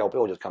said, "Tell the old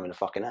Bill just come in the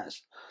fucking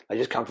house." They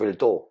just come through the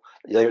door.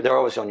 They're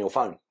obviously on your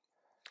phone,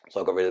 so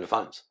I got rid of the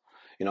phones.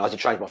 I had to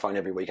change my phone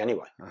every week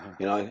anyway.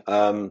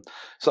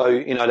 So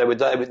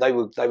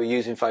they were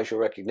using facial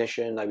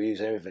recognition, they were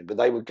using everything, but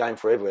they were going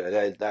for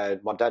everywhere.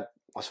 My dad,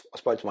 I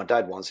spoke to my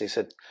dad once. He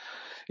said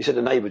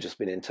the neighbour just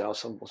been in to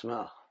us. What's the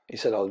matter? He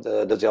said,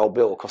 there's the old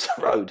Bill across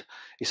the road.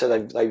 He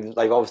said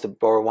they've obviously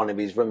borrowed one of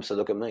his rooms to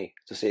look at me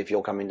to see if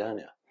you're coming down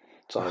here.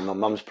 So my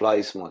mum's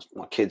place, my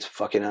kids'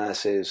 fucking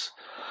asses.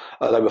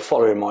 They were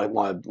following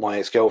my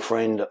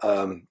ex-girlfriend.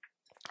 I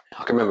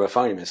can remember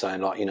phoning me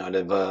saying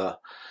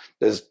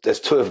there's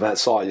 2 of them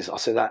outside. I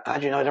said, how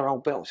do you know they're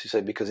old Bills? He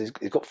said, because he's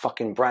got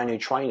fucking brand new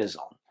trainers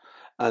on,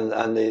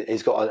 and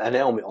he's got an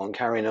helmet on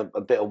carrying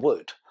a bit of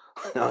wood.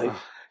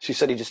 She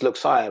said he just looked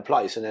so out of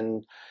place, and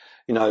then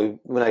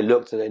when they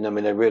looked at it,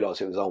 they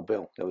realised it was old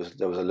Bill. There was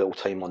a little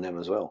team on them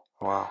as well.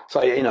 Wow.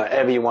 So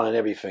everyone and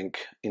everything,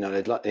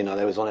 there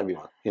was on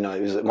everyone. It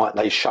was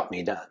they shut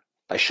me down.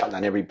 They shut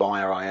down every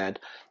buyer I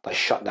had. They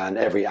shut down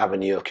every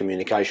avenue of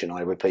communication I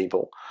had with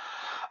people.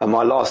 And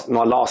my last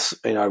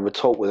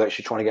retort was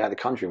actually trying to get out of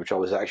the country, which I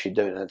was actually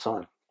doing at the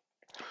time.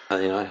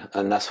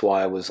 And that's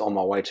why I was on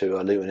my way to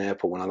Luton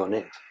Airport when I got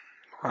nicked.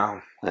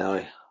 Wow.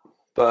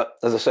 But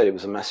as I said, it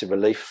was a massive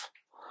relief.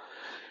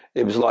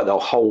 It was like the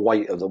whole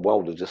weight of the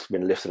world had just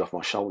been lifted off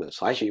my shoulders.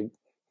 I actually,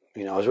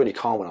 I was really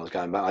calm when I was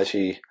going back.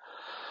 Even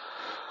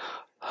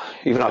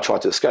though I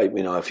tried to escape,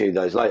 a few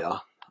days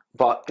later.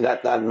 But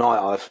that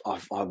night,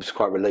 I was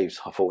quite relieved.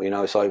 I thought,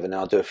 it's over now.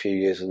 I'll do a few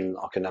years and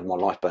I can have my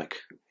life back.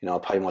 I'll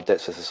pay my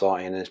debts to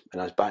society and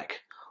it's back.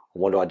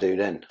 What do I do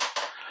then?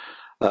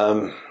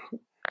 But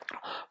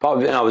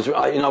I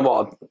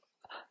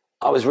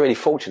was really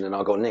fortunate that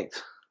I got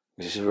nicked,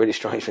 which is a really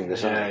strange thing to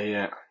say.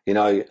 Yeah.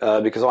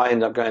 Because I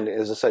ended up going,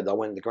 as I said, I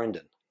went to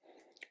Grendon.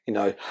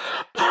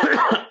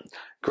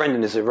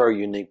 Grendon is a very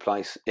unique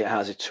place. It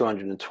houses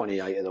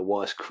 228 of the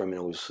worst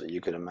criminals that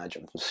you could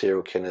imagine, from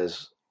serial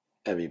killers,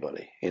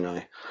 everybody,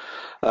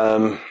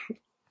 and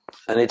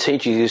it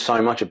teaches you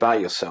so much about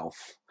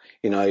yourself,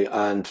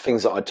 and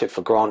things that I took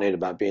for granted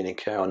about being in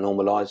care are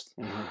normalised.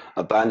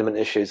 Abandonment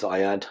issues that I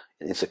had,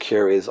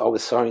 insecurities. I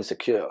was so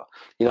insecure.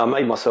 I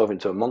made myself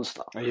into a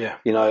monster. Yeah.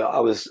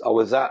 I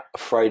was that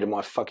afraid of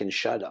my fucking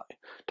shadow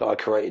that I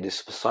created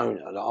this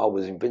persona that I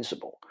was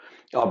invincible.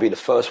 I'd be the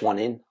first one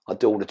in. I'd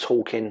do all the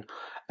talking,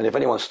 and if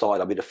anyone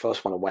started, I'd be the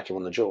first one to whack him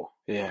on the jaw.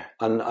 Yeah.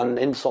 And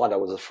inside, I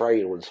was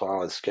afraid all the time. I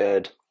was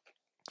scared.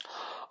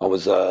 I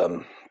was I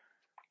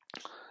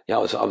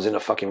was in a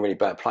fucking really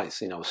bad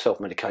place. I was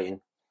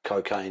self-medicating,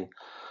 cocaine,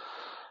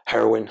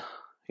 heroin,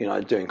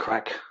 doing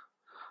crack.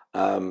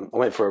 I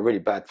went for a really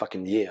bad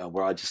fucking year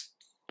where I just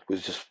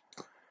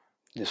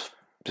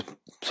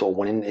sort of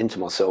went into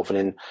myself, and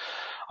then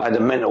I had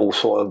a mental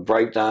sort of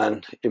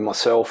breakdown in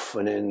myself,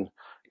 and then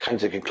came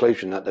to the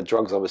conclusion that the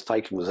drugs I was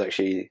taking was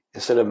actually,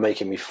 instead of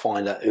making me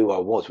find out who I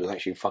was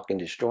actually fucking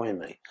destroying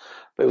me.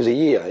 But it was a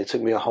year. It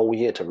took me a whole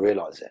year to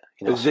realise it.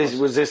 Was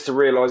this the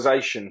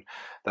realisation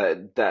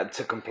that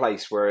took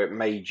place where it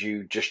made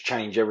you just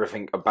change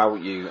everything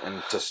about you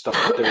and to stop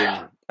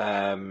doing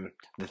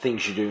the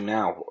things you do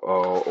now?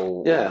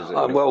 Or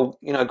well,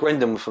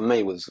 Grendon for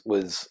me was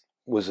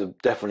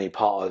definitely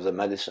part of the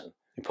medicine,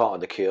 part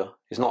of the cure.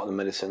 It's not the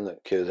medicine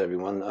that cures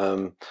everyone.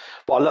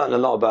 But I learned a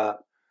lot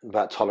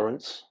about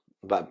tolerance,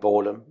 about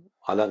boredom.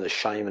 I learned that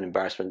shame and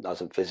embarrassment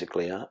doesn't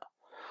physically hurt.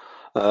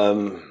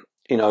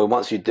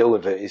 Once you deal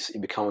with it, you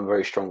become a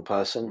very strong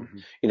person.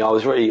 I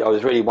was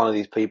really one of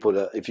these people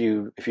that if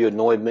you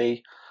annoyed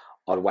me,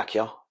 I'd whack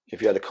you.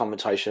 If you had a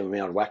conversation with me,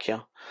 I'd whack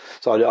you.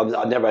 So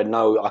I never had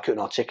I couldn't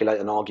articulate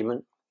an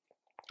argument.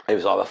 It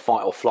was either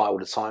fight or flight all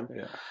the time.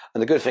 Yeah.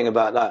 And the good thing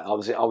about that, I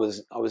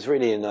was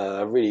really in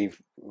a really,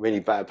 really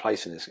bad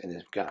place in this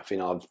gap.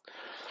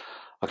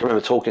 I can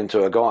remember talking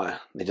to a guy.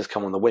 He just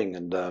come on the wing,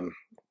 and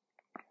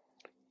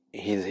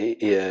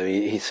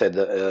he said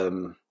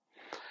that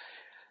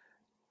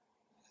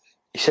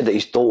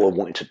his daughter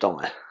wanted to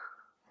die.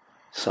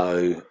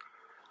 So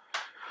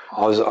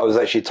I was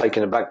actually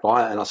taken aback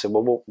by it, and I said,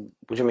 "Well, what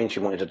do you mean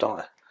she wanted to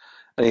die?"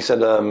 And he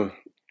said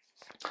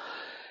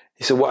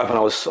He said, what happened,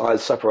 I had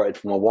separated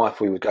from my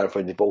wife, we were going for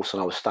a divorce,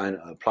 and I was staying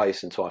at her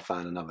place until I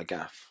found another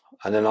gaff.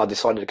 And then I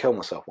decided to kill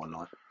myself one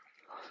night.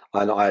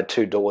 And I had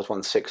 2 daughters,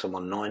 one 6 and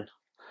one 9.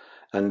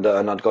 And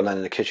I'd gone down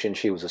in the kitchen,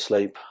 she was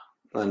asleep.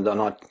 And I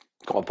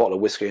got a bottle of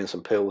whiskey and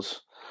some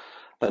pills.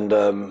 And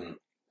I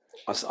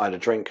had a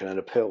drink and had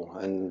a pill.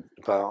 And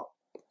about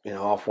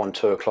 1:30,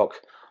 2 o'clock,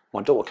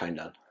 my daughter came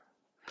down.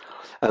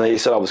 And he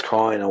said I was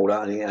crying and all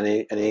that.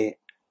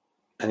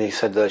 And he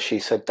said, she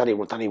said, Daddy,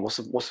 what's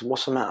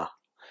the matter?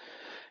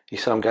 He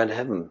said, I'm going to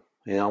heaven.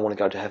 I want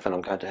to go to heaven. I'm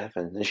going to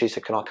heaven. And she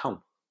said, can I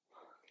come?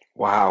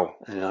 Wow.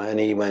 And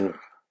he went,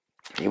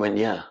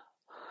 yeah.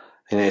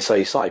 And so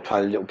he started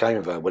playing a little game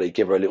with her where he'd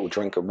give her a little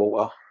drink of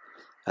water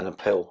and a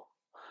pill.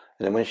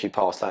 And then when she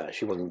passed out,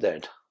 she wasn't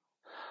dead.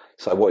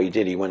 So what he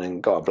did, he went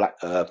and got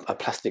a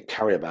plastic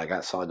carrier bag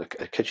outside the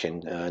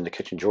kitchen, in the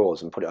kitchen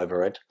drawers, and put it over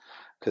her head.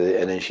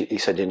 And then he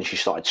said, then she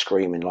started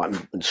screaming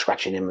and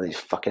scratching him and he's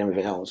fucking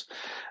everything else.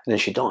 And then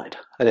she died.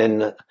 And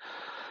then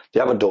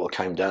the other daughter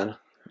came down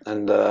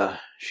and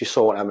she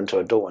saw what happened to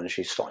her daughter and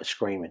she started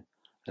screaming.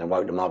 And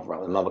woke the mother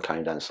up. The mother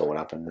came down and saw what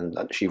happened.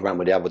 And she ran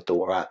with the other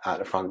daughter out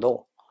the front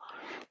door.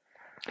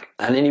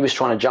 And then he was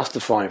trying to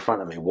justify in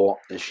front of me what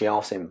she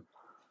asked him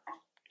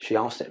to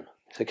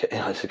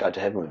go to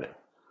heaven with him.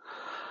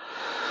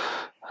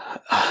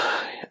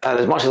 And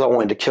as much as I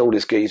wanted to kill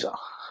this geezer,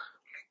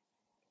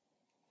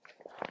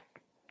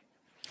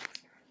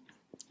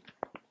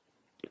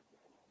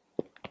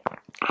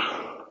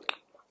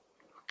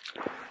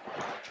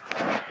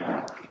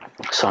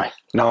 sorry.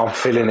 No, I'm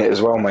feeling it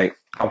as well, mate.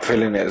 I'm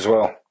feeling it as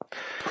well.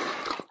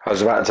 I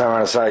was about to turn around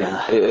and say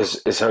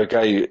it's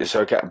okay,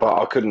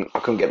 but I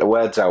couldn't get the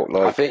words out.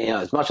 Like, I think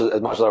as much as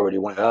I really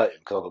wanted to hurt him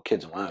because I've got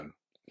kids of my own,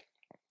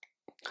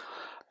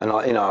 and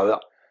I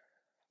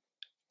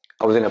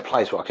was in a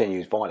place where I couldn't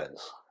use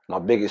violence. My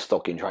biggest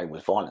stock in trade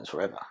was violence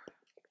forever,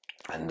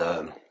 and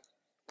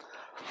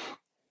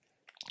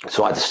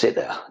so I had to sit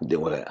there and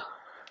deal with it.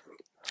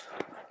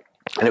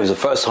 And it was the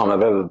first time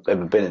I've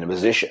ever been in a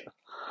position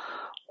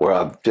where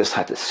I've just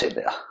had to sit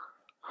there,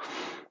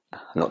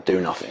 and not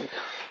do nothing.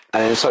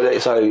 And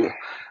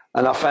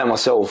and I found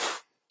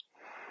myself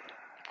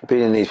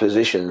being in these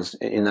positions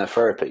in that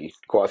therapy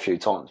quite a few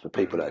times with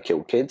people that have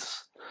killed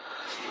kids.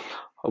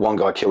 One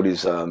guy killed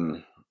his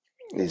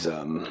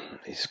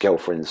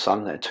girlfriend's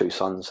son. They had 2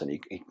 sons, and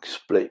he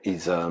split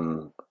his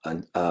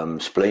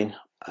spleen.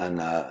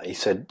 And he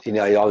said,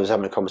 I was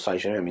having a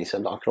conversation with him. And he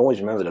said, I can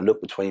always remember the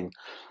look between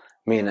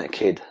me and that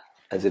kid,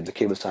 as if the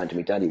kid was saying to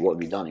me, Daddy, what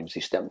have you done? He was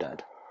his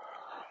stepdad.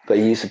 But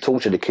he used to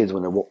torture the kids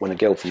when the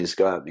girlfriend used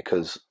to go out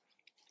because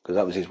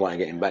that was his way of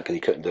getting back because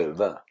he couldn't do it with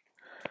her.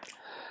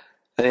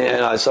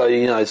 And so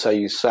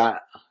you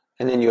sat,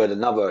 and then you had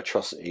another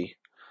atrocity.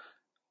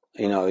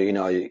 I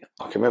can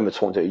remember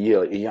talking to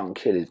a young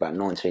kid who's about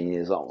 19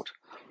 years old,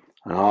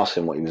 and I asked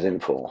him what he was in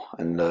for,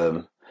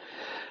 and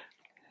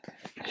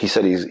he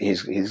said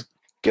his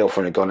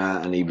girlfriend had gone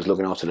out and he was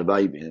looking after the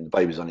baby, and the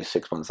baby was only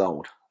 6 months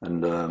old,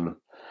 and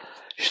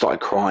she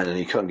started crying and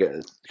he couldn't get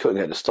her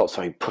to stop,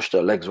 so he pushed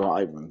her legs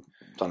right over and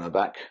on her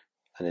back,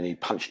 and then he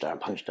punched her.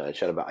 She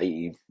had about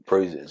 80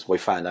 bruises. We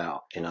found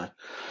out, and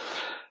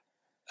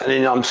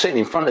then I'm sitting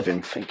in front of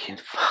him thinking,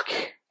 fuck,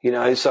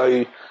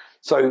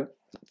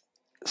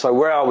 so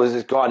where I was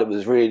this guy that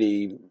was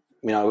really,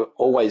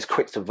 always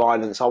quick to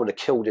violence, I would have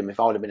killed him if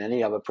I would have been in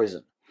any other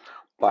prison.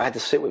 But I had to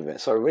sit with it.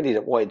 So really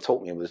what it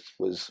taught me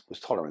was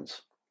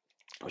tolerance,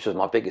 which was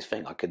my biggest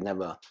thing. I could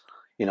never,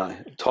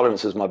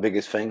 tolerance was my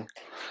biggest thing.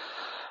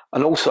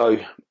 And also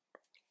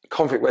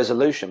conflict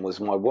resolution was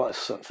my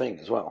worst thing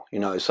as well,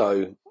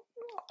 so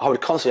I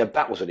would constantly have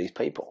battles with these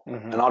people,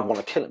 and I'd want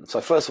to kill them. So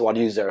first of all, I'd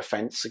use their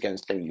offence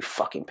against them, you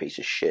fucking piece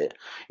of shit,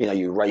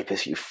 you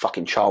rapist, you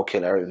fucking child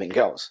killer, everything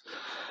else.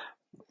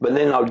 But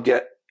then I'd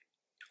get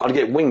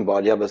winged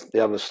by the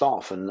other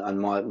staff and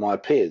my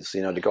peers,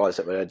 the guys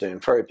that were doing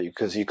therapy,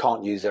 because you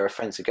can't use their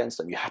offence against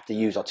them. You have to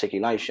use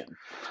articulation.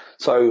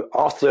 So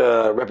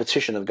after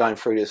repetition of going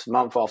through this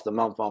month after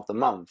month after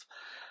month,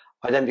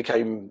 I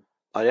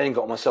then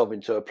got myself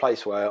into a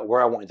place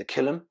where I wanted to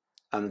kill them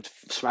and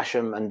smash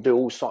them and do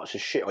all sorts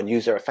of shit and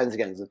use their offence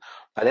against them.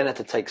 I then had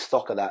to take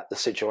stock of the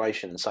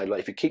situation, and say,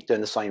 if you keep doing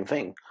the same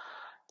thing,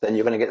 then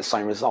you're going to get the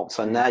same result.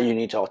 So now you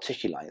need to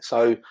articulate.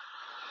 So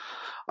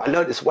I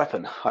learned this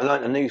weapon. I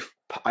had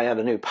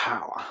a new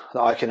power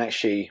that I can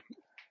actually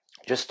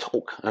just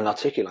talk and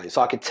articulate.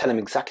 So I could tell him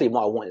exactly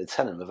what I wanted to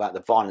tell him without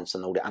the violence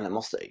and all the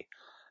animosity.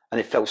 And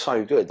it felt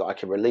so good that I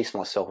could release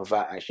myself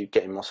without actually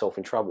getting myself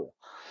in trouble.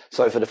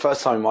 So for the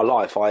first time in my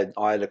life, I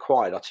had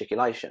acquired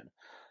articulation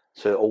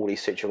to all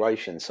these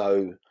situations.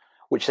 So,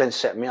 which then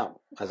set me up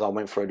as I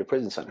went through the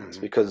prison sentence.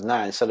 Because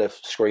now, instead of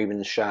screaming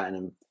and shouting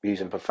and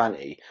using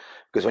profanity,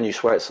 because when you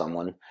swear at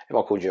someone, if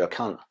I called you a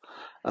cunt,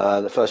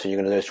 the first thing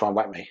you're going to do is try and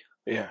whack me.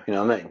 Yeah. You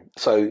know what I mean?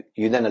 So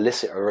you then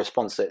elicit a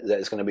response that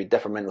is going to be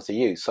detrimental to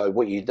you. So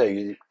what you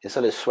do,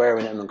 instead of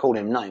swearing at them and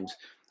calling them names,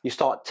 you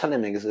start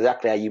telling me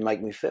exactly how you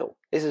make me feel.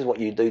 This is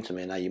what you do to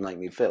me and how you make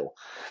me feel.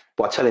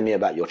 By telling me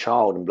about your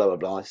child and blah, blah,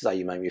 blah, this is how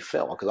you make me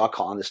feel, because I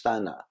can't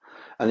understand that.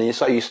 And then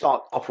so you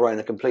start operating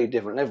at a completely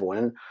different level.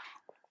 And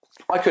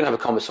I couldn't have a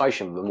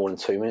conversation for more than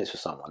 2 minutes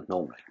with someone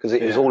normally because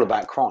it was all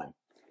about crime.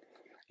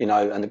 You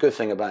know, and the good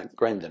thing about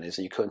Grendon is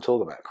that you couldn't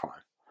talk about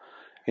crime.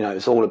 You know, it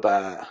was all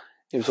about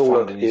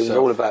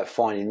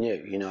finding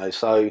you. You know,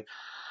 so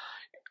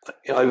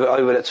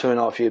over that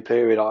 2.5 year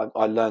period,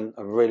 I learned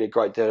a really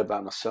great deal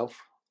about myself,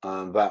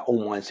 about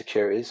all my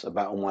insecurities,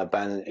 about all my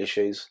abandonment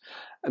issues.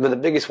 But the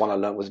biggest one I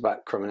learned was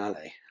about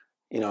criminality.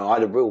 You know, I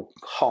had a real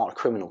hard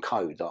criminal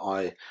code that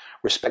I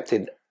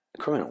respected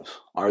criminals.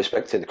 I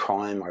respected the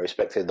crime. I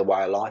respected the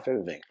way of life,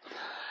 everything.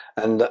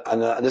 And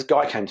this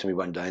guy came to me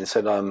one day and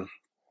said,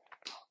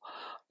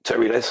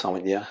 Terry Ellis. I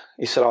went, yeah.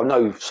 He said, I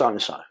know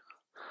so-and-so.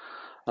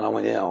 And I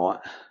went, yeah, all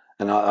right.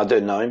 And I do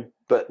know him.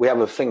 But we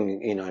have a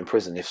thing, you know, in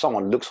prison. If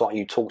someone looks like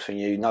you, talks to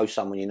you, know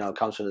someone you know,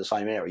 comes from the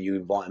same area, you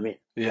invite them in.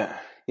 Yeah.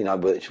 You know,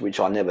 which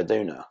I never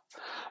do now.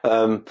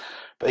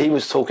 But he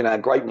was talking how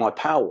great my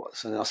pal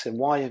was. And I said,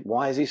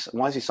 why is he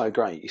so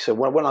great? He said,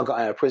 well, when I got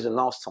out of prison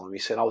last time, he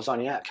said, I was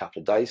only out a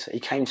couple of days. He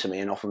came to me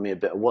and offered me a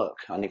bit of work.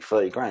 I need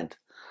 30 grand.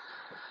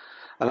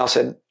 And I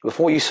said,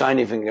 before you say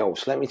anything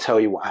else, let me tell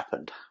you what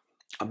happened.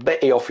 I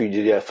bet he offered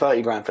you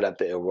 30 grand for that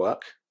bit of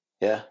work,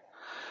 yeah?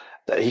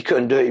 That he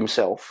couldn't do it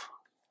himself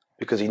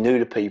because he knew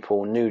the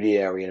people, knew the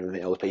area and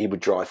everything else, but he would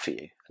drive for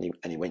you.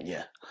 And he went,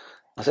 yeah.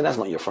 I said, that's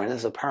not your friend,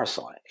 that's a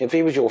parasite. If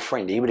he was your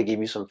friend, he would have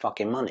given you some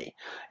fucking money.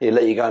 He'd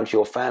let you go into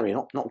your family,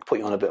 not put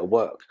you on a bit of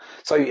work.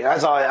 So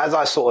as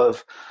I sort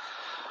of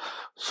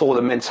saw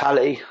the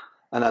mentality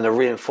and then the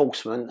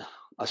reinforcement,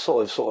 I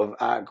sort of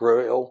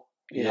outgrew it all.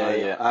 You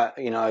know,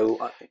 you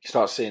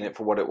start seeing it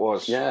for what it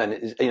was. Yeah,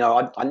 and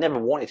I never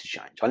wanted to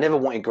change. I never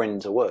wanted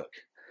Grendon to work,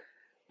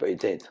 but it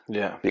did.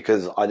 Yeah,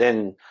 because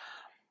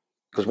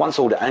once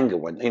all the anger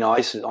went, you know, I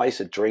used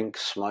to drink,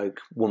 smoke,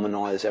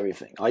 womanize,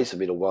 everything. I used to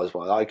be the worst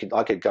one. I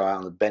could go out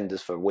on the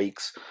benders for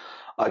weeks.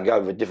 I'd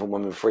go with different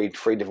women, three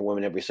different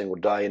women every single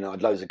day, and I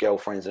had loads of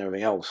girlfriends and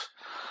everything else.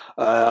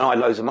 And I had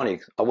loads of money.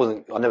 I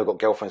never got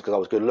girlfriends because I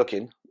was good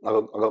looking. I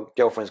got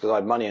girlfriends because I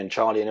had money and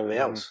Charlie and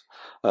everything else.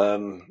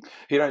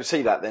 You don't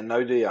see that then,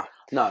 no, do you?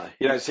 No,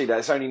 you don't see that.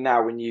 It's only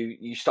now when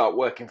you start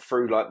working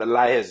through like the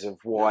layers of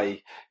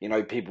why you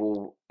know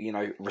people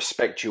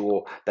respect you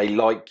or they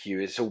like you.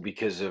 It's all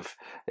because of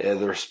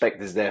the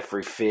respect is there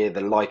through fear,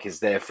 the like is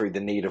there through the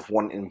need of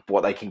wanting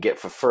what they can get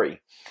for free.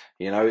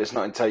 You know, it's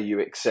not until you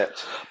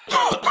accept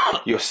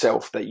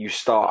yourself that you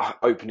start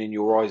opening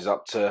your eyes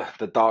up to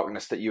the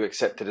darkness that you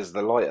accepted as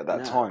the light at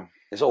that time.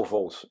 It's all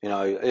false. You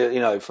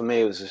know, for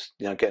me it was just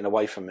getting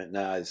away from it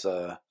now is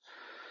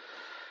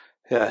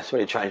it's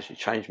really changed. It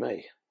changed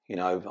me. You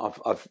know,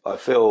 I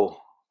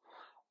feel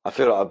like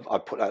I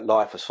put that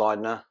life aside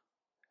now.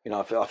 You know,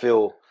 I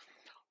feel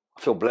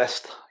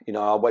blessed. You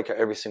know, I wake up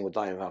every single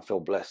day and I feel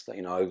blessed.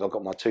 You know, I've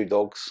got my 2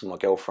 dogs, my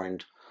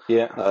girlfriend.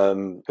 Yeah.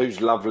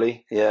 Who's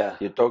lovely. Yeah.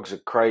 Your dogs are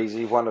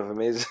crazy. One of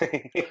them is.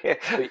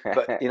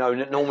 but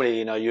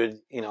normally,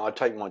 I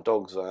take my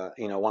dogs.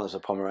 One is a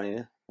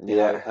Pomeranian.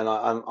 Yeah. And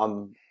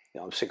I'm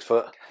 6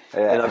 foot,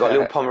 and I've got a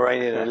little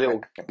Pomeranian and a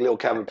little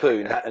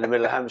Cavapoo in the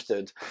middle of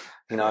Hampstead,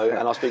 and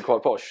I speak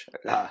quite posh.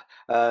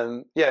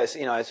 It's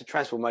it's a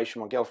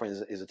transformation. My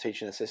girlfriend is a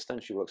teaching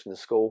assistant. She works in the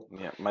school.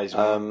 Yeah,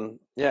 amazing.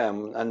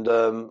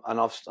 And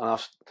I've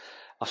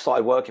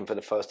started working for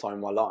the first time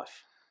in my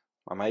life.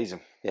 Amazing.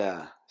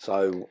 Yeah.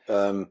 So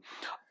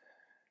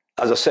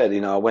as I said,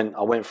 I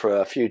went for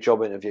a few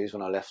job interviews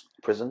when I left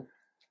prison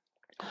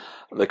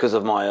because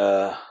of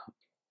my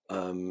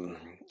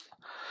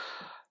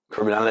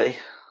criminality,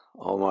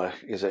 or my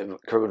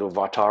criminal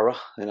vitara,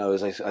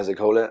 as they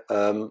call it.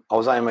 I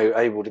was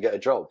able to get a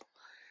job.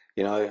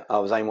 I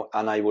was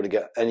unable to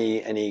get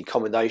any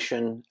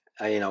accommodation.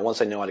 Once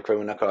they knew I had a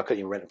criminal record, I couldn't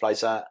even rent a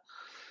place out.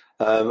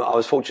 I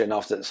was fortunate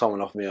enough that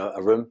someone offered me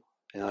a room.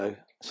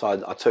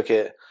 So I took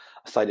it.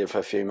 I stayed there for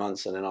a few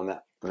months, and then I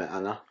met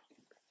Anna.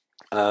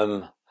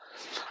 And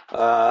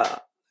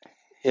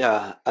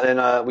then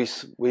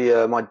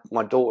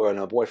my daughter and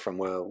her boyfriend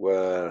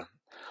were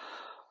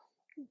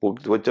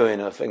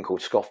doing a thing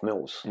called scoff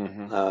meals.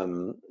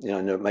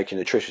 Mm-hmm. Making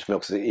nutritious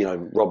meals.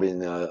 Robin,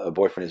 her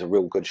boyfriend, is a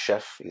real good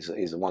chef.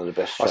 He's one of the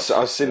best chefs.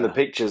 I've seen the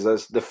pictures.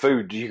 There's the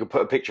food. You could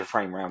put a picture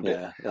frame around it.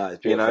 Yeah,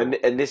 it's beautiful.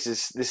 And this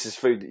is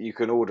food that you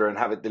can order and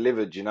have it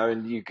delivered.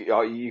 And you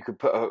could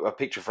put a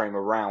picture frame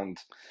around.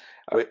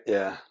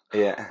 Yeah.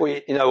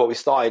 Well, what we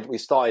started. He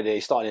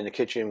started in the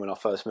kitchen when I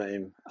first met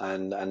him,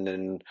 and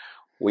then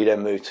we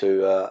moved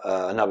to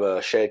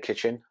another shared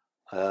kitchen.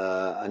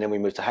 And then we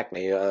moved to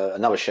Hackney,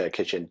 another shared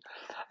kitchen,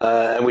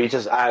 and we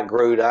just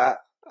outgrew that.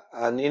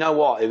 And you know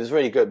what? It was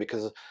really good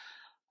because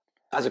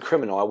as a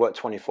criminal, I worked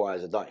 24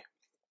 hours a day.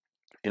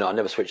 I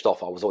never switched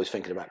off. I was always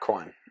thinking about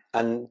crime,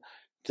 and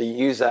to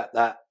use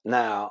that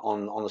now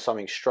on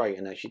something straight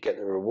and actually get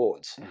the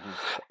rewards,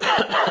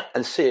 mm-hmm.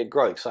 and see it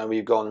grow. So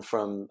we've gone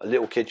from a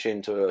little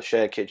kitchen to a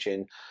shared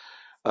kitchen,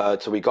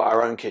 to we got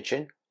our own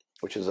kitchen,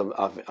 which is,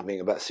 I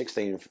think, about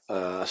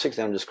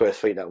 1,600 square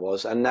feet that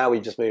was. And now we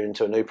just moved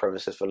into a new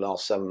premises for the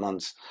last 7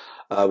 months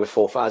with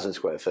 4,000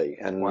 square feet.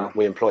 And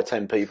we employ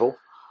 10 people.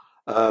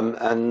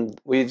 And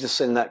we've just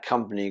seen that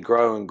company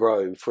grow and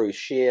grow through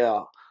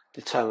sheer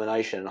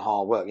determination and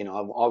hard work. You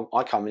know,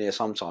 I come in here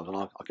sometimes and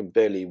I can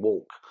barely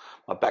walk.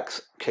 My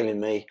back's killing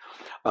me.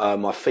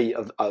 My feet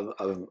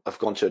have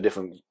gone to a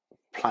different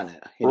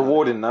planet.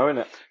 Rewarding though, isn't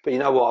it? But you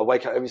know what? I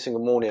wake up every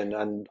single morning,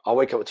 and I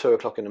wake up at 2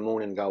 o'clock in the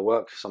morning and go to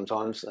work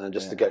sometimes, and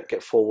just to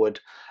get forward.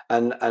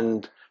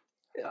 And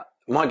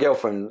my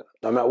girlfriend,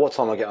 no matter what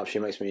time I get up, she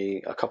makes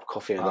me a cup of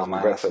coffee and does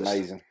my breakfast. That's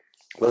amazing.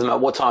 Doesn't matter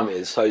what time it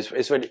is. So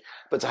it's really,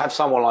 but to have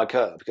someone like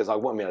her, because I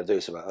wouldn't be able to do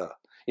this about her.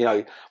 You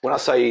know, when I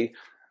say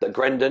that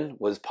Grendon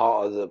was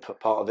part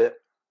of it,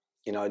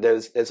 you know,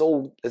 there's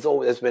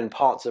been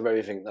parts of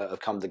everything that have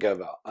come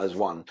together as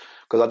one.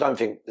 Because I don't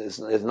think there's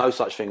no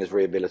such thing as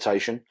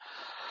rehabilitation.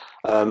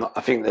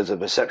 I think there's a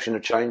perception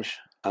of change,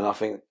 and I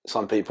think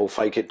some people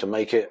fake it to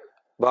make it.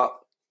 But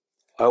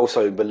I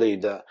also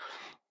believe that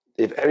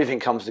if everything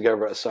comes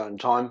together at a certain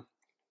time,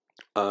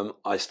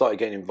 I started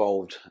getting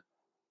involved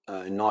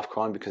in knife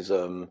crime because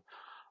 2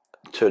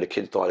 of the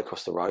kids died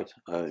across the road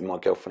in my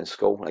girlfriend's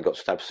school. They got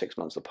stabbed 6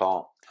 months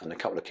apart, and a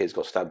couple of kids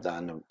got stabbed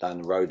down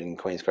the road in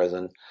Queen's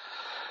Crescent.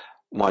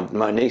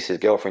 My niece's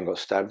girlfriend got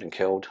stabbed and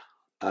killed,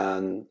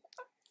 and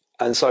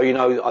so, you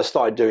know, I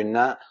started doing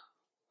that.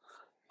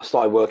 I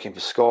started working for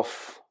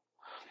Scoff.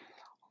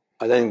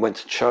 I then went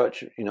to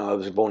church. You know, I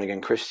was a born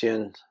again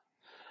Christian,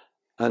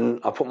 and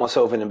I put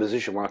myself in a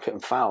position where I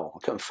couldn't fail. I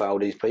couldn't fail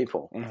these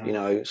people. Mm-hmm. You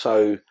know,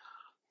 so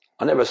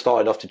I never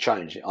started off to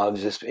change. I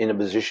was just in a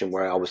position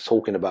where I was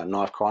talking about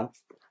knife crime.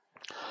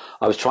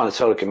 I was trying to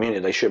tell the community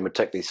they shouldn't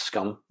protect these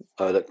scum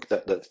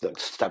that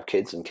stab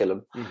kids and kill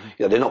them. Mm-hmm.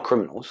 You know, they're not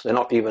criminals. They're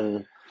not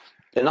even.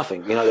 They're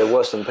nothing. You know, they're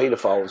worse than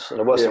paedophiles.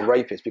 They're worse than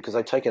rapists because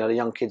they've taken out a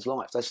young kid's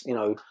life. That's, you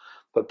know,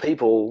 but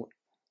people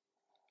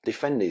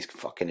defend these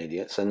fucking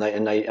idiots and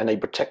they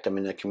protect them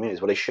in their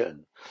communities, but they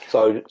shouldn't.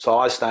 So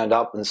I stand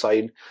up and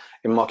say,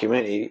 in my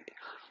community,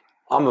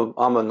 I'm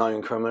a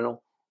known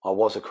criminal. I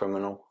was a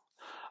criminal.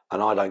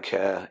 And I don't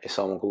care if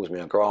someone calls me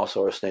a grass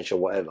or a snitch or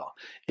whatever.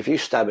 If you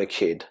stab a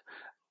kid,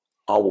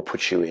 I will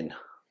put you in.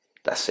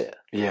 That's it.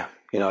 Yeah.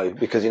 You know,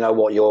 because you know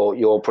what,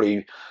 you'll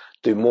probably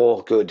do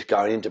more good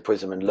going into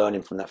prison and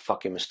learning from that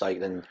fucking mistake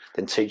than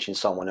teaching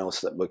someone else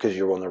that because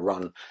you're on the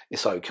run,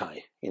 it's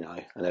okay, you know,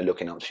 and they're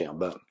looking up to you.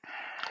 But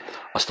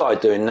I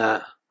started doing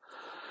that.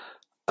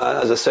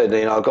 As I said,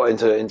 you know, I got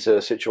into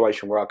a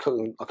situation where I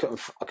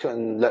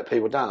couldn't let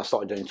people down. I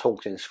started doing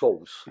talks in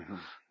schools. Mm-hmm.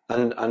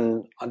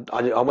 And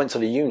I went to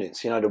the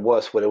units, you know,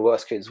 where the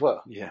worst kids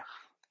were. Yeah.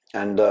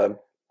 And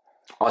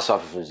I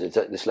suffer from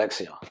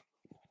dyslexia.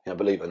 You know,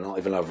 believe it or not,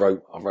 even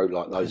though I wrote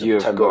like those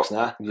 10 books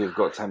now. You've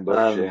got 10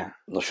 books, yeah.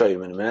 I'll show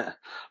you in a minute.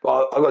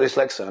 But I got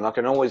dyslexia, and I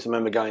can always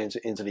remember going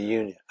into the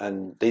unit,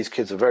 and these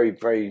kids are very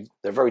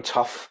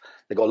tough.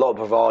 They've got a lot of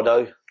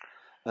bravado,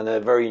 and they're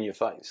very in your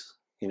face,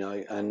 you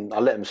know. And I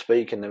let them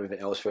speak and everything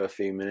else for a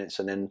few minutes,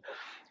 and then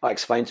I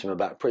explained to them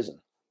about prison.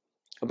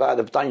 About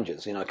the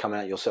dangers, you know, coming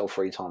out yourself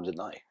 3 times a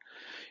day.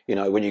 You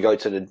know, when you go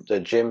to the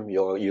gym,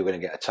 you're going to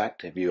get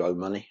attacked if you owe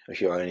money,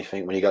 if you owe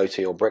anything. When you go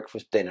to your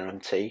breakfast, dinner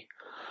and tea,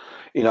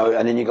 you know,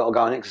 and then you got to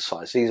go and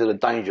exercise. These are the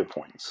danger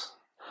points.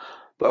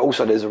 But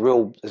also there's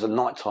a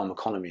nighttime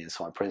economy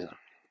inside prison.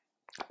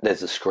 There's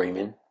the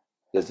screaming,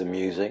 there's the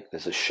music,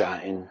 there's the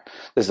shouting,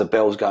 there's the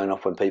bells going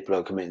off when people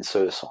are committing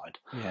suicide.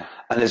 Yeah.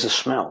 And there's a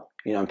smell,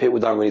 you know, and people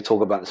don't really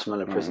talk about the smell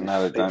of prison.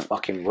 No, they don't. It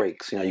fucking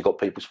reeks. You know, you've got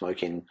people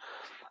smoking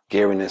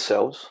gear in their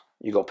cells.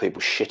 You got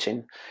people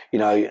shitting, you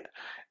know,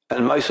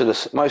 and most of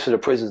the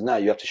prisons now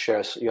you have to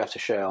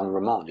share on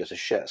remand. You have to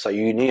share. So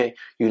you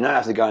now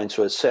have to go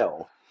into a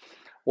cell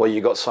where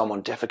you got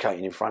someone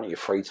defecating in front of you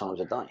 3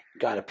 times a day,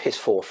 going to piss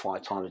 4 or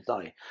 5 times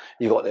a day.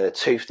 You got their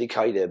tooth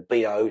decay, their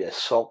BO, their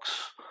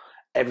socks,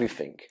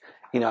 everything,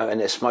 you know, and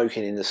they're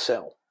smoking in the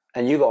cell,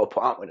 and you got to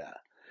put up with that.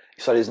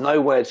 So there's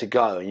nowhere to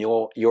go, and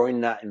you're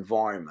in that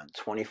environment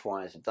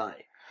 24 hours a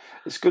day.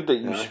 It's good that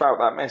you spout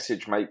that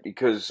message, mate,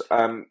 because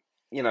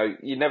you know,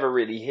 you never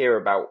really hear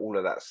about all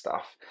of that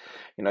stuff.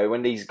 You know,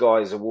 when these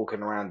guys are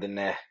walking around in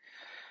their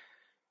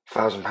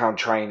 £1,000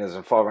 trainers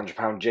and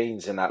 £500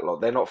 jeans and that lot,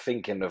 they're not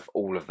thinking of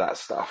all of that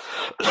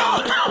stuff.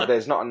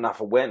 There's not enough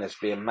awareness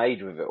being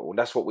made with it all.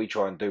 That's what we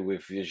try and do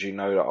with, as you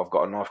know, that I've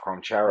got a knife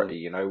crime charity.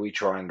 You know, we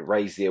try and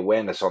raise the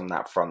awareness on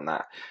that front.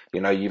 That,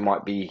 you know, you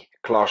might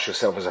class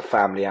yourself as a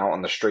family out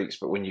on the streets,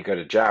 but when you go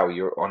to jail,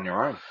 you're on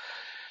your own.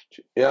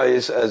 Yeah,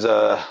 it's as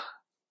a.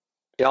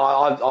 Yeah,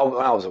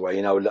 when I was away,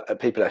 you know,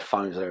 people have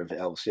phones and everything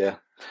else, yeah.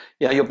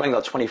 Yeah, you're banging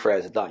like 24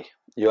 hours a day.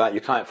 You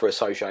come out for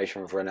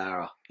association for an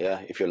hour,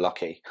 yeah, if you're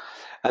lucky.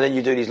 And then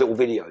you do these little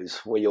videos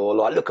where you're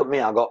like, look at me,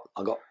 I got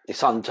my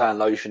suntan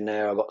lotion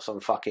there, I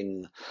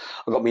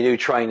got my new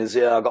trainers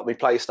here, I got my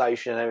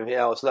PlayStation and everything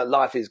else.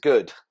 Life is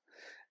good.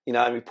 You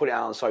know, and we put it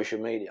out on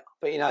social media.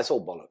 But, you know, it's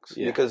all bollocks.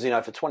 Yeah. Because, you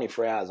know, for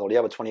 23 hours or the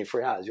other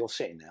 23 hours, you're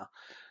sitting there,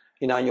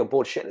 you know, and you're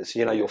bored shitless.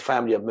 You know, your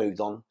family have moved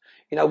on.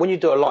 You know, when you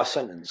do a life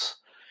sentence,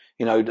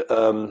 you know,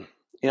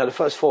 the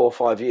first 4 or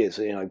 5 years,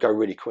 you know, go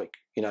really quick,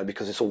 you know,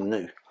 because it's all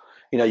new.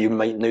 You know, you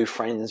meet new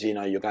friends, you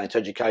know, you're going to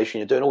education,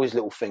 you're doing all these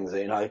little things,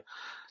 you know.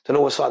 Then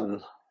all of a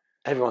sudden,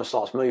 everyone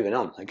starts moving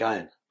on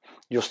again.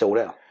 You're still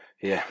there.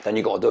 Yeah. Then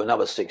you've got to do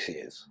another 6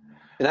 years.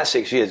 And that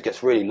 6 years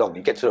gets really long.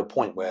 You get to the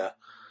point where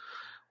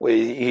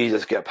you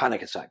just get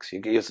panic attacks.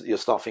 You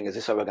start thinking, is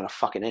this ever going to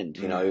fucking end?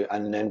 You know,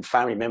 and then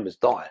family members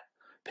die.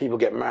 People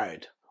get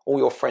married. All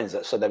your friends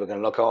that said they were going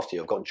to look after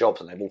you have got jobs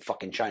and they've all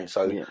fucking changed.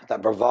 So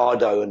that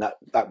bravado and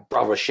that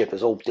brothership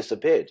has all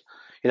disappeared.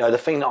 You know, the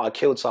thing that I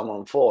killed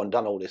someone for and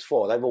done all this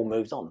for, they've all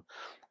moved on.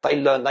 They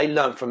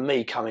learned from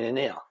me coming in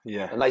here.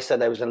 Yeah. And they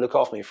said they was going to look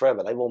after me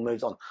forever. They've all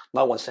moved on.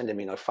 No one's sending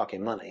me no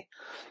fucking money.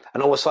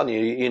 And all of a sudden,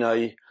 you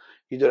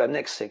do that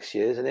next 6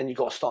 years, and then you've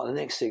got to start the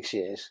next 6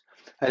 years.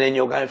 And then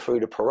you're going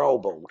through the parole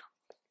board.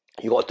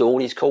 You've got to do all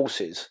these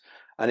courses.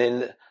 And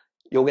then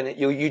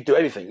you do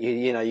everything.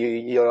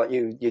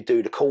 You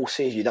do the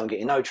courses, you don't get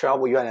in no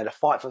trouble, you only had to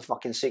fight for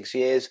fucking 6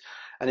 years.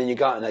 And then you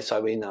go and they say,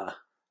 well, no,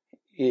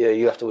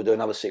 you have to do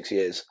another 6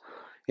 years.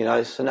 You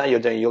know, so now you're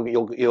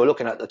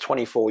looking at the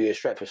 24-year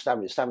stretch for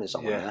stabbing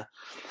someone there.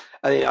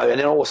 And and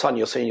then all of a sudden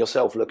you're seeing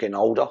yourself looking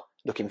older,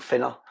 looking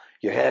thinner.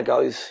 Your hair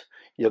goes.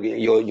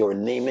 You're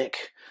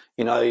anemic.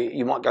 You know,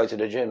 you might go to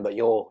the gym, but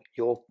your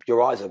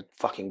eyes are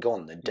fucking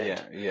gone. They're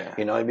dead. Yeah.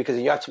 You know, because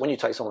when you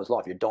take someone's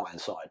life, you die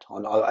inside.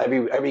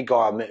 Every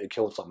guy I met who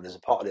killed someone, there's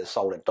a part of their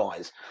soul that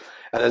dies.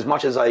 And as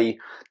much as they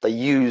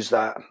use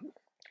that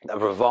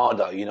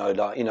bravado,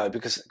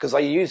 because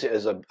they use it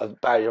as a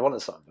badge of honor,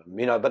 some of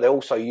them, but they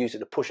also use it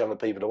to push other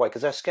people away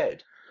because they're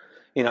scared.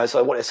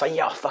 So what they say,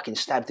 I fucking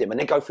stabbed him, and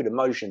they go through the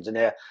motions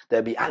and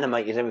they'll be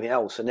animated and everything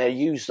else, and they'll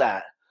use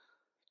that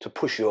to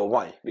push you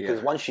away.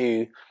 Because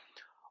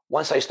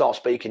once they start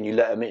speaking, you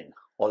let them in,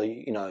 or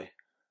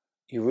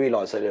you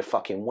realise that they're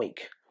fucking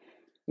weak.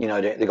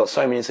 They've got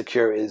so many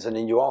insecurities, and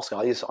then you ask them.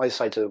 I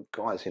say to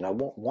guys,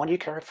 why do you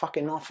carry a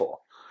fucking knife for?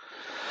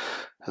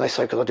 And they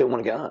say, because I didn't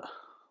want to get hurt.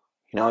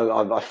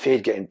 I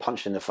feared getting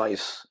punched in the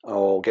face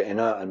or getting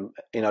hurt,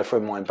 and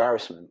through my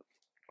embarrassment,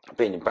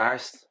 being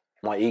embarrassed,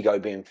 my ego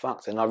being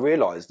fucked. And I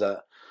realised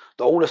that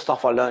all the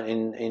stuff I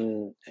learned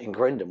in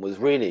Grendon was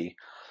really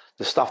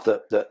the stuff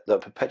that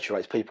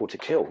perpetuates people to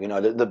kill.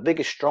 The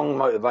biggest strong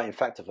motivating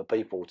factor for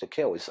people to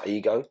kill is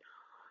ego,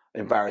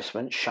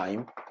 embarrassment,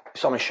 shame.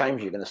 If someone shames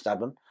you, you're going to stab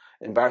them.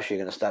 Embarrass you,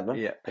 you're going to stab them.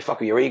 Yeah. They fuck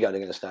with your ego,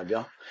 they're going to stab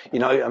you.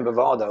 And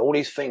bravado, all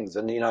these things.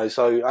 And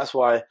so that's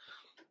why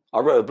I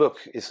wrote a book.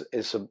 It's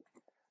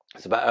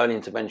about early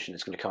intervention.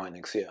 It's going to come out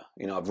next year.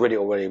 I've read it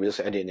already. We're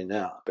just editing it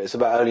now. But it's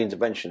about early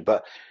intervention.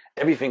 But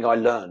everything I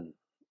learned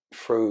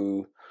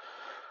through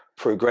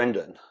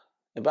Grendon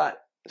about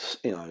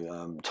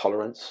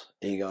tolerance,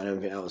 ego, and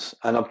everything else,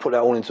 and I put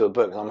that all into a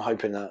book. I'm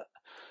hoping that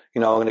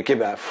I'm going to give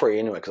it out free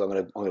anyway, because I'm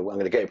going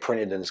to get it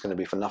printed, and it's going to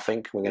be for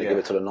nothing. We're going to give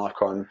it to the knife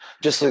crime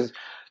just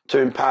to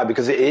empower,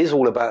 because it is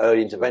all about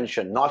early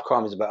intervention. Knife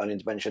crime is about early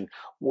intervention.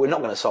 We're not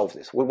going to solve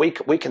this. We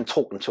can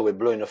talk until we're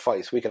blue in the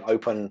face. We can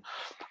open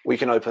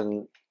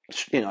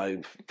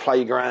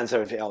playgrounds,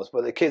 everything else.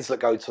 But the kids that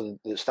go to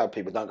the stab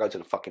people don't go to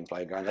the fucking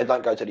playground. They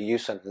don't go to the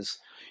youth centres.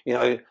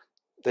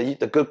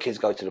 The good kids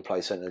go to the play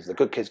centres. The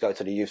good kids go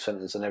to the youth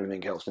centres and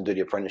everything else and do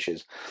the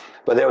apprenticeships.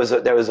 But there was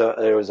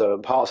a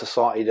part of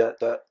society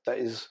that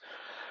is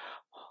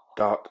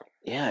dark.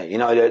 Yeah,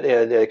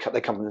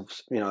 they come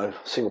from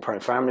single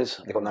parent families.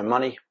 They've got no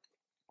money.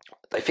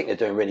 They think they're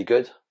doing really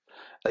good.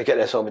 They get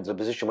themselves into a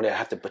position where they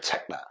have to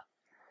protect that.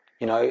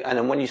 And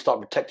then when you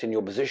start protecting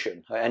your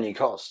position at any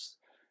cost,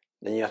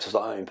 then you have to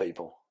start hurting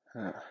people.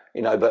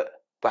 Yeah. But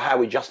how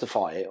we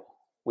justify it,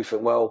 we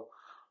think, well,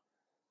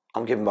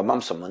 I'm giving my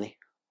mum some money.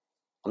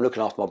 I'm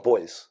looking after my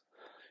boys.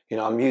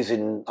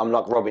 I'm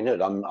like Robin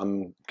Hood.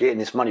 I'm getting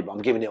this money, but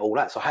I'm giving it all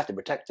out. So I have to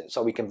protect it.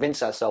 So we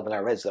convince ourselves in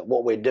our heads that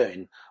what we're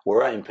doing,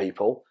 we're hurting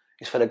people,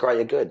 is for the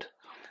greater good.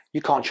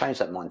 You can't change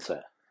that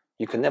mindset.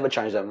 You can never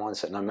change that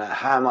mindset, no matter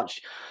how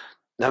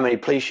many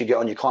police you get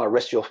on. You can't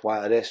arrest your way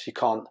out of this. You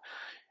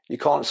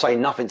can't say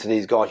nothing to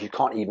these guys. You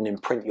can't even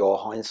imprint your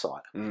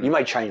hindsight. You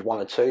may change one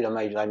or two.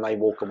 They may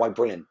walk away.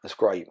 Brilliant. That's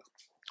great.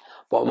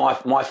 But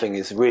my thing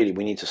is, really,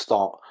 we need to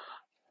start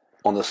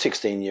on the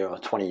 16-year or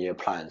 20-year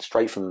plan,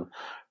 straight from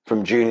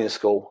junior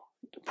school,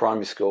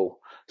 primary school,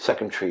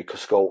 secondary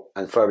school,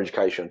 and further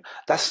education.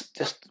 That's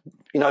just,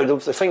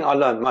 the thing I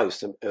learned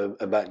most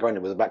about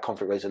Grendon was about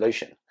conflict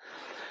resolution.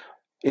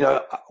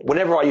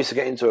 Whenever I used to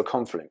get into a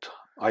conflict,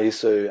 I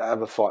used to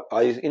have a fight.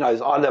 I'd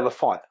have a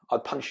fight.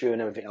 I'd punch you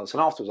and everything else.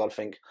 And afterwards, I'd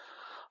think,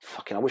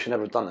 fucking, I wish I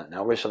never had done that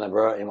now. I wish I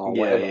never hurt him or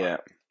whatever. Yeah.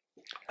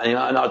 And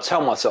I'd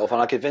tell myself,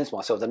 and I convince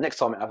myself that next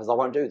time it happens, I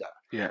won't do that.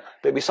 Yeah.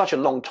 But it'd be such a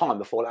long time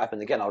before it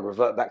happened again. I'd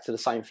revert back to the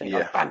same thing.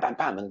 Yeah. I'd bam,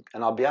 bam, bam,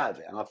 and I'd be out of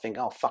it. And I'd think,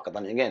 oh, fuck, I've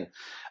done it again.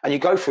 And you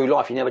go through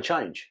life, you never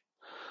change.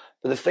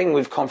 But the thing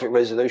with conflict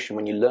resolution,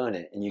 when you learn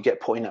it and you get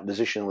put in that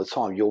position all the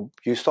time,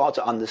 you start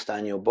to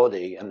understand your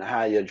body and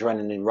how your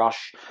adrenaline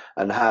rush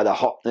and how the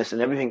hotness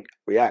and everything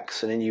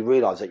reacts. And then you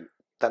realise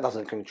that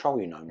doesn't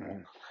control you no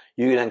more.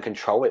 You then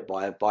control it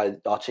by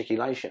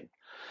articulation.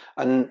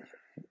 And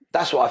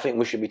that's what I think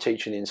we should be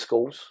teaching in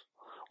schools.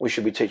 We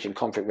should be teaching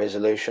conflict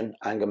resolution,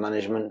 anger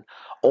management,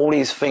 all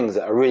these things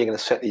that are really going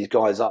to set these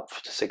guys up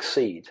to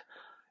succeed,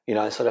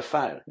 instead of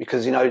fail.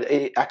 Because,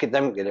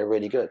 academically, they're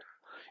really good.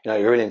 You know,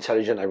 they're really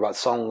intelligent. They write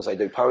songs. They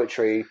do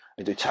poetry.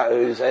 They do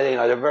tattoos. They, you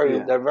know, they're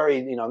very,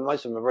 you know,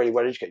 most of them are really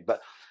well educated.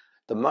 But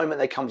the moment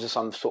they come to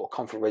some sort of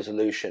conflict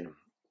resolution,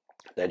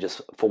 they're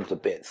just fall to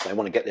bits. They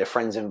want to get their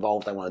friends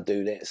involved. They want to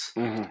do this.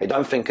 They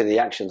don't think of the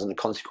actions and the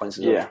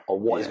consequences of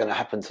what is going to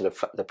happen to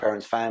the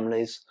parents'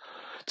 families,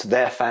 to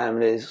their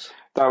families.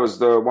 That was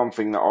the one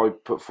thing that I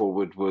put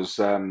forward was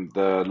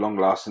the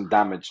long-lasting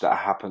damage that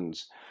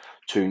happens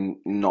to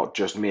not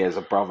just me as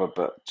a brother,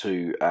 but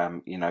to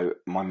you know,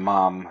 my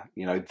mum,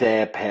 you know,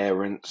 their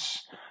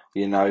parents,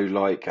 you know,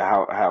 like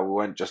how it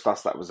weren't just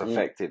us that was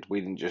affected. We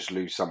didn't just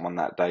lose someone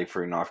that day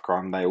through knife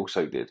crime; they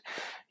also did,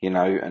 you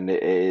know, and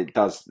it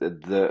does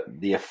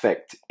the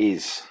effect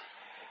is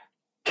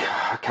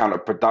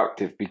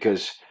counterproductive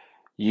because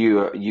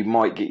you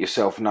might get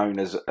yourself known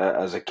as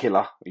a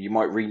killer. You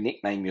might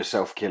re-nickname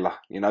yourself killer,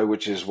 you know,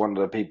 which is one of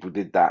the people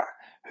did that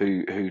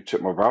who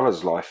took my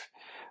brother's life.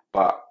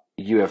 But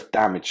you have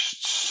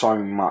damaged so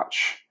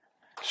much,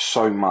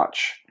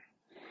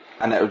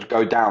 and it would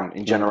go down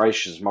in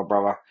generations. My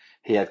brother,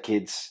 he had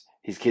kids.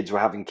 His kids were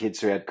having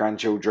kids who had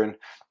grandchildren.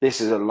 This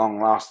is a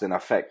long-lasting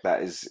effect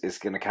that is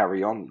going to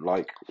carry on.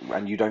 Like,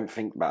 and you don't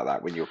think about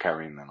that when you're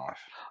carrying the knife.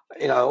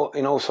 You know,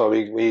 and also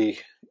we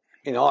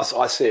you know,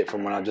 I see it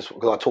from when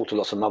because I talk to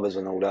lots of mothers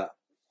and all that,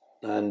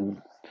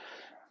 and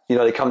you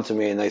know, they come to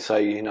me and they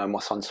say, you know, my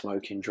son's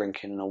smoking,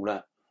 drinking, and all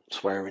that,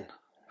 swearing,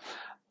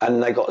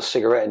 and they got a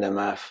cigarette in their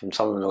mouth, and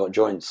some of them have got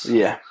joints.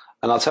 Yeah,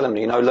 and I tell them,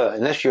 you know, look,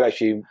 unless you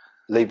actually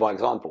lead by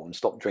example and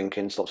stop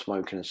drinking, stop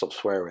smoking, and stop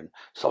swearing,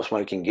 stop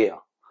smoking gear,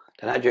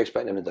 then how do you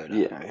expect them to do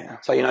that? Yeah.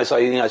 So you know,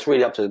 it's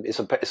really up to it's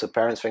a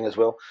parents thing as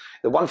well.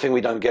 The one thing we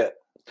don't get,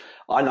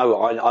 I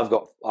know, I've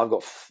got.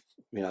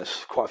 You know,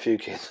 quite a few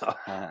kids.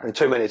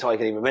 Too many I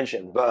can even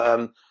mention.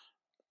 But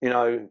you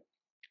know,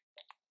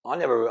 I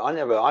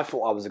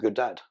thought I was a good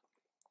dad.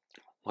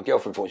 My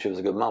girlfriend thought she was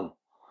a good mum.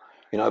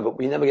 You know, but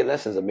we never get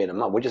lessons of being a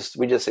mum. We just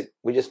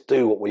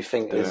do what we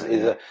think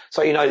is.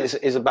 So you know,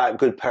 it's about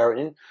good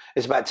parenting.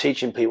 It's about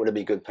teaching people to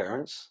be good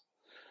parents.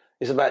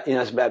 It's about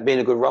it's about being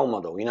a good role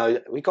model. You know,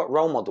 we got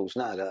role models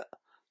now that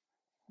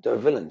are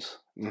villains.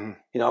 You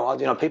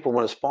know, people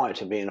want to aspire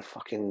to being a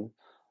fucking.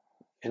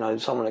 You know,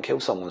 someone that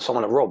kills someone,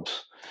 someone that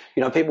robs.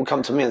 You know, people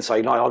come to me and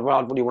say, no,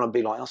 I'd really want to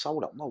be like, I say,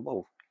 hold up,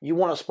 whoa. You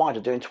want to aspire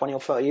to doing 20 or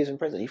 30 years in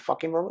prison? You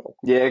fucking real.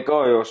 Yeah, a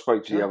guy who I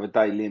spoke to the other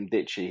day, Liam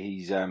Ditchy,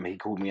 he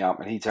called me up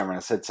and he turned around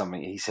and said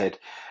something. He said,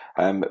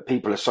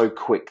 people are so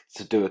quick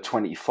to do a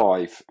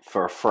 25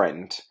 for a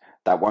friend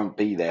that won't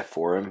be there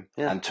for him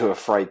and too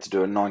afraid to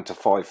do a 9 to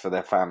 5 for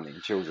their family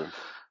and children.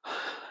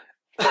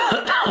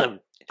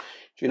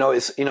 You know,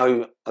 it's, you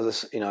know,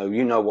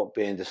 you know what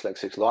being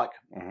dyslexic's like.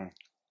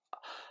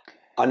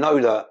 I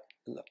know that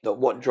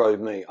what drove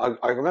me.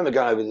 I remember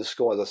going over to the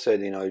school, as I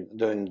said, you know,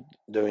 doing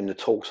the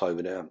talks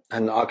over there,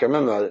 and I can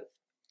remember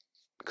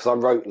because I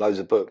wrote loads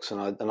of books, and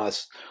I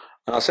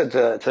said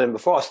to them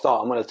before I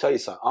start, I'm going to tell you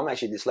something. I'm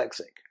actually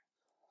dyslexic,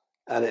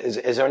 and is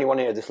there anyone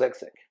here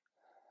dyslexic?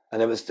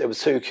 And there was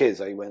 2 kids.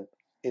 They went,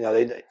 you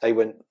know, they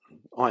went,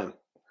 I am,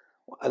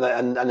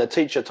 and the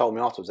teacher told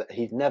me afterwards that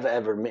he'd never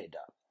ever admitted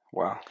that.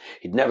 Wow.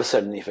 He'd never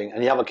said anything,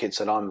 and the other kid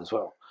said I'm as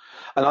well,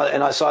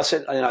 so I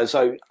said, you know,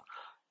 so.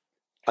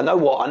 I know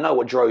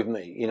what drove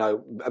me. You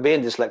know,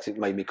 being dyslexic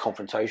made me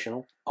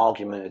confrontational,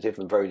 argumentative,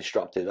 and very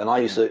destructive. And I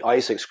used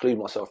to exclude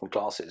myself from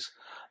classes,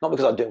 not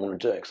because I didn't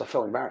want to do it, because I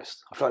felt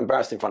embarrassed. I felt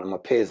embarrassed in front of my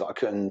peers that I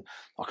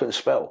couldn't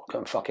spell,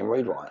 couldn't fucking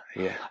read right.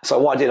 Yeah. So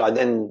what I did,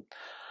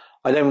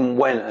 I then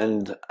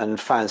went and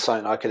found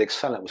something I could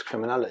excel at was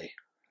criminality,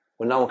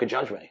 when no one could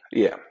judge me.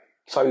 Yeah.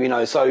 So you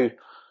know,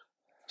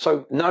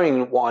 so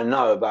knowing what I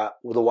know about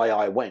the way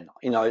I went,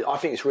 you know, I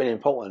think it's really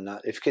important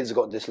that if kids have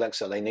got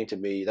dyslexia, they need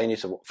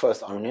to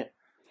first own it.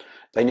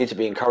 They need to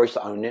be encouraged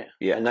to own it.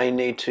 Yeah. And they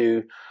need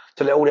to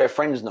let all their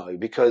friends know,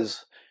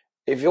 because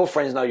if your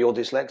friends know you're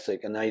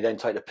dyslexic and they then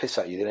take the piss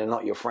at you, then they're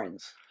not your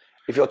friends.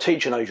 If your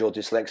teacher knows you're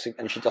dyslexic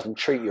and she doesn't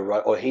treat you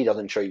right, or he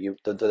doesn't treat you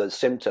the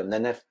symptom,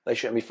 then they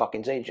shouldn't be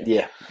fucking teaching.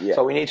 Yeah.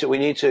 So we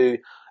need to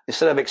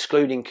instead of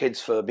excluding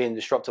kids for being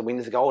disruptive, we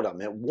need to go, hold up,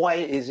 man, why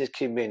is this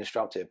kid being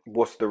disruptive?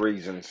 What's the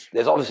reasons?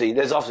 There's obviously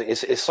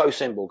it's so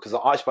simple, because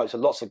I spoke to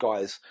lots of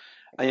guys,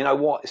 and you know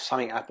what? It's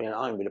something happening at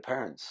home with the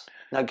parents.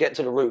 Now get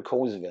to the root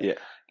cause of it. Yeah.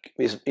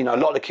 Because, you know, a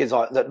lot of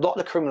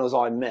the criminals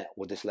I met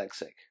were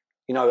dyslexic.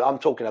 You know, I'm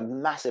talking a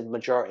massive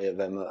majority of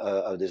them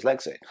are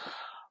dyslexic.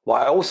 But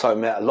I also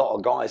met a lot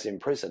of guys in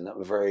prison that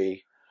were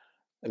very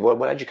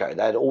well educated.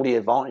 They had all the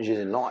advantages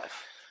in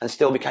life and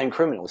still became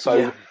criminals.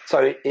 So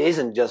it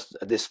isn't just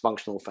a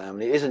dysfunctional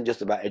family. It isn't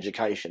just about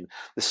education.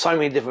 There's so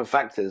many different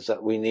factors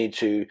that we need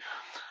to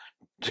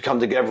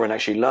come together and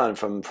actually learn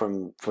from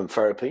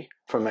therapy,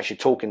 from actually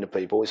talking to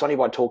people. It's only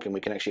by talking we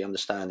can actually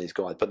understand these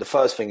guys. But the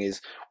first thing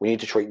is we need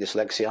to treat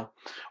dyslexia.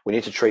 We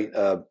need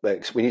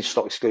to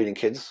stop excluding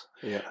kids.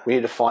 Yeah. We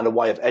need to find a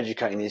way of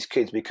educating these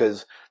kids,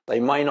 because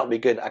they may not be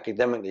good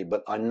academically,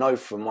 but I know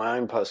from my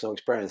own personal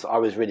experience I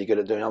was really good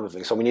at doing other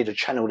things. So we need to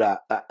channel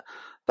that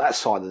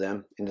side of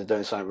them into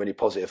doing something really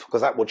positive,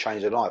 because that will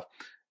change their life.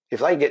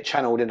 If they get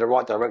channeled in the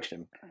right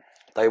direction,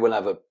 they will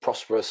have a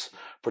prosperous,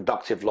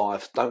 productive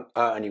life, don't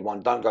hurt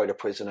anyone, don't go to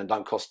prison, and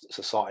don't cost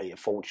society a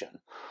fortune.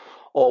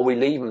 Or we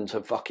leave them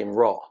to fucking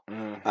rot,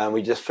 and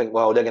we just think,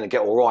 well, they're going to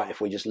get all right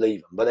if we just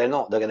leave them, but they're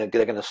not. They're going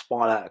to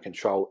spiral out of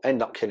control,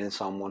 end up killing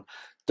someone,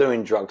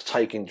 doing drugs,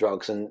 taking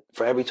drugs, and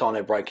for every time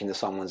they break into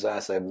someone's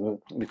house, they're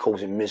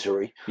causing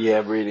misery.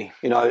 Yeah, really.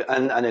 You know,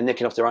 and they're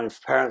nicking off their own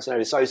parents and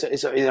everything. So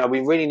it's you know, we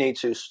really need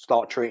to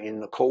start treating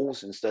the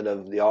cause instead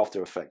of the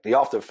after effect. The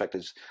after effect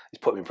is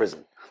put them in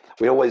prison.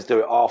 We always do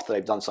it after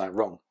they've done something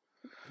wrong.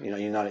 You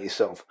know it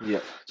yourself.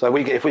 Yeah. So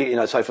if we, you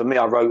know, so for me,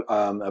 I wrote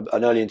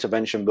an early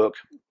intervention book.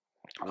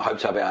 I hope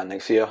to have it out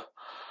next year.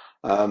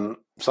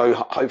 So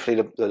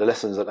hopefully the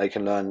lessons that they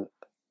can learn,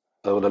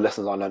 or the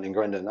lessons I learned in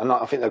Grendon, and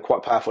I think they're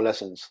quite powerful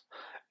lessons,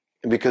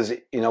 because,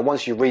 you know,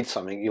 once you read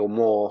something, you're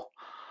more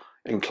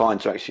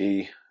inclined to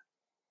actually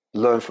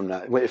learn from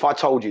that. If I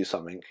told you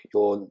something,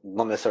 you're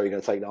not necessarily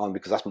going to take that on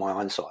because that's my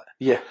hindsight.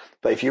 Yeah.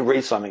 But if you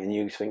read something and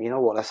you think, you know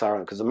what, that's our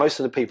own, because most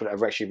of the people that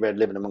have actually read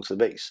Living Amongst the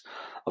Beasts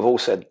have all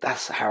said,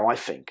 that's how I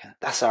think,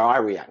 that's how I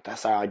react,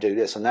 that's how I do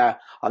this, and now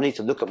I need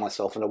to look at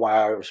myself and the way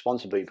I respond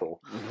to people.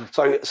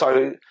 So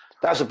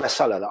that's a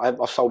bestseller.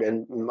 I've sold it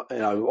in, you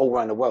know, all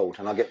around the world,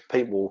 and I get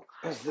people.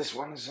 There's this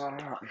one as well.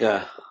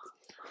 Yeah.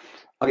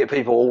 I get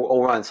people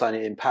all around saying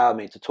it empowered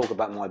me to talk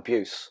about my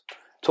abuse,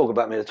 talk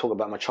about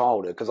my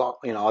childhood, because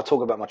I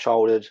talk about my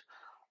childhood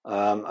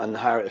and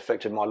how it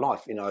affected my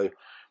life. You know,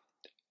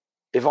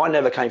 if I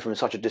never came from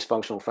such a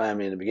dysfunctional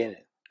family in the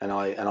beginning, and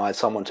I had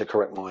someone to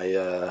correct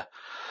my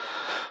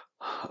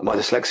my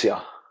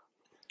dyslexia,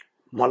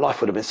 my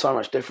life would have been so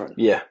much different.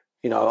 Yeah.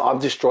 You know,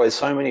 I've destroyed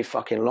so many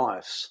fucking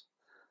lives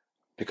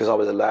because I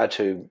was allowed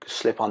to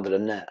slip under the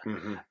net,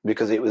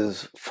 because it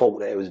was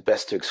thought that it was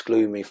best to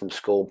exclude me from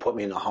school, put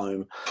me in a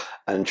home,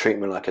 and treat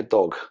me like a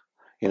dog.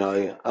 You know,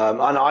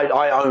 and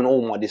I own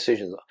all my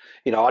decisions.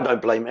 You know, I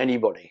don't blame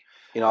anybody.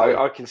 You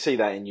know, I can see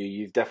that in you.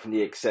 You've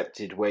definitely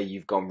accepted where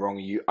you've gone wrong.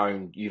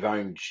 You've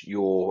owned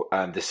your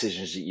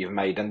decisions that you've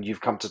made, and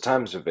you've come to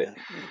terms with it.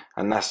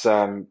 And that's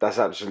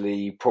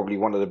absolutely probably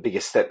one of the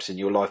biggest steps in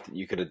your life that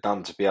you could have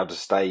done to be able to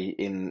stay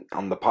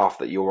on the path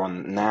that you're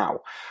on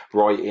now.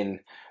 Writing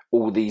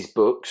all these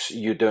books,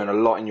 you're doing a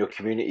lot in your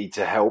community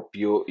to help.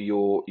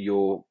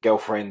 Your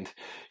girlfriend,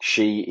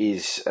 she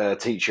is a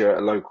teacher at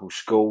a local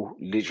school,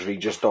 literally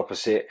just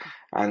opposite,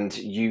 and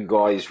you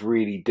guys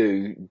really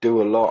do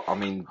a lot. I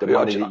mean, the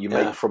money that you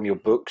make from your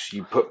books,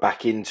 you put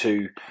back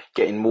into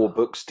getting more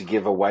books to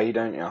give away,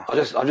 don't you?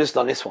 I've just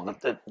done this one.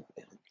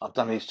 I've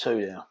done these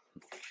two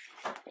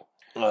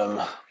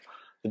now.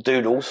 The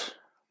Doodles.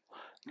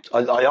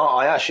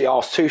 I actually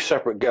asked two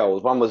separate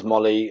girls. One was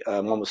Molly,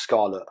 one was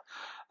Scarlett.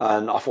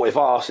 And I thought, if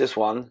I ask this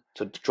one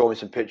to draw me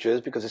some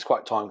pictures, because it's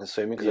quite time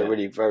consuming, because they're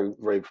really very,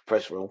 very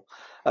professional.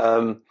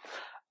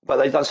 But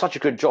they've done such a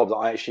good job that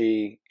I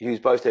actually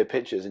used both their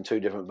pictures in two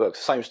different books.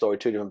 Same story,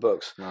 two different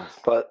books. Nice.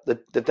 But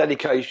the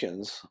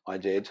dedications I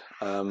did,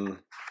 I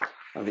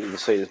think you can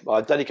see this,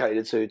 I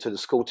dedicated it to the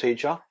school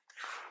teacher.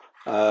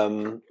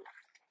 And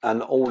I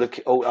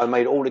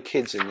made all the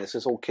kids in this.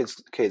 It's all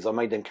kids. I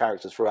made them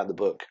characters throughout the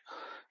book.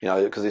 You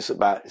know, because it's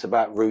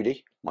about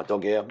Rudy, my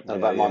dog here, and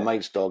about my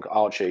mate's dog,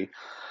 Archie.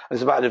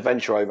 It's about an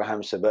adventure over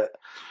Hampstead, but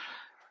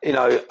you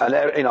know,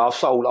 and you know, I've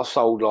sold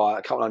like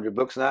a couple hundred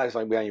books now. It's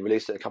like we only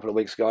released it a couple of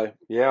weeks ago.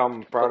 Yeah,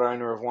 I'm a proud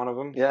owner of one of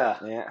them. Yeah,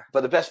 yeah.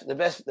 But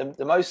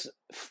the most,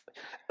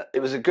 it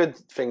was a good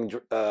thing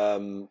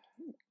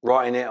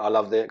writing it. I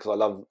loved it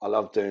because I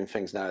love doing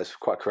things now. It's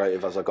quite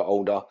creative as I got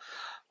older.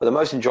 But the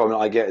most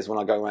enjoyment I get is when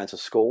I go around to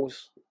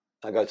schools.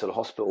 I go to the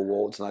hospital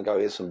wards and I go,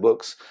 here's some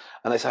books,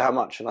 and they say, how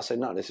much? And I say,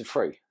 no, this is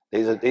free.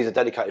 These are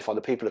dedicated for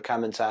the people of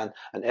Camden Town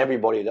and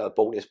everybody that have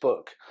bought this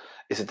book.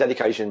 It's a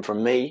dedication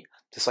from me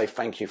to say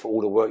thank you for all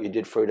the work you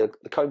did through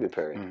the COVID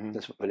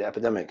period, for the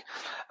epidemic.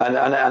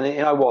 And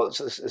you know what?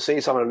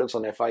 Seeing some of the looks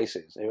on their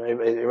faces, it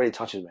really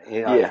touches me.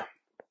 You know? Yeah.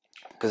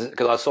 Because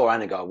I saw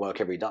Anna go to work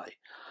every day,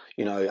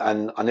 you know,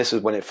 and this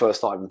is when it first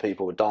started when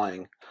people were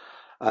dying,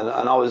 and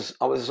I was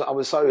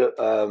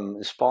so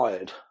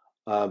inspired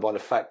by the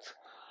fact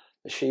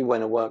that she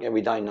went to work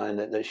every day knowing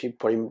that she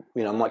probably,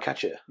 you know, might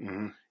catch it.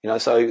 You know,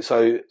 so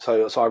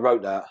I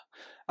wrote that,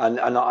 and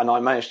I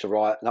managed to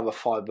write another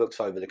 5 books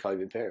over the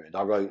COVID period.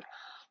 I wrote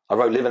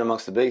Living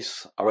Amongst the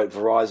Beasts. I wrote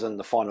Verizon,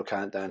 The Final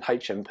Countdown,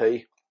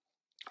 HMP,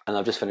 and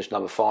I've just finished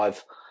another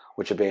 5,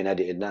 which are being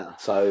edited now.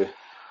 So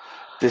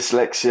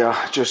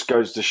dyslexia just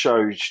goes to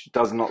show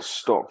does not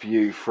stop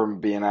you from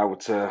being able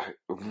to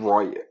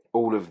write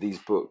all of these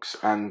books,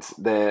 and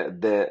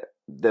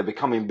they're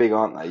becoming big,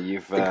 aren't they?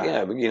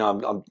 Yeah, you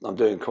know, I'm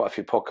doing quite a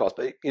few podcasts,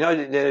 but you know,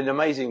 the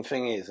amazing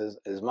thing is,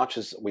 as much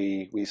as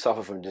we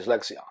suffer from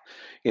dyslexia,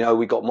 you know,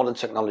 we got modern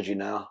technology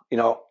now. You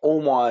know,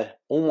 all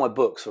my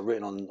books are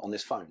written on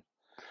this phone.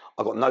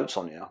 I've got notes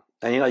on here,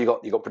 and you know,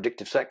 you got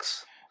predictive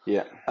text.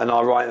 Yeah, and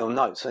I write on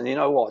notes, and you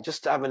know what?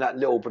 Just having that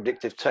little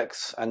predictive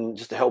text, and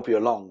just to help you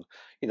along,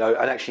 you know,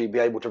 and actually be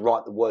able to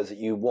write the words that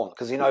you want,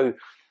 because you know,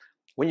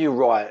 when you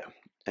write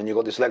and you've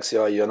got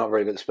dyslexia, you're not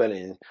very good at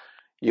spelling.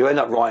 you end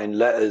up writing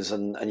letters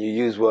and you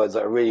use words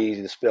that are really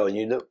easy to spell, and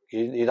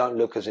you don't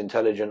look as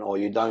intelligent, or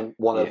you don't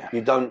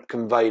you don't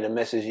convey the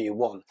message that you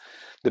want.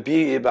 The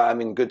beauty about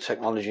having good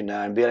technology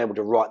now and being able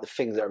to write the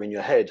things that are in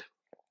your head,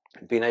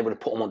 being able to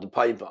put them onto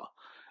paper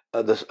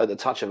at the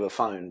touch of a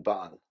phone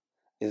button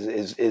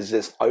is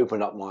just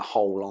opened up my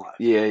whole life.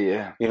 Yeah,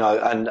 yeah. You know,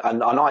 and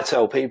I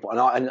tell people,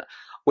 and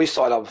we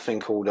started up a thing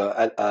called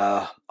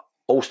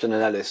Alston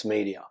and Ellis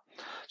Media.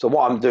 So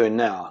what I'm doing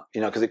now,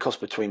 you know, because it costs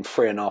between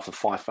 £3,500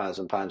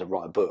 and £5,000 to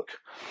write a book.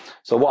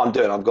 So what I'm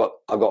doing, I've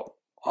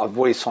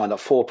already signed up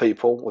 4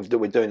 people.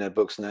 We're doing their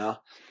books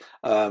now.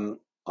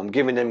 I'm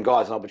giving them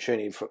guys an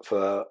opportunity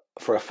for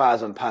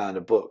 £1,000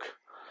 a book.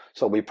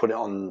 So we put it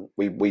on.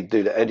 We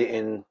do the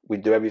editing. We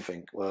do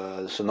everything.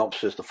 The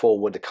synopsis, the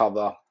foreword, the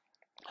cover,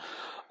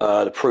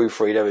 the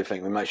proofread,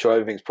 everything. We make sure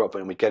everything's proper,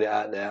 and we get it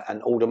out there.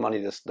 And all the money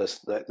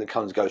that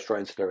comes goes straight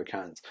into their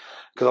accounts.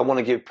 Because I want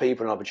to give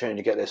people an opportunity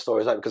to get their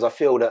stories out. Because I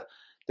feel that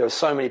there are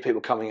so many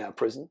people coming out of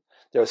prison.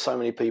 There are so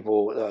many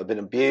people that have been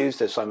abused.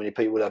 There's so many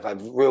people that have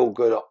had real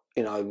good,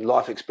 you know,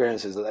 life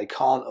experiences that they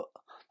can't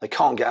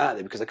get out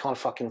there because they can't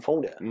fucking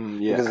afford it.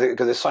 Yeah.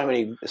 Because there's so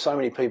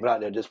many people out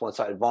there that just want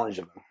to take advantage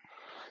of them.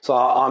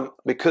 So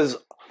because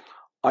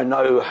I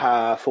know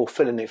how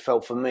fulfilling it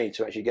felt for me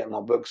to actually get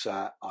my books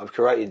out. I've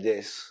created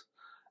this,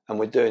 and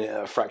we're doing it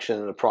at a fraction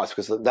of the price,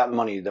 because that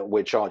money that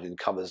we're charging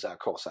covers our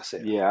costs. That's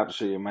it. Yeah,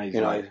 absolutely amazing.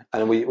 You know,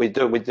 and we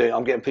do.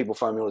 I'm getting people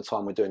phoning me all the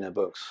time. We're doing their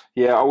books.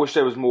 Yeah, I wish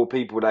there was more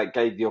people that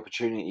gave the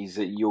opportunities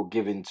that you're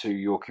giving to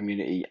your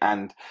community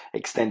and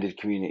extended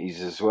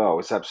communities as well.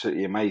 It's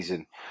absolutely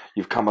amazing.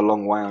 You've come a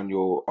long way on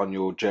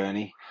your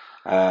journey.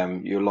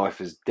 Your life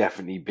has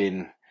definitely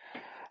been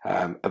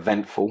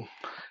eventful.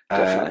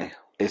 Definitely.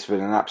 It's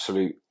been an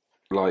absolute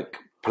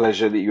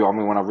pleasure that you. I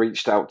mean, when I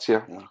reached out to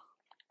you,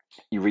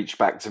 you reached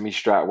back to me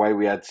straight away.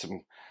 We had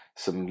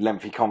some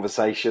lengthy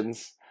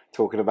conversations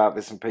talking about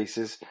bits and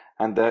pieces,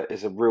 and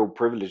it's a real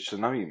privilege to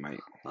know you, mate.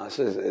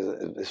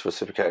 It's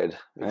reciprocated.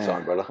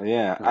 Sorry, brother.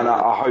 Yeah, and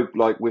I hope,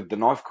 with the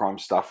knife crime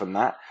stuff and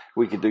that,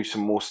 we could do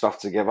some more stuff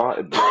together.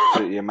 It'd be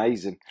absolutely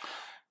amazing.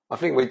 I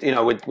think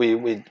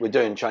we're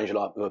doing Change Your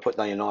Life. Put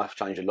down your knife,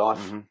 change your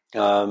life.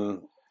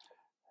 Mm-hmm.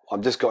 I've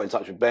just got in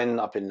touch with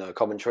Ben up in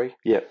Coventry.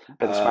 Yeah,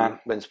 Ben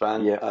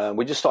Span. Yeah.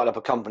 We just started up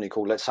a company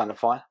called Let's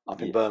Sanify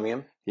up in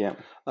Birmingham. Yeah.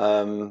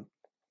 And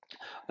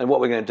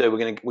what we're going to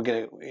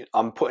do,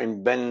 I'm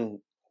putting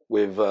Ben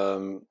with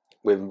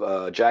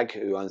Jag,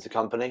 who owns the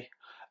company.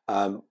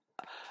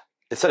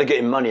 Instead of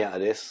getting money out of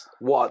this,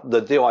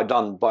 the deal I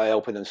done by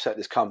helping them set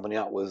this company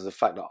up was the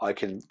fact that I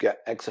could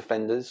get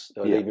ex-offenders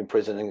who are leaving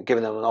prison and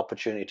giving them an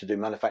opportunity to do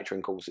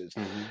manufacturing courses.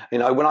 Mm-hmm. You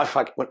know, when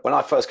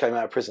I first came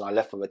out of prison, I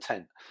left with a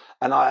tent,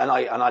 and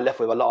I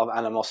left with a lot of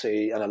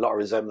animosity and a lot of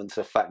resentment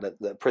to the fact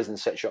that prison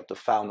sets you up to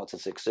fail, not to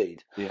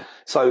succeed. Yeah.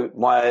 So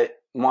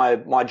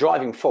my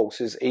driving force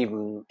is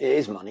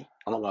money.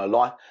 I'm not going to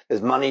lie.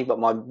 There's money, but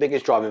my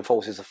biggest driving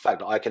force is the fact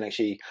that I can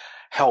actually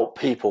help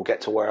people get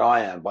to where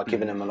I am by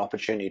giving them an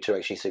opportunity to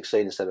actually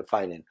succeed instead of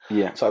failing.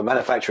 Yeah. So a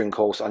manufacturing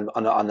course and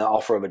the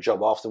offer of a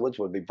job afterwards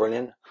would be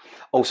brilliant.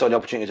 Also the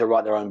opportunity to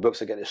write their own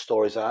books and get their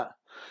stories out.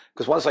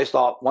 Because once they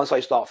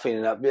start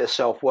feeling that bit of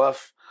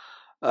self-worth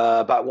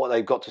about what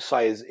they've got to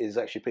say is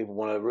actually people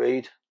want to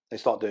read, they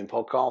start doing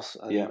podcasts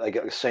and they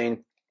get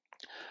seen.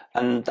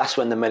 And that's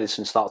when the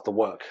medicine starts to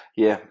work.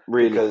 Yeah,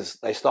 really. Because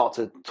they start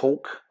to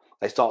talk,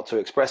 they start to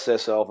express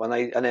themselves,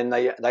 and then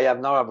they have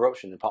no other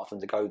option apart from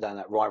to go down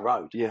that right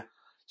road. Yeah.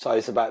 So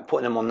it's about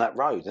putting them on that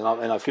road,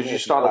 because you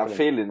start that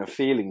feeling of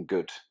feeling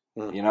good.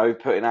 Mm. You know,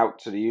 putting out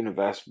to the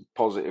universe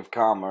positive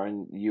karma,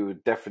 and you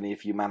would definitely,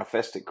 if you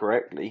manifest it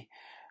correctly,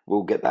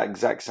 will get that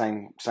exact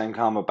same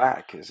karma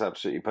back. It's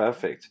absolutely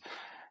perfect.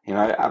 You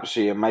know,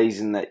 absolutely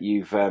amazing that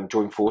you've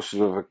joined forces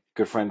with a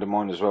good friend of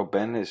mine as well,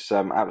 Ben. It's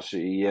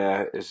absolutely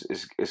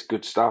it's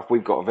good stuff.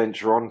 We've got a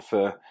venture on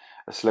for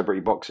a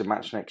celebrity boxing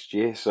match next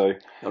year, so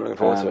I'm looking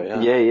forward to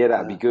it. Yeah,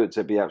 that'd be good.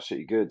 That'd be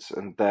absolutely good.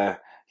 And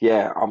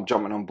I'm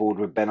jumping on board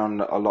with Ben on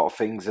a lot of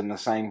things, and the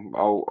same.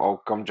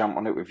 I'll come jump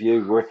on it with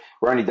you.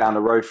 We're only down the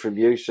road from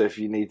you, so if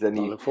you need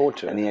any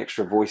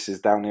extra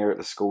voices down here at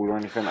the school or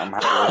anything, I'm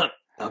happy.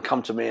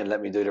 Come to me and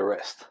let me do the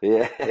rest.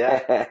 Yeah.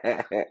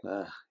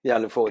 I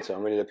look forward to it.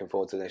 I'm really looking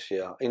forward to this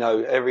year.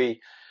 Every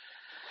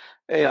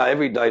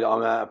day that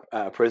I'm out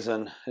of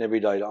prison and every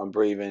day that I'm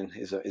breathing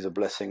is a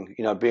blessing.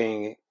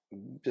 Being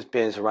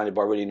surrounded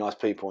by really nice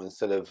people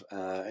instead of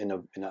in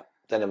a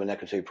den of a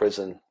Necessary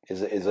prison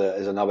is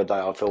another day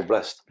I feel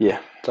blessed.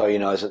 Yeah. So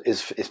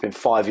it's been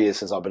 5 years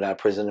since I've been out of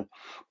prison,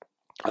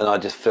 and I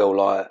just feel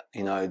like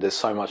there's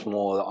so much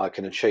more that I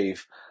can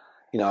achieve.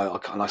 And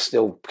I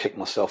still kick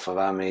myself for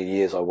how many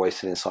years I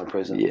wasted inside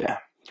prison. Yeah.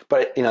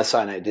 But,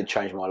 saying that, it did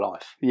change my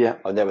life. Yeah.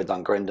 I've never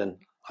done Grendon.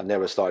 I've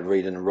never started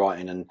reading and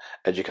writing and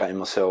educating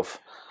myself.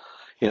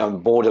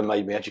 Boredom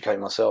made me educate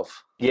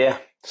myself. Yeah.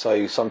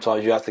 So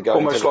sometimes you have to go...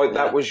 Almost like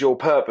that was your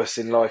purpose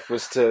in life,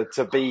 was to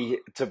be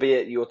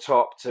at your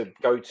top, to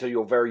go to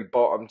your very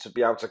bottom, to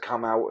be able to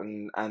come out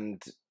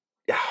and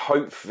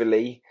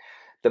hopefully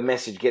the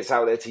message gets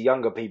out there to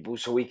younger people,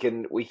 so we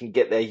can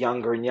get there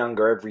younger and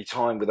younger every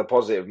time with a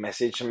positive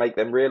message and make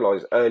them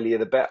realise earlier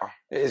the better.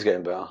 It is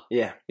getting better.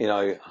 Yeah. You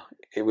know,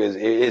 it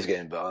is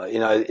getting better. You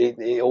know,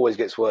 it always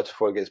gets worse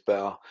before it gets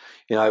better.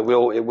 You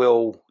know, it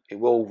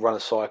will run a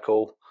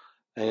cycle.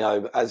 And, you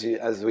know,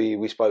 as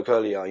we spoke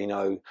earlier, you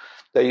know,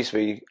 there used to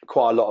be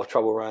quite a lot of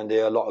trouble around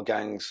here, a lot of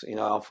gangs. You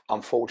know,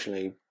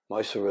 unfortunately,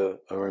 most of them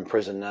are in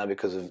prison now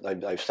because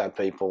they've stabbed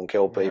people and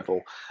killed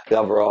people. The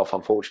other half,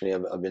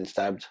 unfortunately, have been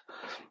stabbed.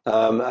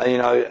 And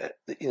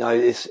you know,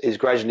 it's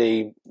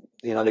gradually,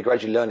 you know, they're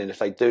gradually learning if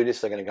they do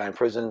this, they're going to go in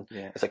prison.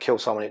 Yeah. If they kill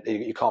someone,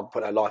 you can't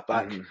put their life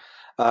back.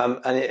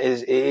 And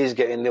it is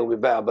getting a little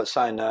bit better. But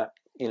saying that,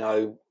 you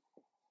know,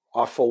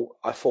 I thought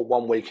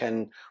one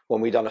weekend when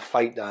we done a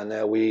fete down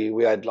there, we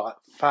had like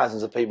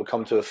thousands of people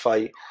come to a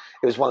fete.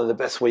 It was one of the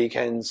best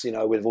weekends, you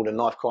know, with all the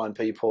knife crime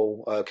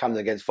people coming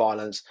against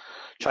violence.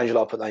 Change your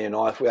life, put down your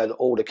knife. We had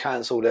all the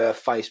council there,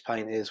 face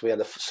painters. We had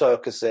the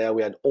circus there.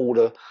 We had all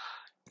the,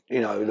 you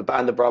know, the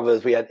Band of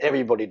Brothers. We had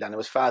everybody down. There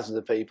was thousands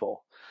of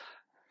people.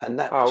 And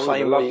that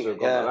same week,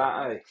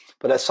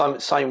 but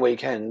that same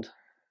weekend,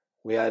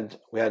 we had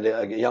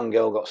a young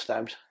girl got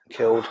stabbed,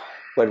 killed.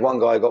 We had one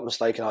guy got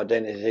mistaken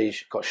identity,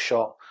 got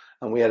shot,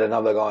 and we had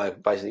another guy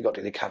basically got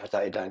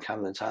decapitated down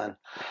Camden Town.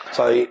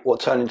 So what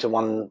turned into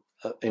one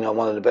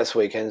of the best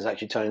weekends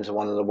actually turned into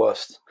one of the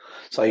worst.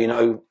 So, you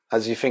know,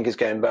 as you think it's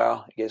getting better,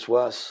 it gets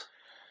worse.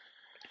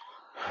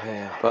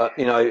 Yeah. But,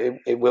 you know,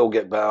 it will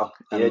get better.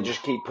 Yeah,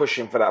 just keep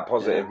pushing for that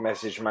positive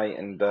message, mate,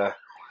 and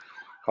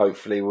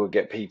hopefully we'll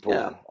get people.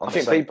 Yeah. On I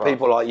think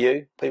people like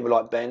you, people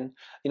like Ben.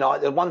 You know,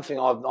 the one thing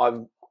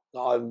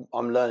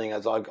I'm learning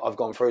as I've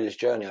gone through this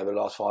journey over the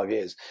last 5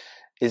 years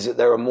is that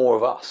there are more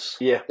of us.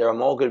 Yeah. There are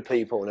more good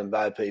people than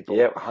bad people.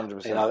 Yeah,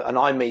 100%. You know, and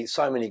I meet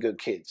so many good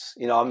kids.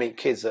 You know, I meet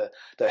kids that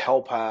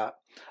help out.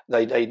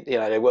 They you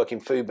know, they work in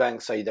food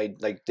banks. They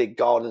dig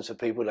gardens for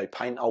people. They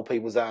paint old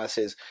people's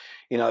houses.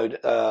 You know,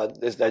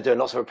 they're doing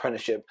lots of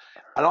apprenticeship.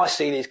 And I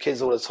see these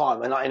kids all the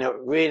time. And it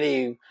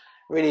really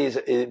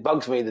it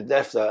bugs me to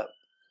death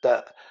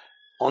that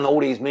on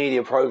all these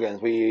media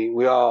programs,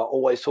 we are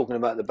always talking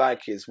about the bad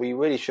kids. We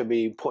really should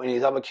be putting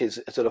these other kids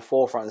to the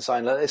forefront and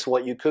saying, this is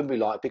what you could be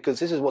like, because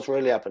this is what's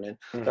really happening.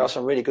 There are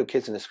some really good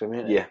kids in this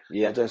community. Yeah.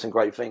 They're doing some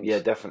great things. Yeah,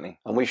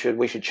 definitely. And we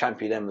should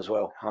champion them as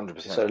well. 100%.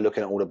 Instead of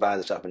looking at all the bad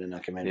that's happening in our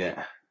community.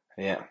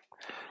 Yeah.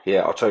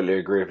 I totally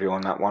agree with you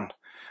on that one,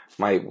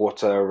 mate.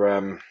 What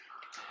a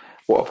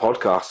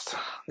podcast.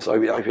 So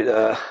I hope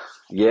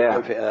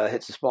it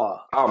hits the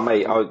spot. Oh,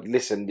 mate,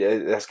 listen,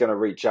 that's going to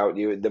reach out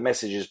to you. The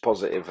message is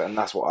positive, and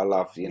that's what I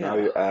love, you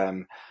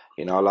know.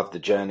 You know, I love the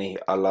journey.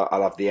 I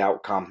love the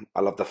outcome.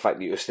 I love the fact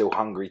that you're still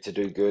hungry to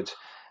do good.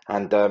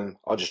 And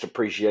I just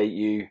appreciate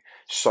you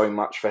so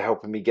much for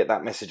helping me get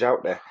that message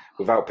out there.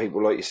 Without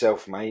people like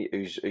yourself, mate,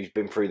 who's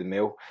been through the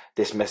mill,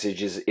 this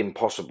message is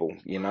impossible,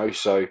 you know.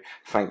 So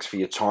thanks for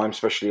your time,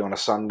 especially on a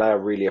Sunday. I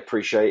really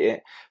appreciate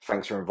it.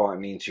 Thanks for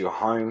inviting me into your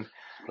home.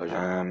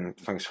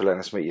 Thanks for letting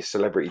us meet your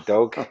celebrity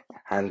dog.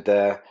 And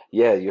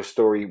your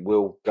story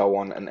will go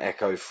on and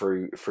echo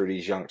through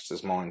these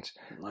youngsters' minds.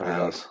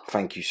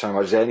 Thank you so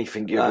much. Is there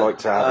anything you'd like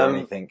to add or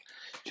anything?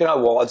 Do you know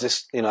what? I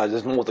just, you know,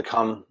 there's more to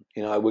come.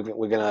 You know,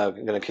 we're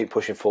gonna keep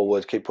pushing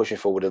forward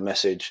the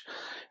message.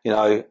 You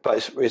know,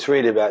 but it's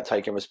really about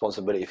taking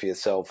responsibility for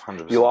yourself.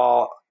 100%. You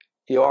are,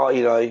 you know,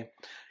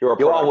 you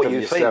are what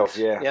you yourself,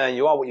 think. Yeah,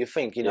 you are what you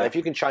think. You know, if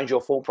you can change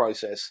your thought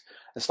process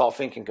and start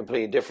thinking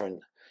completely different,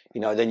 you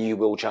know, then you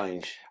will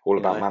change. All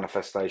about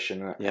manifestation,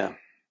 isn't it?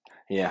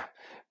 Yeah.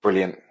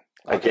 Brilliant.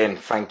 Again,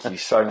 thank you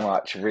so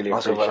much. Really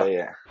appreciate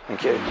it.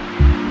 Thank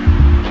you.